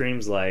me. That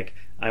screams like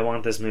I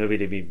want this movie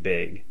to be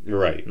big.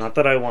 Right. Not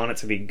that I want it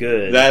to be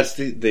good. That's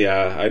the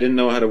I didn't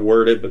know how to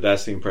word it, but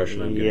that's the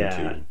impression I'm getting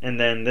too. And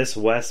then this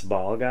Wes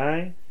Ball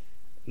guy,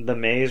 the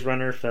Maze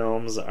Runner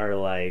films are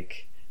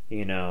like,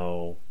 you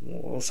know,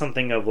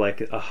 something of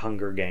like a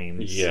Hunger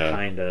Games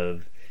kind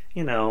of,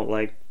 you know,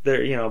 like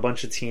they're, you know, a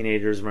bunch of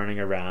teenagers running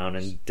around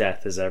and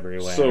death is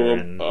everywhere. So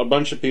a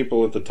bunch of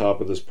people at the top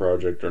of this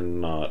project are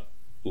not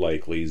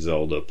likely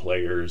Zelda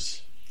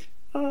players.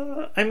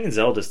 I mean,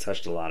 Zelda's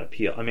touched a lot of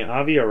people. I mean,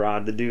 Avi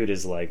Arad, the dude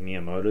is like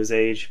Miyamoto's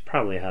age,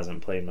 probably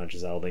hasn't played much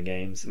Zelda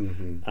games.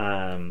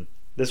 Mm-hmm.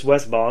 This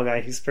Wes Ball guy,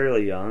 he's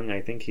fairly young.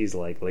 I think he's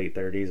like late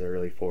 30s,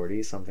 early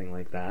 40s, something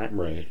like that.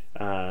 Right.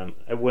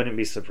 I wouldn't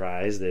be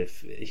surprised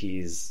if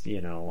he's,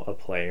 you know, a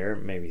player.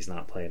 Maybe he's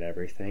not played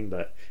everything,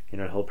 but, you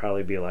know, he'll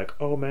probably be like,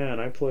 oh man,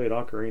 I played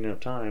Ocarina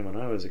of Time when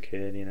I was a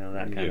kid, you know,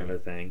 that kind of a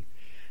thing.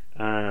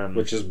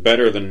 Which is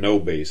better than no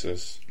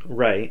basis.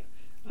 Right.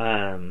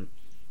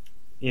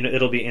 You know,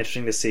 it'll be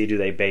interesting to see, do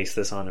they base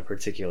this on a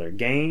particular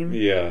game?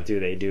 Yeah. Do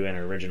they do an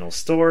original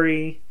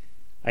story?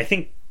 I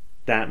think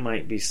that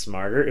might be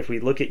smarter. If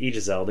we look at each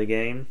Zelda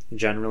game,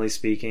 generally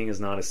speaking, is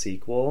not a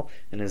sequel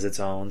and is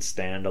its own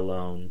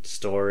standalone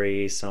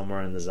story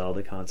somewhere in the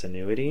Zelda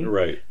continuity.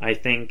 Right. I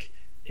think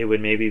it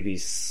would maybe be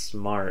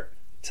smart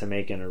to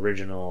make an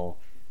original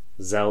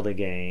Zelda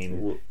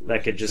game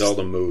that could just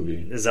Zelda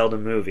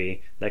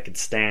movie that could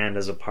stand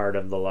as a part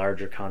of the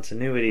larger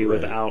continuity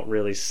without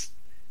really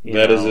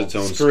its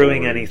own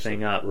screwing story.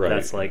 Anything up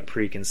that's like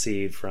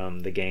preconceived from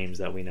the games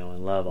that we know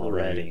and love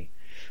already. Right.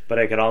 But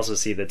I could also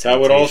see the temptation.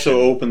 That would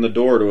also open the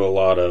door to a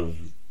lot of,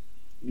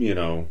 you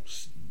know,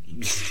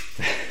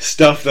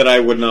 stuff that I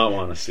would not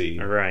want to see.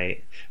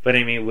 Right. But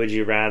I mean, would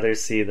you rather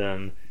see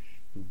them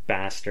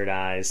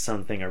bastardize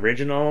something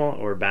original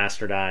or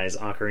bastardize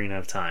Ocarina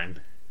of Time?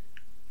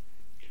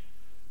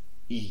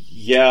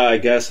 Yeah, I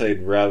guess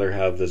I'd rather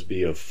have this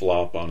be a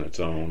flop on its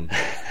own.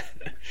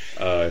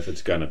 If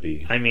it's gonna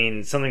be. I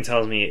mean, something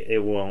tells me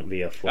it won't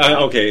be a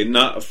flop. Okay,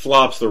 not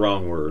flop's the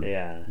wrong word.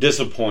 Yeah.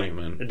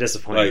 Disappointment.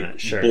 Like,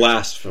 sure.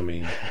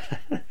 Blasphemy.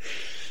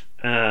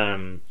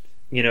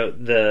 You know,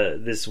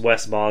 this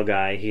Wes Ball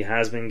guy, he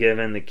has been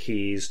given the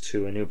keys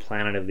to a new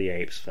Planet of the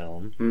Apes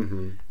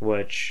film,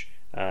 which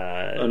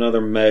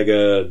another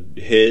mega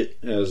hit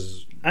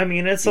as. I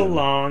mean, it's a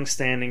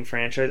long-standing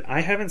franchise.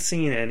 I haven't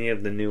seen any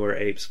of the newer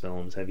Apes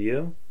films. Have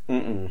you?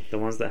 Mm-mm. The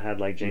ones that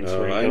had like James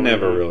Franco. I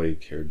never really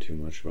cared too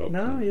much about.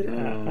 No, you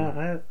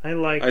didn't. I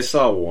liked. I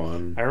saw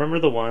one. I remember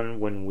the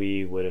one when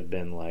we would have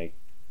been like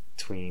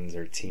tweens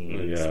or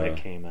teens that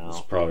came out.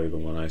 That's probably the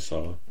one I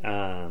saw.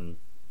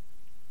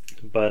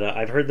 But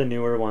I've heard the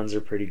newer ones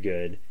are pretty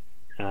good.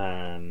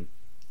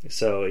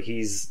 So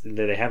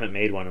they haven't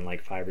made one in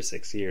like 5 or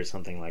 6 years,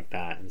 something like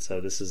that, and so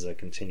this is a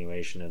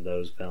continuation of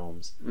those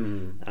films.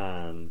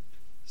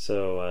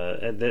 So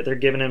they're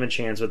giving him a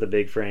chance with a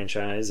big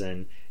franchise,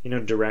 and you know,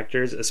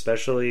 directors,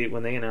 especially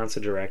when they announce a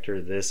director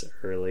this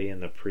early in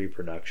the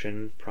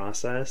pre-production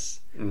process,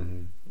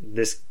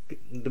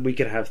 we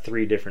could have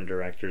 3 different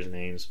directors'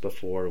 names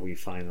before we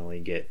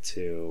finally get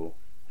to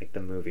like the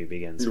movie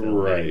begins filming.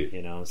 Right.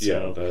 You know,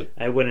 so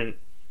I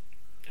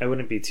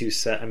wouldn't be too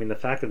set. I mean, the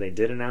fact that they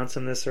did announce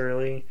him this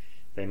early,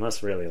 they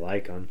must really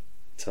like him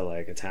to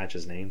like attach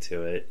his name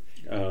to it.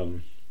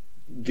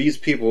 These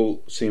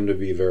people seem to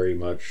be very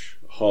much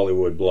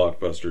Hollywood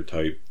blockbuster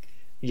type.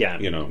 Yeah,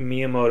 you know,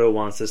 Miyamoto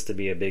wants this to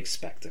be a big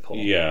spectacle.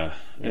 Yeah,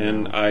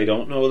 and I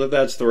don't know that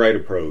that's the right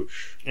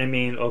approach. I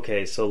mean,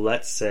 okay, so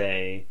let's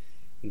say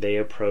they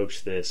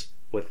approach this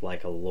with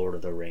like a Lord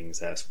of the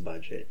Rings-esque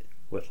budget,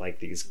 with like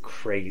these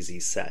crazy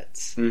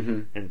sets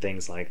and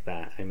things like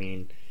that. I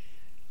mean,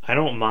 I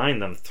don't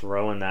mind them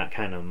throwing that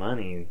kind of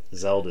money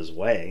Zelda's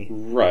way.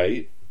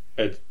 Right.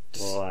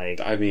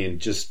 I mean,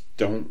 just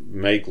don't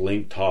make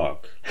Link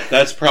talk.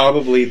 That's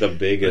probably the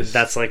biggest.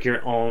 That's like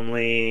your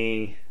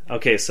only.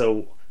 Okay,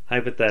 so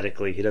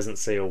hypothetically, he doesn't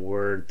say a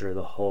word through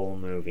the whole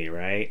movie,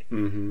 right?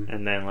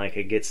 And then, like,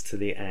 it gets to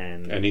the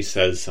end, and he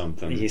says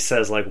something. He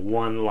says like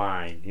one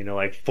line, you know,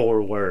 like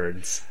 4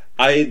 words.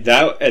 At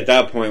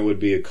that point would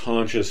be a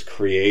conscious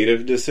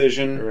creative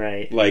decision,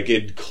 right?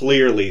 Like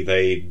clearly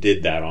they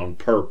did that on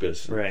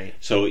purpose, right?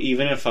 So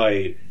even if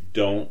I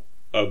don't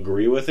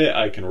agree with it,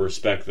 I can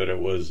respect that it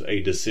was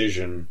a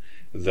decision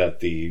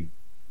that the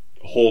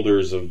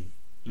holders of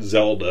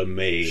Zelda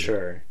made.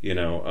 Sure. You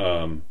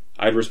know,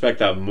 I'd respect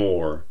that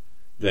more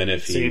than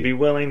if he... So you'd be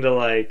willing to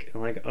like,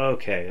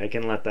 okay, I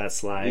can let that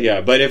slide. Yeah,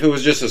 but if it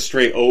was just a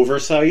straight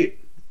oversight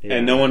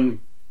and no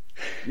one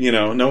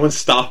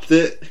stopped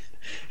it,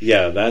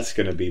 yeah, that's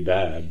going to be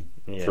bad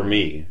for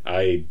me.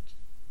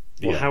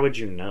 Well, how would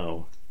you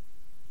know?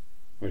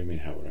 What do you mean,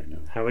 how would I know?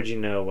 How would you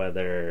know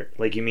whether...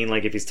 Like, you mean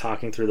like if he's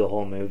talking through the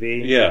whole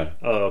movie? Yeah.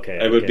 Oh, okay.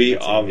 It would be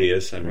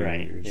obvious. I mean,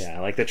 right. Yeah,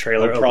 like the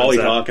trailer I'll probably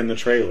talk in the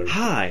trailer.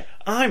 Hi,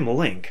 I'm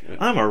Link.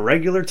 I'm a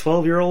regular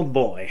 12-year-old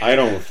boy. I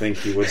don't think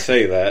he would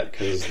say that,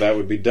 because that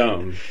would be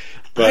dumb.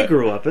 But I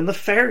grew up in the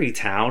fairy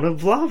town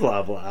of blah,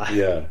 blah, blah.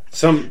 Yeah.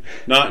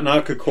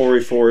 Not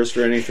Kokori Forest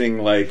or anything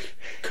like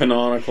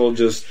canonical,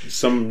 just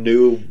some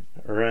new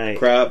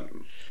crap.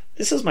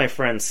 This is my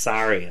friend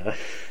Saria.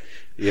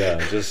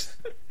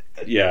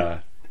 Yeah,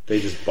 they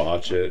just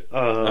botch it.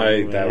 Oh,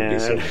 that would be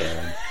so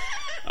dumb.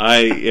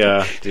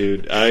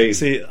 Dude.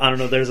 See, I don't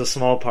know, there's a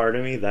small part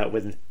of me that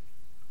would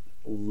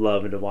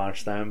love to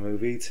watch that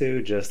movie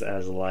too, just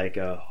as like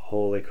a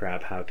holy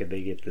crap, how could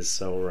they get this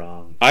so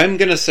wrong? I'm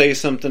gonna say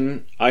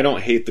something. I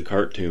don't hate the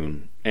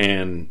cartoon,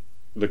 and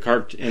in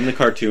the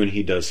cartoon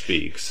he does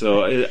speak,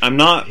 so I'm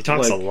not. He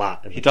talks a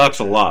lot. He talks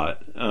a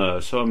lot,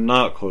 so I'm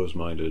not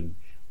close-minded.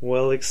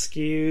 Well,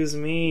 excuse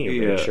me,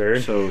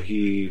 Richard. So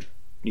he,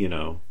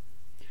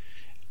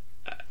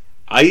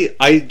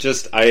 I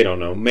don't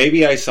know.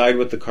 Maybe I side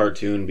with the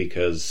cartoon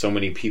because so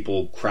many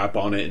people crap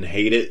on it and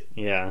hate it.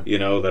 Yeah.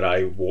 That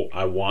I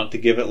want to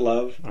give it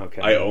love.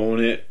 Okay. I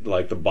own it,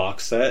 like the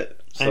box set.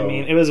 So. I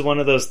mean, it was one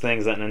of those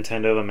things that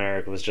Nintendo of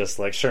America was just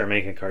like, sure,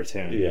 make a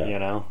cartoon.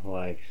 Yeah.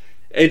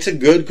 It's a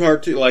good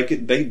cartoon.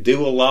 Like, they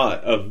do a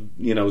lot of,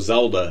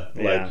 Zelda.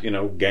 Yeah. Like,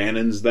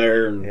 Ganon's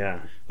there. And,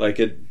 yeah.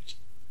 Like,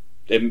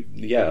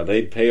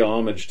 they pay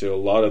homage to a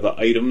lot of the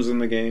items in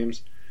the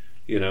games.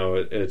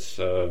 It's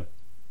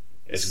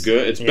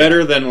good. It's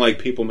better than like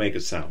people make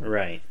it sound.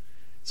 Right.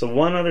 So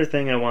one other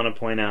thing I want to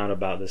point out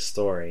about this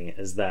story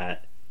is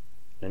that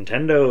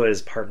Nintendo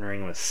is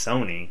partnering with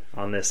Sony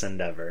on this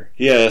endeavor.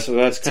 Yeah, so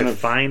that's kind of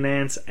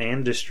finance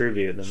and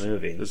distribute the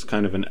movie. It's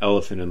kind of an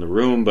elephant in the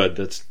room, but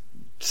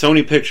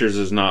Sony Pictures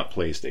is not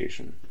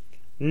PlayStation.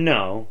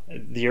 No,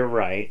 you're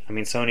right. I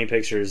mean, Sony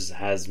Pictures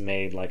has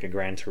made like a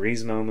Gran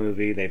Turismo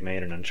movie. They've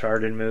made an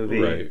Uncharted movie,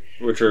 right?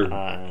 Which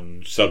are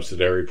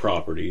subsidiary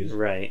properties,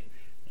 right?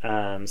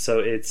 So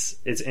it's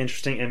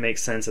interesting. It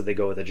makes sense that they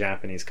go with a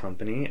Japanese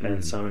company, and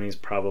Sony's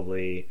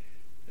probably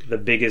the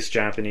biggest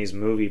Japanese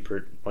movie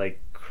producing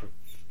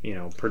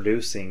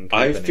company.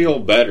 I feel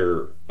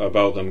better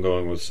about them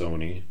going with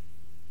Sony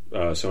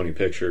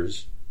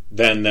Pictures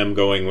than them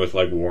going with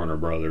like Warner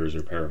Brothers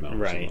or Paramount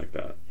or something like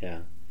that. Yeah,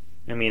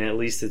 I mean, at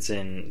least it's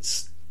in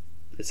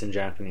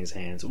Japanese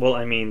hands. Well,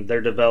 I mean,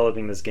 they're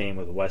developing this game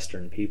with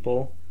Western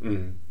people,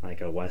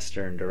 like a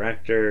Western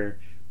director,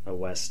 a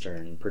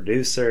Western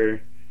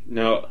producer.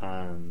 No.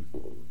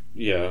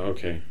 Yeah,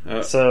 okay.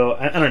 So,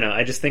 I don't know.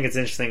 I just think it's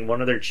interesting.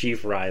 One of their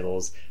chief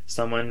rivals,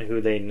 someone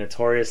who they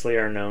notoriously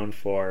are known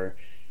for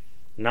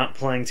not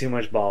playing too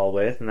much ball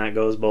with, and that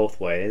goes both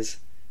ways.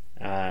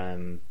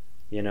 They're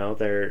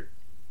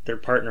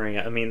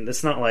partnering. I mean,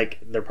 it's not like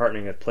they're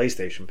partnering with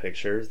PlayStation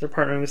Pictures. They're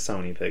partnering with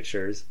Sony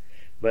Pictures.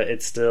 But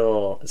it's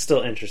still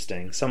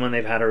interesting. Someone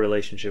they've had a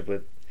relationship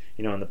with,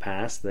 in the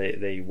past.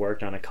 They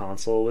worked on a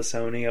console with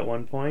Sony at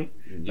one point,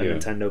 the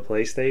Nintendo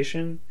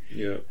PlayStation.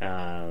 Yeah.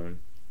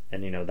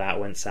 And that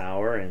went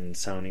sour, and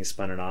Sony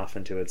spun it off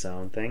into its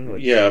own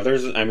thing.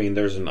 There's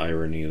an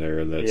irony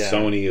there that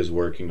Sony is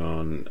working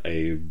on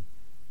a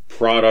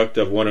product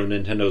of one of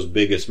Nintendo's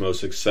biggest, most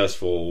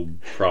successful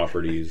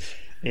properties.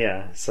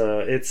 Yeah, so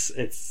it's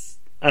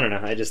I don't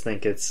know. I just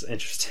think it's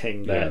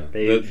interesting that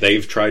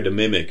they've tried to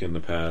mimic in the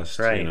past,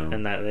 right?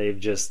 And that they've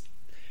just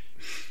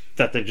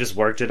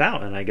worked it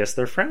out, and I guess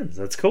they're friends.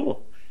 That's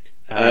cool.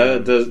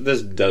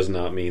 This does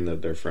not mean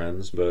that they're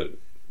friends, but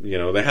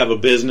they have a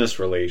business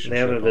relationship. They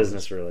have a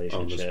business relationship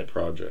on this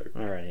project.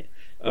 All right.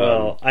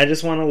 Well, I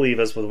just want to leave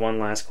us with one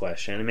last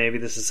question, and maybe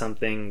this is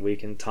something we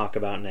can talk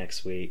about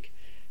next week.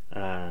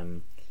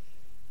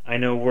 I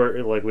know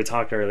we're like we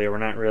talked earlier. We're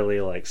not really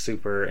like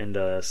super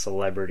into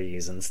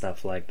celebrities and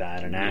stuff like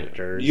that, and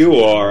actors.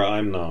 You are.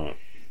 I'm not.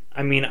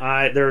 I mean,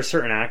 there are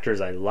certain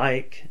actors I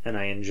like and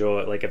I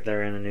enjoy. Like if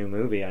they're in a new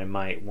movie, I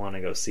might want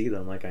to go see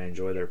them. Like I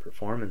enjoy their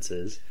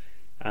performances.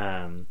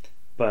 So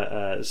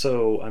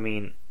I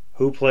mean,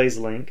 who plays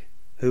Link?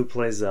 Who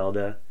plays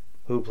Zelda?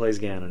 Who plays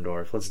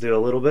Ganondorf? Let's do a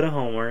little bit of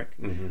homework.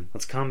 Mm-hmm.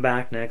 Let's come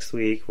back next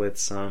week with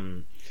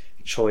some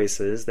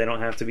choices. They don't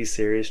have to be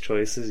serious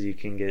choices. You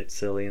can get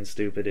silly and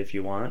stupid if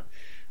you want.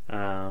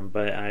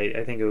 But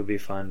I think it would be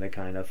fun to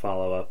kind of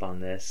follow up on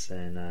this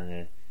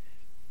and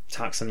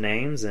talk some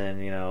names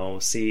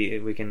and see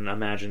if we can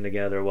imagine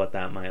together what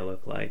that might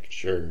look like.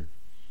 Sure.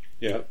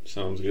 Yep,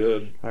 sounds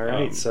good. All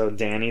right, so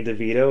Danny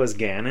DeVito is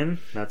Ganon.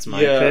 That's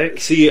my pick.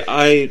 See,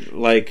 I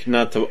like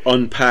not to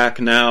unpack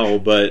now,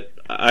 but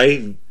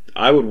I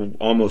would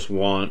almost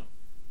want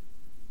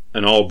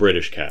an all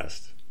British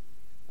cast.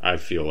 I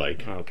feel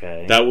like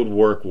that would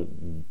work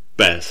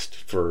best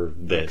for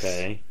this.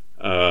 Okay.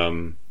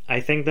 I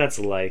think that's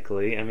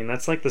likely. I mean,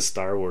 that's like the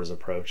Star Wars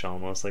approach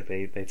almost. Like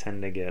they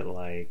tend to get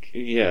like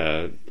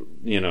Yeah,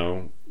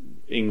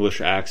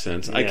 English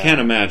accents. I Yeah. can't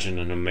imagine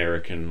an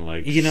American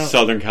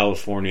Southern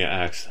California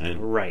accent.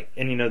 right.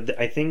 And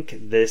I think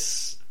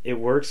it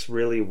works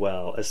really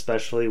well,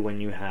 especially when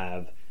you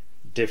have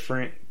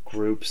different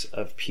groups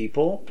of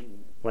people,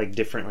 like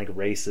different like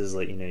races.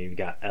 Like you've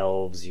got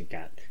elves, you've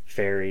got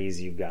fairies,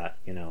 you've got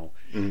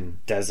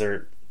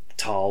desert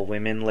tall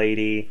women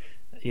lady.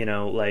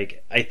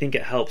 I think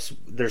it helps.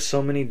 There's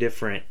so many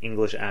different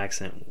English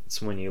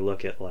accents when you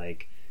look at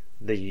like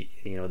the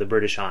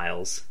British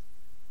Isles.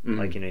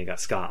 Like you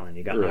got Scotland,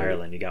 you got Right.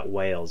 Ireland, you got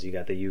Wales, you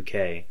got the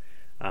UK.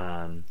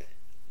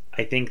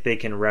 I think they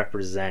can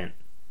represent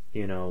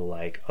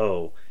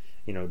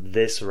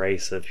this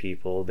race of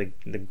people. The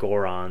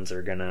Gorons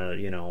are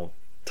gonna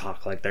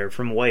talk like they're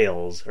from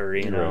Wales, or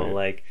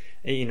Right.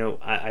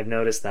 I've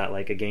noticed that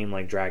like a game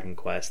like Dragon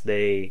Quest,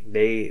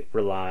 they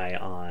rely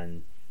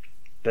on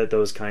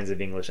those kinds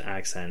of English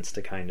accents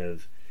to kind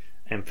of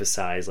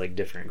emphasize like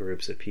different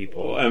groups of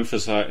people. Well,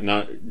 emphasize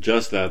not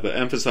just that, but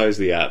emphasize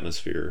the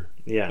atmosphere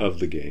Yeah. of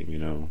the game.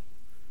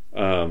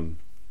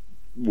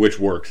 Which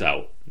works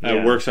out. Yeah.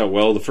 It works out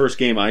well. The first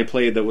game I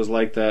played that was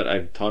like that,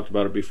 I've talked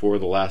about it before.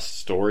 The Last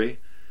Story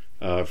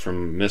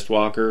from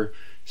Mistwalker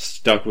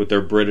stuck with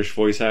their British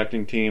voice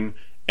acting team,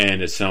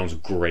 and it sounds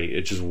great.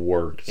 It just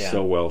worked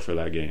so well for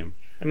that game.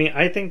 I mean,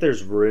 I think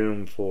there's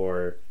room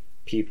for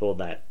people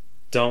that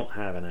don't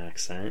have an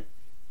accent,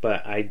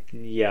 but I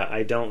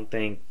don't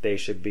think they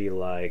should be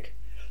like,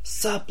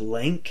 "Sup,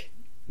 Link?"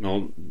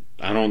 No,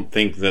 I don't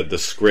think that the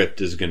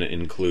script is going to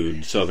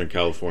include Southern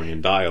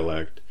Californian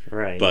dialect,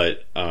 Right.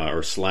 but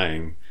or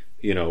slang,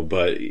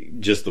 but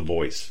just the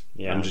voice.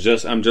 Yeah. I'm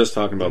just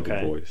talking about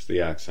Okay. the voice, the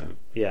accent.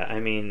 Yeah, I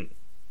mean,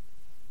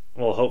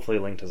 well, hopefully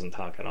Link doesn't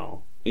talk at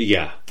all.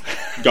 Yeah,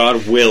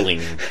 God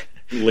willing,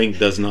 Link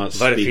does not speak.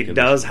 But if he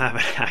does have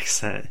an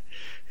accent,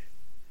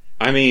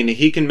 I mean,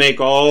 he can make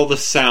all the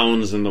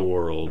sounds in the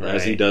world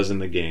as he Right. does in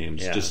the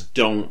games. Yeah. Just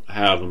don't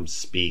have him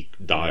speak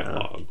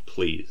dialogue,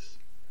 please.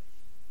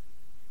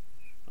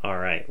 all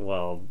right.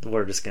 Well,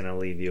 we're just gonna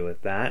leave you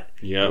with that.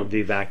 Yeah. We'll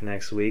be back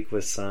next week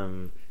with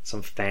some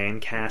fan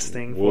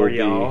casting for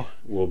y'all.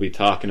 We'll be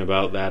talking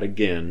about that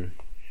again.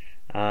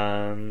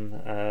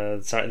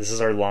 Sorry, this is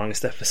our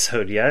longest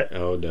episode yet,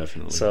 Oh,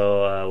 definitely.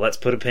 so let's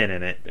put a pin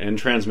in it. And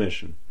transmission.